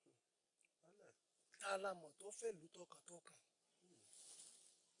o ta la mọ̀ tó fẹ́ lù tọkàntọkàn.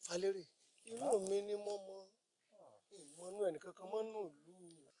 falẹ́rẹ̀ inú mi ni mo mọ ìmọ̀nú ẹnìkankan mọ́ nù lù.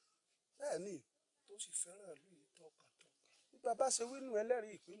 bẹ́ẹ̀ ni tó sì fẹ́ràn ìlú yìí tọkàntọkàn. nígbà bá ṣe wínú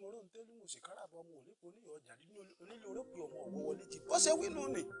ẹlẹ́rìí ìpín Mòróntélú mo sì káràbọ̀ ọmọ òlépo oníyọ̀ ọjà nínú onílé orókè ọmọ ọ̀wọ́ wọlé jì bó ṣe wínú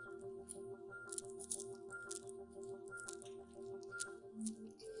ni.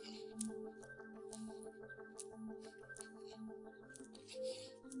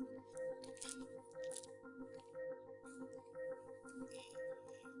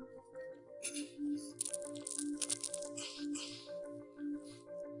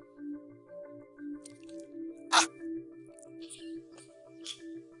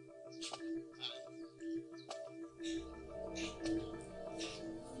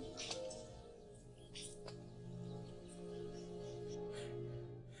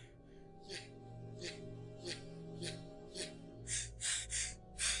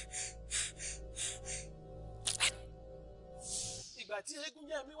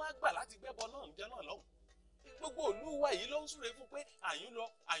 wá gbà láti gbẹ́bọ náà ń jẹ́ náà lọ́hùn gbogbo ìlú wa yìí ló ń súre fún pé àyún lọ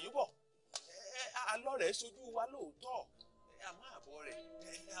àyún bọ̀ alọ́ rẹ̀ sojú wa lóòótọ́ àmọ́ àbọ̀ rẹ̀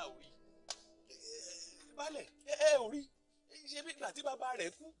a ò rí balẹ̀ ò rí ṣe bí ìgbà tí bàbá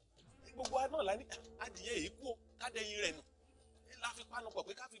rẹ̀ kú gbogbo wa náà la ní adìyẹ yìí kú o kádẹ́yìn rẹ̀ nù la fi panupọ̀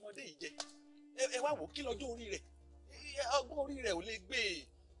pé ká fi mọdé yìí jẹ ẹ wá wò kí lọ́jọ́ orí rẹ̀ ọgbọ́n orí rẹ̀ ò lè gbé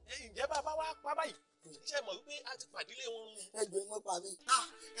e ǹjẹ́ bàbá wa pa báyìí ṣe mọ̀ wípé a ti pàdílé wọn rún. ẹgbẹ́ mọ́ pa mí.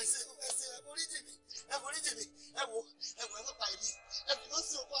 ẹsẹ̀ ẹforíjì mi ẹ wo ẹ mọ́ pa èmi ẹ fi ló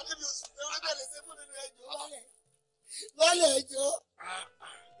sí òkú adébí oṣù ẹ wá bẹ̀rẹ̀ sí fún nínú ẹjọ́ lálẹ́ ẹjọ́.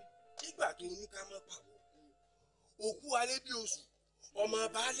 nígbà tó ní ká mọ́ pa òkú adébí oṣù ọmọ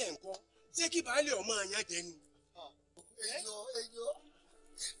baálẹ̀ nǹkan ṣé kí baálẹ̀ ọmọ àyàn jẹ ni. ẹjọ́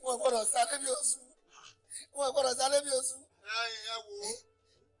wọn gbọ́dọ̀ sáré bí oṣù wọn gbọ́dọ̀ sáré bí oṣù. ẹ wo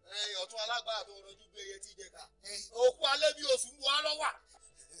ọ̀tún alágbára tó rọjú bí ẹyẹ tí ì jẹ ká òkú alẹ́ bí oṣù ń bu á lọ́wà.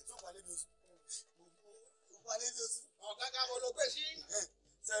 òkú alẹ́ bí oṣù òkú alẹ́ bí oṣù. ọ̀gá ká mo lọ pé sí.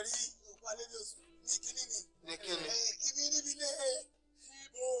 sẹ́rí òkú alẹ́ bí oṣù ní kíní ni. ní kíni. kíní níbi ilé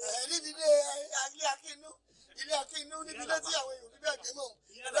níbi ilé ilé akínú ilé akínú níbi ilé tí àwọn èèyàn bíbẹ̀ gbé mọ̀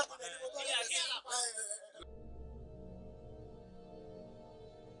ẹ̀dẹ́kùnrin ni mo tọ́ lé sí.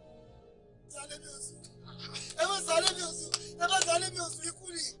 sáré bí oṣù ẹ má sáré bí oṣù ẹ má sáré bí oṣù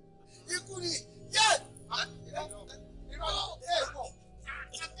ikú ni yẹ.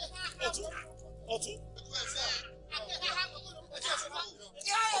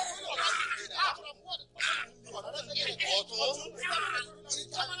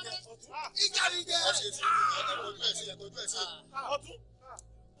 ọ̀tún.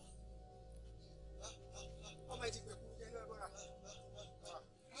 ọmọ ẹ ti pẹ̀kú jẹ́ lọ́gbọ́ra.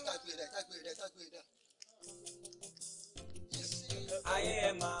 ayé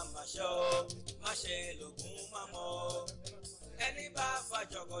ẹ máa ṣọ́ má ṣe lògùn má mọ́ ẹni bá fa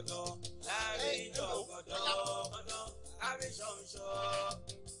jọ̀gọ̀dọ̀ láàrin jọ̀gọ̀dọ̀ àríṣọ̀nṣọ́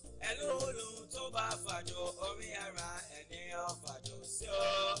ẹlòlù tó bá fàjọ orí ara ẹni ọ̀fàjọ sí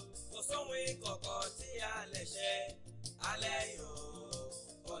ọ kò sóhun ìkọ̀kọ̀ tí a lè ṣe alẹ́ yòó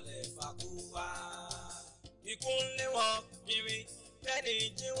kò lè fàkú wá. ikú ń lé wọn kiri bẹ́ẹ̀ni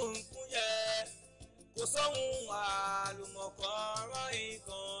jíwùn kún yẹ kò sóhun àlùmọ̀kọ́rọ́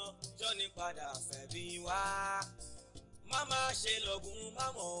nǹkan jọ́ni padà fẹ̀bi wá. má má ṣe lọ́gùn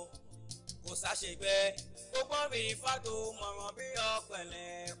mámọ́ kò sáṣegbẹ́ gbogbo mi fàtó mọ̀ràn bí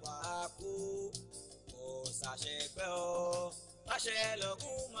ọ̀pẹ̀lẹ̀ wà á kú kò sáṣegbẹ́ o má ṣe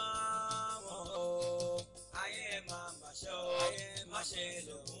lọ́gùn mámọ́ o ayé ẹ̀ máa ṣe o má ṣe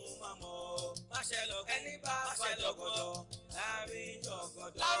lọ́gùn mámọ́ o má ṣe lọ́gùn ẹni bá fa jọ̀gọ̀dọ̀ láàrin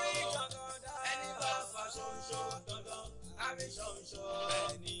jọ̀gọ̀dọ̀ ẹni bá fa ṣọ̀nṣọ̀ dandan láàrin ṣọ̀nṣọ̀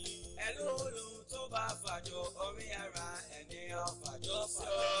ẹni ẹlòlù tó bá fàjọ orí ara ẹni ọ̀fàjọ sí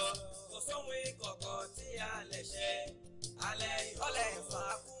ọ kò sóhun ìkọ̀kọ̀ tí a lè ṣe alẹ́ ìrọ̀lẹ́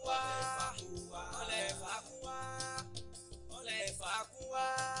ìfàkúwá ọ̀lẹ́ ìfàkúwá ọ̀lẹ́ ìfàkúwá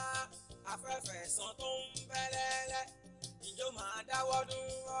afẹ́fẹ́ sàn tó ń bẹ́lẹ́lẹ́ ìjọ máa dáwọ́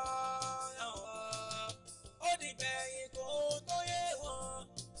dúró ó dìgbẹ̀yìn kó